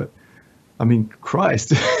do. But I mean,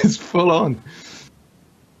 Christ is full on.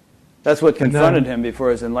 That's what confronted him before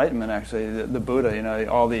his enlightenment, actually, the Buddha.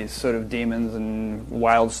 All these sort of demons and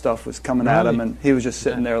wild stuff was coming at him, and he was just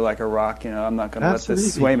sitting there like a rock. I'm not going to let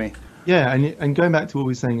this sway me. Yeah, and going back to what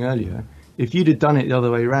we were saying earlier, if you'd have done it the other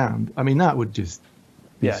way around, I mean, that would just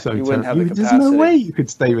be so you wouldn't have the capacity. There's no way you could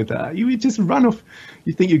stay with that. You would just run off.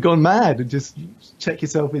 You think you've gone mad and just check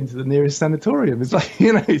yourself into the nearest sanatorium. It's like,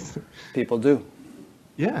 People do.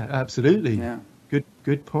 Yeah, absolutely. Yeah.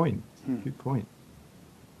 Good point. Good point.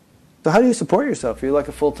 So how do you support yourself? Are you like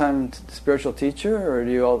a full-time spiritual teacher, or do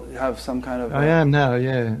you all have some kind of... I am now,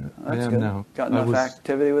 yeah. That's good. Now. Got enough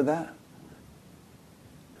activity with that?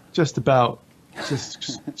 just about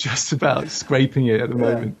scraping it at the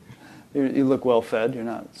moment. You look well fed. You're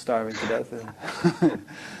not starving to death.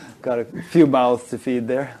 Got a few mouths to feed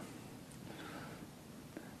there.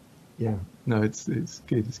 Yeah, no, it's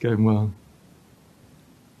good. It's going well.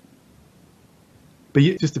 But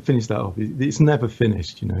just to finish that off, it's never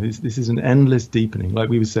finished. This is an endless deepening, like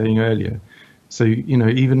we were saying earlier. So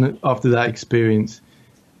even after that experience,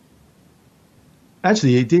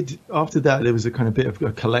 actually, it did. After that, there was a kind of bit of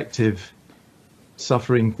a collective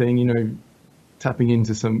suffering thing. Tapping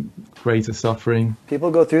into some greater suffering. People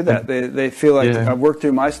go through that. They feel like, I've worked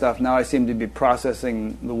through my stuff. Now I seem to be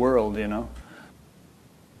processing the world.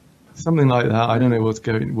 Something like that. I don't know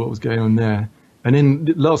what was going on there. And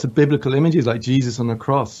then lots of biblical images like Jesus on the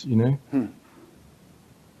cross. And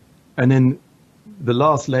then the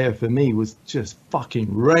last layer for me was just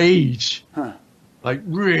fucking rage. Like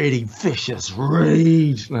really vicious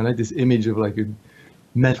rage. And I had this image of like a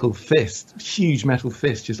metal fist, huge metal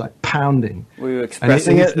fist, just like pounding. Were you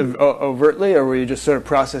expressing it overtly, or were you just sort of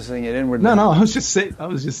processing it inwardly? No, I was just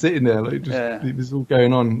sitting there, like it was all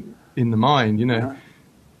going on in the mind,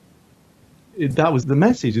 That was the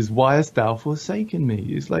message: is why hast thou forsaken me?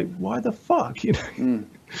 It's like, why the fuck,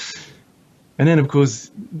 And then, of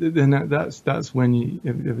course, that's when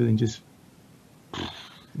everything just.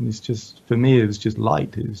 And it's just, for me, it was just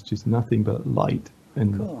light. It was just nothing but light,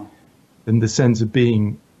 cool. And the sense of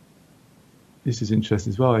being, this is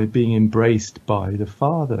interesting as well, being embraced by the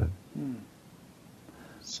Father.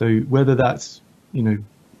 So whether that's,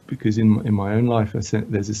 because in my own life,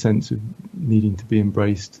 there's a sense of needing to be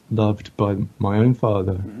embraced, loved by my own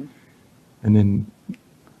Father. And then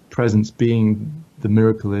presence being the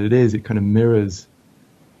miracle that it is, it kind of mirrors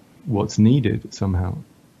what's needed somehow.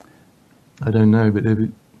 I don't know, but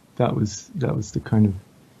that was the kind of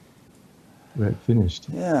where it finished.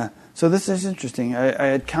 Yeah. So this is interesting. I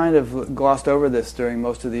had kind of glossed over this during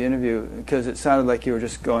most of the interview because it sounded like you were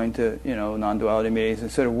just going to, non-duality meetings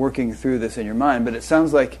and sort of working through this in your mind. But it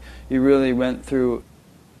sounds like you really went through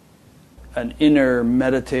an inner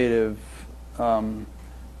meditative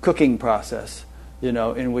cooking process,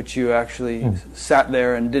 in which you actually sat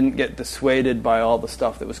there and didn't get dissuaded by all the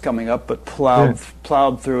stuff that was coming up, but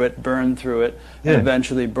plowed through it, burned through it, and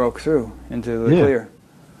eventually broke through into the clear.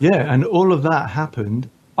 Yeah, and all of that happened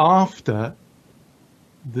after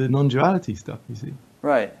the non-duality stuff, you see.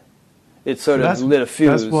 Right. It sort of lit a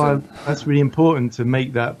fuse. That's why that's really important to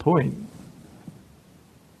make that point.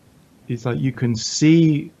 It's like you can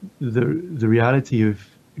see the reality of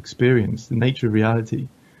experience, the nature of reality,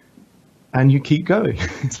 and you keep going.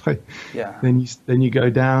 It's like then you go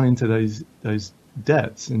down into those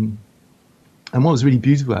depths, and what was really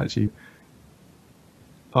beautiful actually,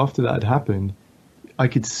 after that had happened, I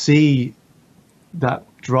could see that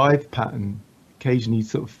drive pattern occasionally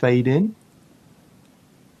sort of fade in,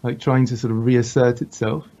 like trying to sort of reassert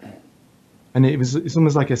itself. And it's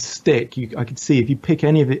almost like a stick. I could see if you pick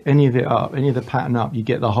any of it up, any of the pattern up, you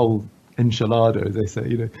get the whole enchilada, as they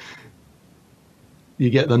say. You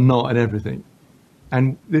get the knot and everything.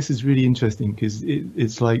 And this is really interesting because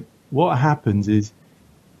it's like what happens is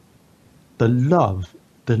the love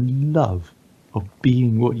of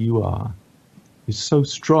being what you are is so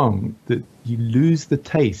strong that you lose the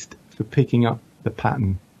taste for picking up the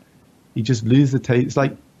pattern. You just lose the taste. It's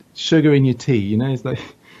like sugar in your tea, It's like,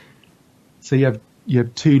 so you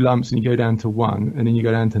have 2 lumps and you go down to 1, and then you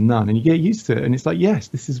go down to none, and you get used to it. And it's like, yes,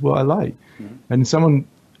 this is what I like. And someone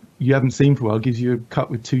you haven't seen for a while gives you a cup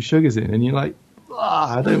with 2 sugars in, and you're like,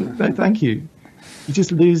 no, thank you. You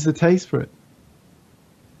just lose the taste for it.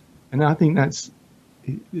 And I think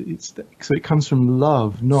so it comes from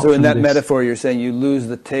love, not. So in that metaphor, you're saying you lose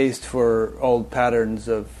the taste for old patterns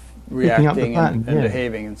of reacting and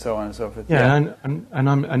behaving and so on and so forth. Yeah, and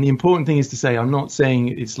the important thing is to say, I'm not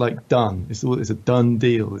saying it's like done. It's a done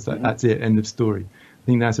deal. It's like that's it, end of story. I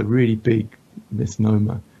think that's a really big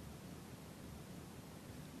misnomer.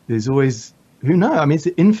 There's always, who knows? I mean, it's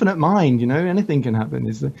an infinite mind. Anything can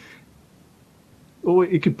happen. Or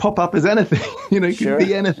it could pop up as anything. It could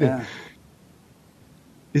be anything. Yeah.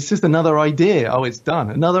 It's just another idea. Oh, it's done.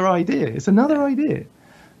 Another idea. It's another idea.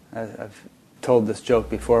 I've told this joke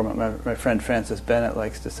before. My friend Francis Bennett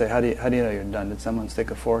likes to say, "How do you know you're done? Did someone stick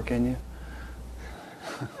a fork in you?"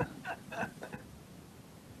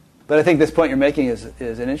 But I think this point you're making is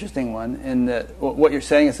an interesting one. In that, what you're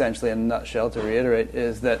saying essentially, in a nutshell, to reiterate,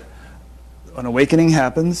 is that an awakening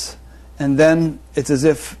happens, and then it's as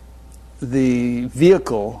if the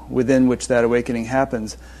vehicle within which that awakening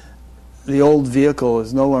happens, the old vehicle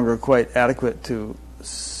is no longer quite adequate to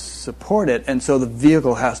support it, and so the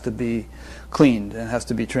vehicle has to be cleaned and has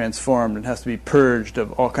to be transformed and has to be purged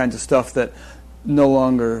of all kinds of stuff that no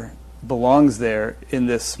longer belongs there in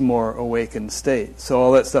this more awakened state. So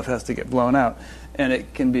all that stuff has to get blown out, and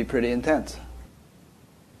it can be pretty intense.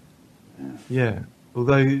 Yeah.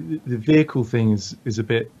 Although the vehicle thing is a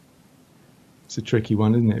bit, it's a tricky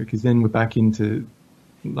one, isn't it? Because then we're back into,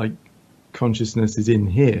 like, consciousness is in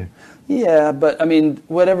here. Yeah, but I mean,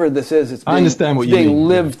 whatever this is, it's being, I understand what it's you being mean.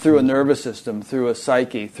 lived through a nervous system, through a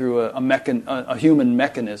psyche, through a human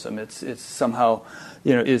mechanism. It's somehow,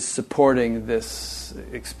 is supporting this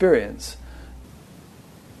experience.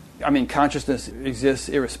 I mean, consciousness exists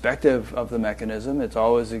irrespective of the mechanism. It's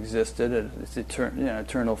always existed. It's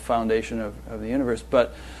eternal foundation of the universe.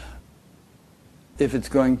 But if it's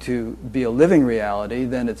going to be a living reality,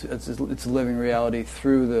 then it's a living reality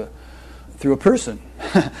through a person.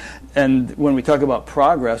 And when we talk about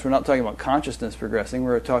progress, we're not talking about consciousness progressing.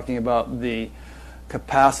 We're talking about the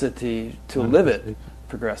capacity to live it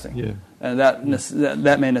progressing. Yeah. And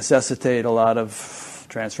that may necessitate a lot of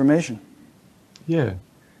transformation. Yeah.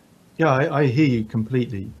 Yeah, I hear you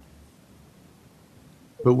completely.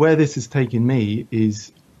 But where this has taken me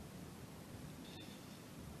is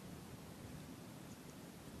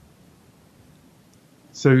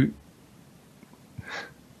so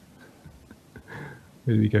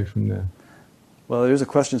where do we go from there? Well, there's a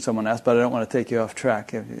question someone asked, but I don't want to take you off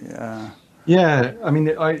track. Yeah, I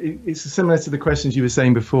mean, it's similar to the questions you were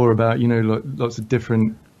saying before about, lots of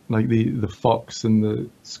different, like the fox and the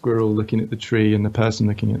squirrel looking at the tree and the person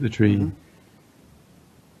looking at the tree. Mm-hmm.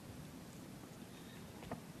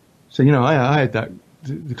 So, I had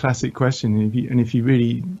the classic question, if you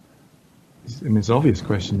really, I mean, it's an obvious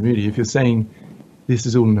question, really. If you're saying this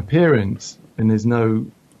is all an appearance and there's no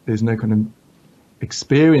kind of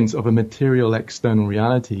experience of a material external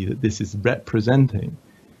reality that this is representing,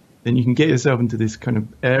 then you can get yourself into this kind of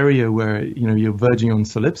area where, you're verging on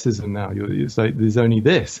solipsism now. It's like there's only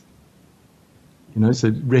this. So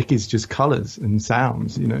Rick is just colors and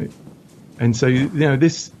sounds, And so,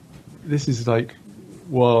 this is like,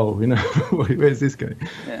 whoa, where's this going?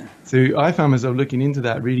 Yeah. So I found myself looking into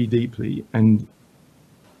that really deeply, and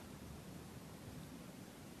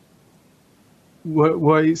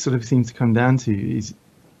what it sort of seems to come down to is,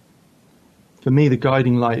 for me, the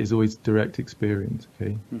guiding light is always direct experience,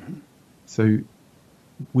 okay? Mm-hmm. So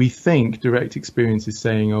we think direct experience is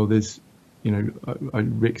saying, oh, there's,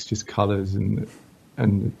 Rick's just colors and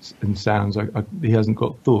sounds. He hasn't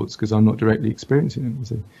got thoughts because I'm not directly experiencing them, you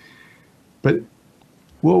see. But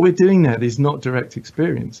what we're doing there is not direct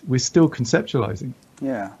experience. We're still conceptualizing.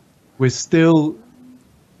 Yeah. We're still,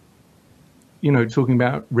 talking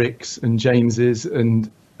about Rick's and James's,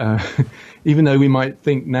 and even though we might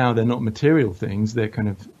think now they're not material things, they're kind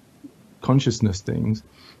of consciousness things,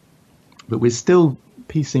 but we're still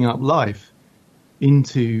piecing up life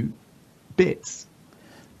into bits.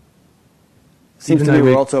 Seems to me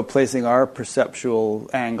we're also placing our perceptual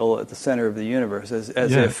angle at the center of the universe, as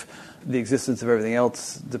if the existence of everything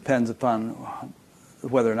else depends upon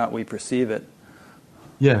whether or not we perceive it.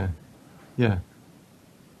 Yeah, yeah.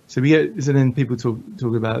 So then people talk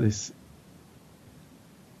about this.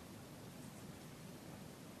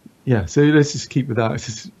 Yeah, so let's just keep with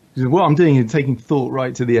that. What I'm doing is taking thought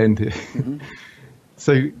right to the end here. Mm-hmm.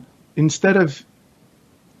 So instead of,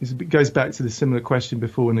 it goes back to the similar question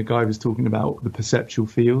before when the guy was talking about the perceptual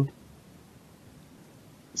field.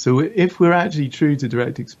 So if we're actually true to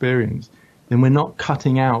direct experience, then we're not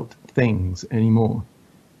cutting out things anymore.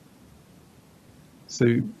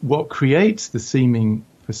 So what creates the seeming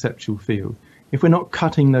perceptual field, if we're not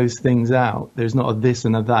cutting those things out, there's not a this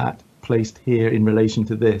and a that placed here in relation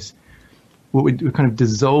to this. We're kind of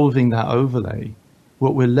dissolving that overlay.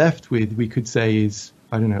 What we're left with, we could say, is,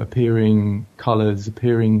 I don't know, appearing colors,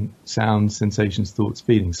 appearing sounds, sensations, thoughts,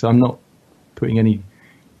 feelings. So I'm not putting any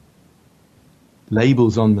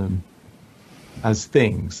labels on them as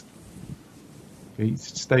things. Okay,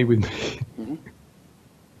 stay with me.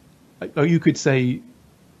 Mm-hmm. Or you could say,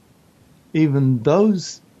 even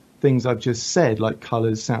those things I've just said, like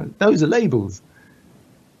colors, sound, those are labels.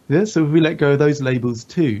 Yeah, so if we let go of those labels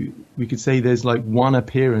too, we could say there's like one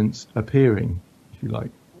appearance appearing, if you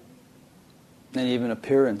like. And even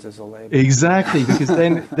appearance is a label. Exactly, because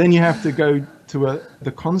then you have to go to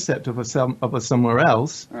the concept of a somewhere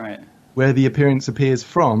else, right, where the appearance appears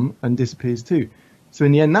from and disappears too. So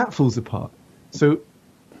in the end, that falls apart. So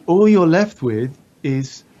all you're left with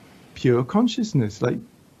is pure consciousness, like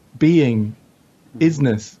being,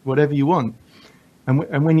 isness, whatever you want.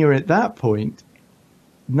 And when you're at that point,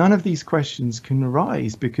 none of these questions can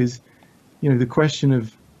arise, because, the question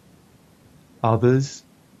of others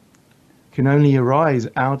can only arise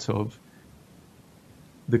out of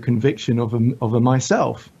the conviction of a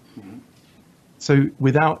myself. So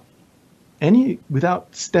without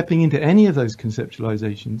stepping into any of those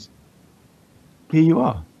conceptualizations, here you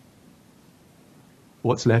are.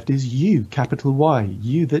 What's left is you, capital Y,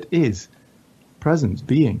 you that is, presence,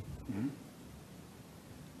 being.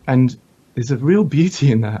 And there's a real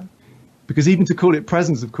beauty in that, because even to call it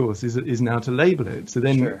presence, of course, is now to label it. So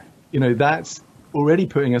then, Sure. That's already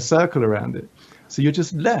putting a circle around it. So you're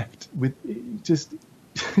just left with just,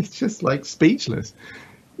 it's just like speechless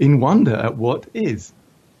in wonder at what is.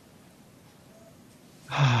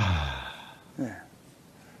 Yeah.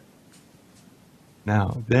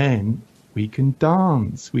 Now, then we can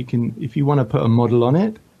dance. We can, if you want to put a model on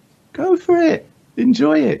it, go for it.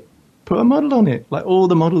 Enjoy it. Put a model on it, like all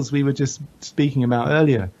the models we were just speaking about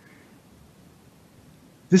earlier.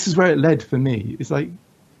 This is where it led for me. It's like,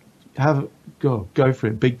 go for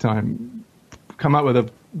it, big time. Come up with a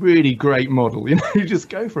really great model, just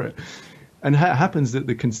go for it. And it happens that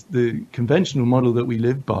the conventional model that we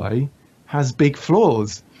live by has big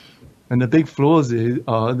flaws. And the big flaws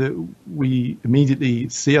are that we immediately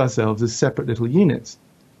see ourselves as separate little units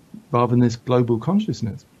rather than this global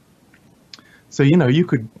consciousness. So, you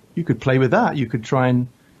could play with that. You could try and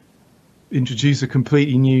introduce a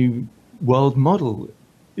completely new world model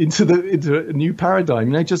into a new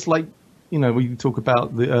paradigm. Just like, we talk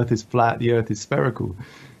about the Earth is flat, the Earth is spherical.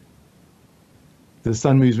 The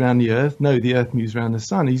sun moves around the Earth. No, the Earth moves around the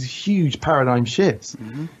sun. These huge paradigm shifts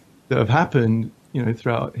that have happened,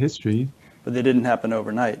 throughout history. But they didn't happen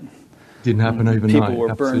overnight. Didn't happen overnight. People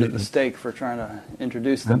were absolutely. burned at the stake for trying to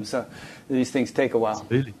introduce them. So these things take a while.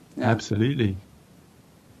 Absolutely. Yeah. Absolutely.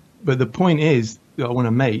 But the point that I want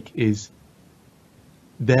to make is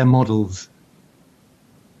they're models.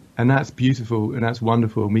 And that's beautiful and that's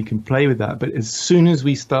wonderful. And we can play with that. But as soon as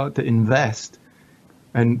we start to invest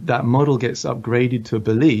and that model gets upgraded to a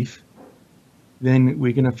belief, then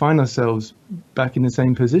we're going to find ourselves back in the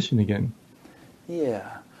same position again.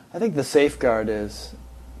 Yeah. I think the safeguard is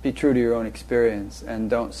be true to your own experience and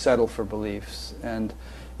don't settle for beliefs. And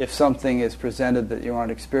if something is presented that you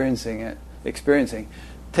aren't experiencing,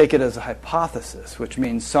 take it as a hypothesis, which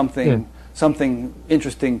means something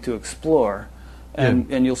interesting to explore,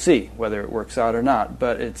 and you'll see whether it works out or not.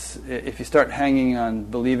 But if you start hanging on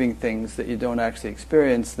believing things that you don't actually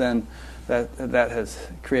experience, then that has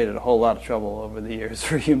created a whole lot of trouble over the years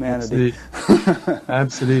for humanity.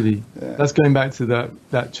 Absolutely. Yeah. That's going back to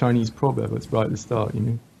that Chinese proverb that's right at the start.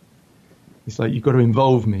 It's like, you've got to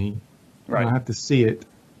involve me. Right. I have to see it.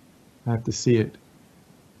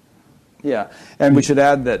 Yeah, and we should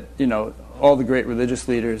add that, all the great religious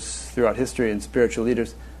leaders throughout history and spiritual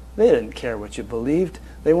leaders, they didn't care what you believed.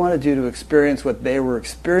 They wanted you to experience what they were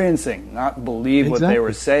experiencing, not believe what they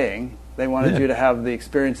were saying. They wanted you to have the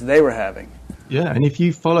experience they were having. Yeah, and if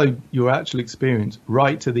you follow your actual experience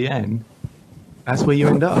right to the end, that's where you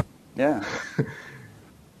end up. Yeah.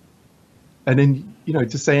 And then,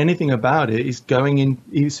 to say anything about it is going in,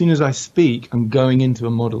 as soon as I speak, I'm going into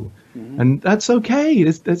a model. And that's okay.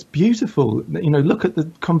 That's beautiful. Look at the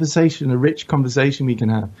conversation, the rich conversation we can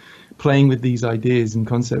have, playing with these ideas and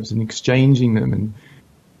concepts and exchanging them.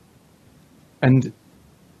 And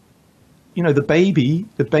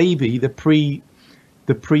the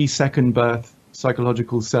pre-second birth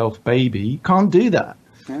psychological self baby can't do that.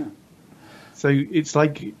 Yeah. So it's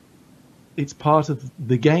like, it's part of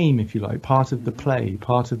the game, if you like, part of the play,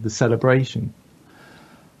 part of the celebration.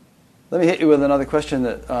 Let me hit you with another question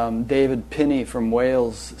that David Pinney from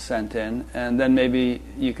Wales sent in, and then maybe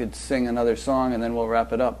you could sing another song, and then we'll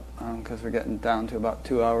wrap it up, because we're getting down to about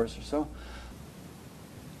 2 hours or so.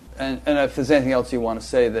 And if there's anything else you want to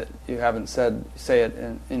say that you haven't said, say it,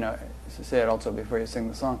 and say it also before you sing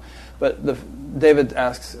the song. But David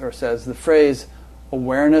asks or says, the phrase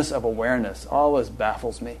 "awareness of awareness" always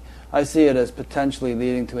baffles me. I see it as potentially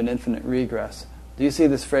leading to an infinite regress. Do you see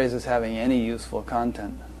this phrase as having any useful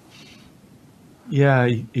content? Yeah,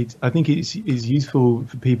 I think it's useful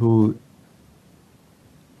for people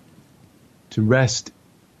to rest.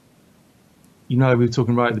 We were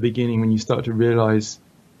talking right at the beginning, when you start to realize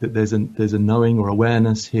that there's a knowing or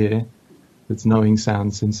awareness here, that's knowing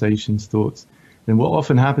sounds, sensations, thoughts. And what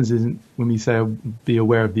often happens is, when we say be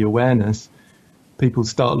aware of the awareness, people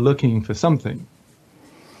start looking for something,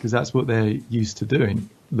 because that's what they're used to doing,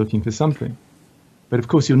 looking for something. But of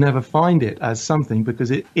course, you'll never find it as something,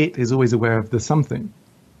 because it is always aware of the something.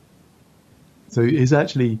 So it's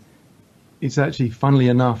actually, funnily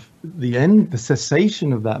enough, the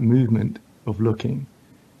cessation of that movement of looking,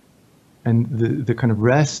 and the kind of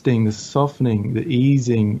resting, the softening, the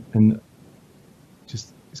easing, and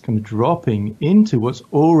just it's kind of dropping into what's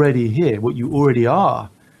already here, what you already are,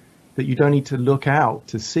 that you don't need to look out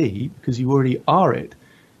to see because you already are it.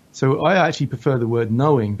 So I actually prefer the word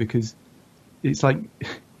knowing, because it's like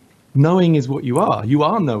knowing is what you are. You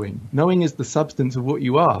are knowing. Knowing is the substance of what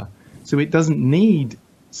you are. So it doesn't need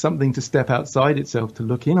something to step outside itself to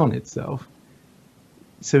look in on itself.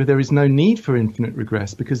 So there is no need for infinite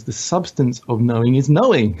regress, because the substance of knowing is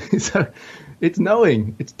knowing. So it's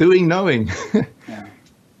knowing. It's doing knowing. Yeah.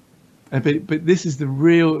 But this is the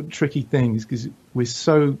real tricky thing, is because we're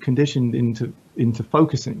so conditioned into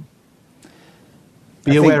focusing.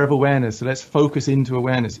 Be aware of awareness. So let's focus into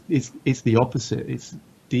awareness. It's the opposite. It's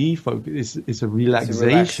defocus. It's a relaxation. It's a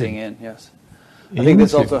relaxing in, yes. I think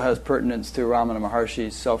this also has pertinence to Ramana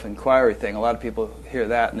Maharshi's self-inquiry thing. A lot of people hear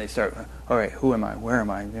that and they start, all right, who am I? Where am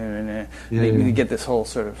I? They get this whole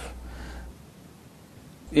sort of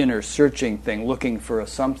inner searching thing, looking for a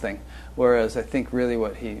something. Whereas I think really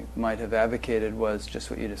what he might have advocated was just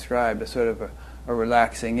what you described, a sort of a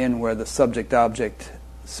relaxing in where the subject-object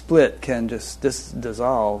split can just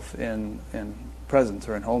dissolve in presence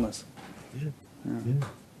or in wholeness. Yeah,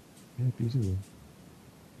 beautiful.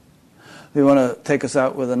 Do you want to take us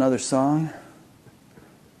out with another song?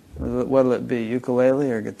 What'll it be, ukulele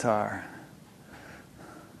or guitar?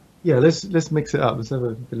 Yeah, let's mix it up. Let's have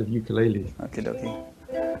a bit of ukulele. Okie dokie.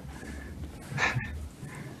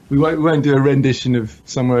 We won't do a rendition of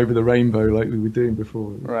Somewhere Over the Rainbow like we were doing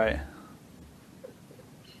before. Right.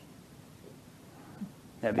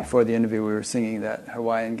 Yeah, before the interview we were singing that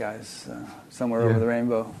Hawaiian guy's Somewhere Over the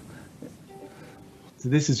Rainbow. So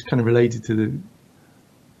this is kind of related to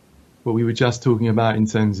what we were just talking about in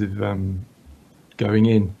terms of going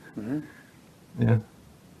in. Mm-hmm. Yeah.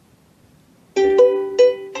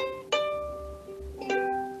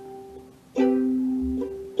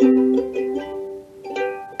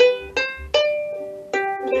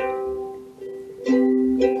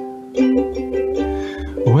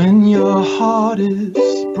 When your heart is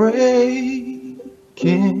breaking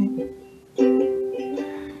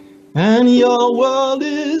and your world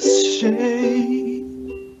is shaking,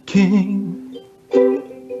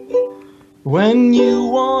 when you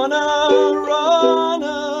wanna run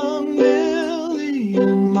a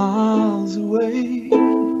million miles away,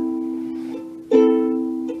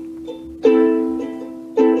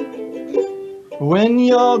 when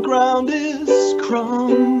your ground is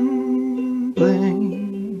crumbling,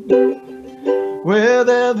 with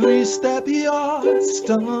every step you're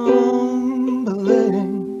stumbling,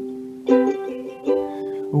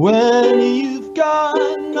 when you've got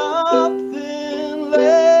nothing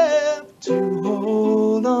left to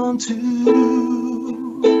hold on to,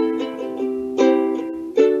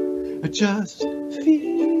 just feel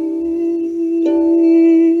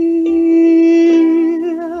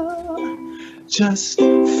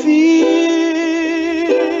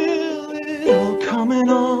it all coming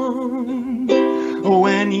on.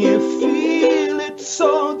 When you feel it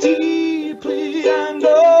so deeply and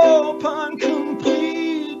open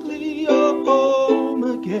completely, you're home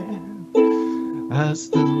again as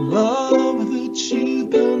the love that you've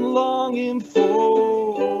been longing for.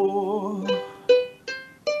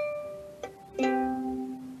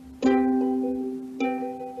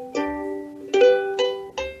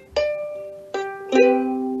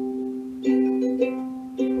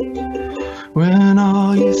 When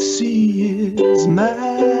all you see is madness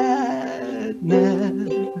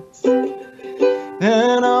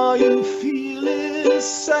and all you feel is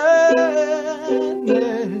sadness,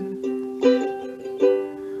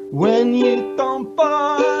 when you don't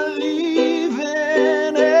believe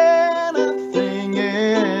in anything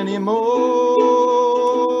anymore,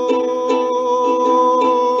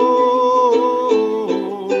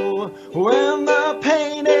 when the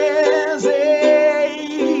pain is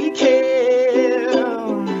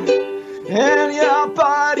and your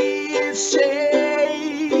body is shaking,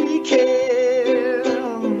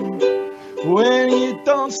 when you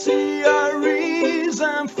don't see a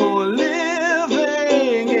reason for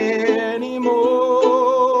living anymore,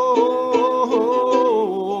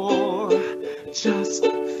 just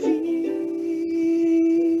feel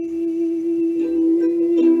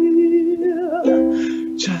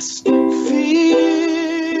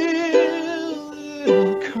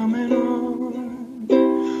it coming on.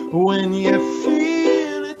 When you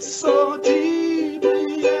feel it so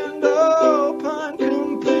deeply and open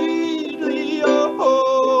completely, you're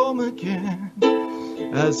home again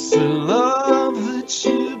as the love that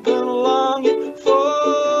you've been longing for.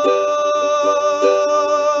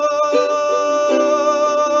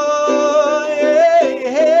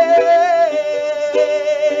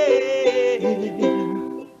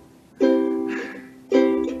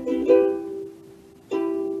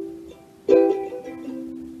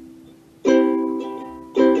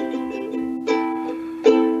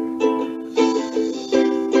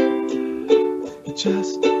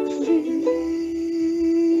 just feel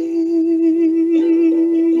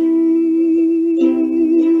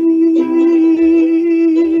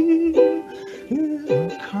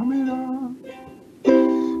it coming on.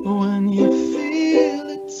 When you feel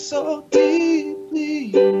it so deeply,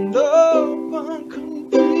 you know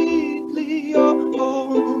completely you're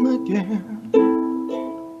home again.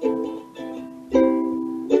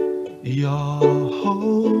 You're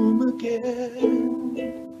home again.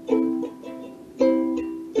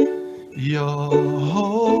 You're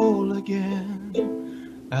whole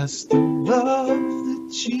again. As the love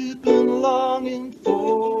that you've been longing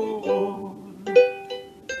for.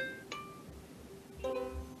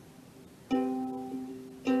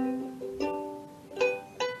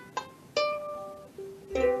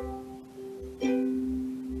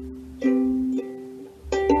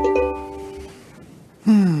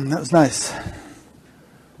 That was nice.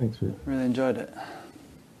 Thanks, Rick. Really enjoyed it.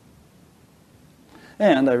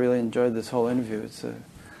 And I really enjoyed this whole interview. It's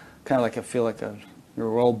kind of like I feel like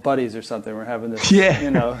we're old buddies or something. We're having this, Yeah.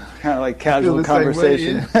 kind of like casual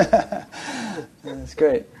conversation. Way, yeah. It's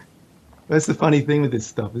great. That's the funny thing with this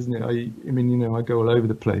stuff, isn't it? I mean, I go all over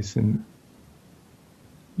the place, and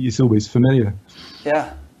it's always familiar.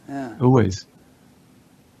 Yeah. Always.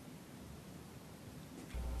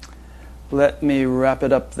 Let me wrap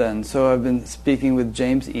it up then. So I've been speaking with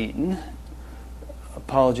James Eaton.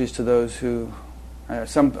 Apologies to those who...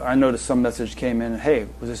 I noticed some message came in, hey,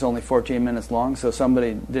 was this only 14 minutes long? So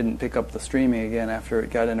somebody didn't pick up the streaming again after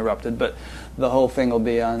it got interrupted. But the whole thing will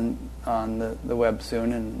be on the web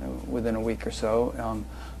soon, and within a week or so,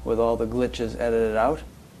 with all the glitches edited out.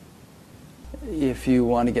 If you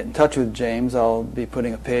want to get in touch with James, I'll be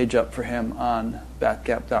putting a page up for him on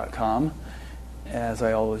batgap.com, as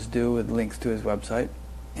I always do, with links to his website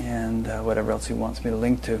and whatever else he wants me to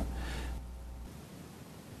link to.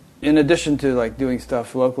 In addition to like doing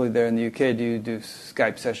stuff locally there in the UK, do you do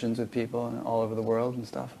Skype sessions with people all over the world and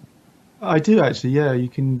stuff? I do actually, yeah. You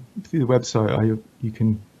can, through the website, you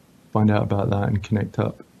can find out about that and connect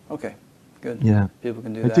up. Okay, good. Yeah. People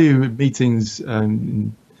can do I that. I do meetings,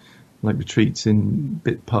 like retreats in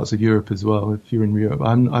parts of Europe as well, if you're in Europe.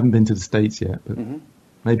 I haven't been to the States yet, but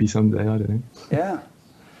maybe someday, I don't know. Yeah.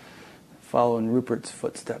 Following Rupert's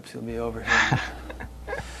footsteps, you'll be over here.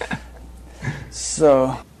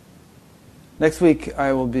 So... next week,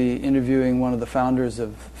 I will be interviewing one of the founders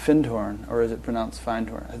of Findhorn, or is it pronounced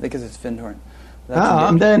Findhorn? I think it's Findhorn.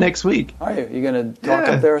 I'm there next week. Are you? You going to talk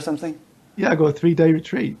up there or something? Yeah, I got a 3-day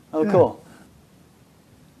retreat. Oh, yeah. Cool.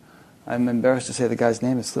 I'm embarrassed to say the guy's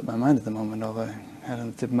name has slipped my mind at the moment, although I had it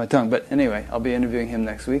on the tip of my tongue. But anyway, I'll be interviewing him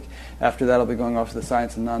next week. After that, I'll be going off to the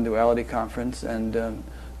Science and Non-Duality Conference and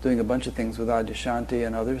doing a bunch of things with Adyashanti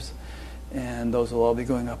and others. And those will all be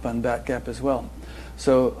going up on Batgap as well.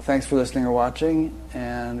 So thanks for listening or watching,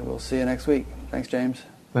 and we'll see you next week. Thanks, James.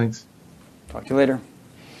 Thanks. Talk to you later.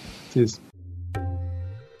 Cheers.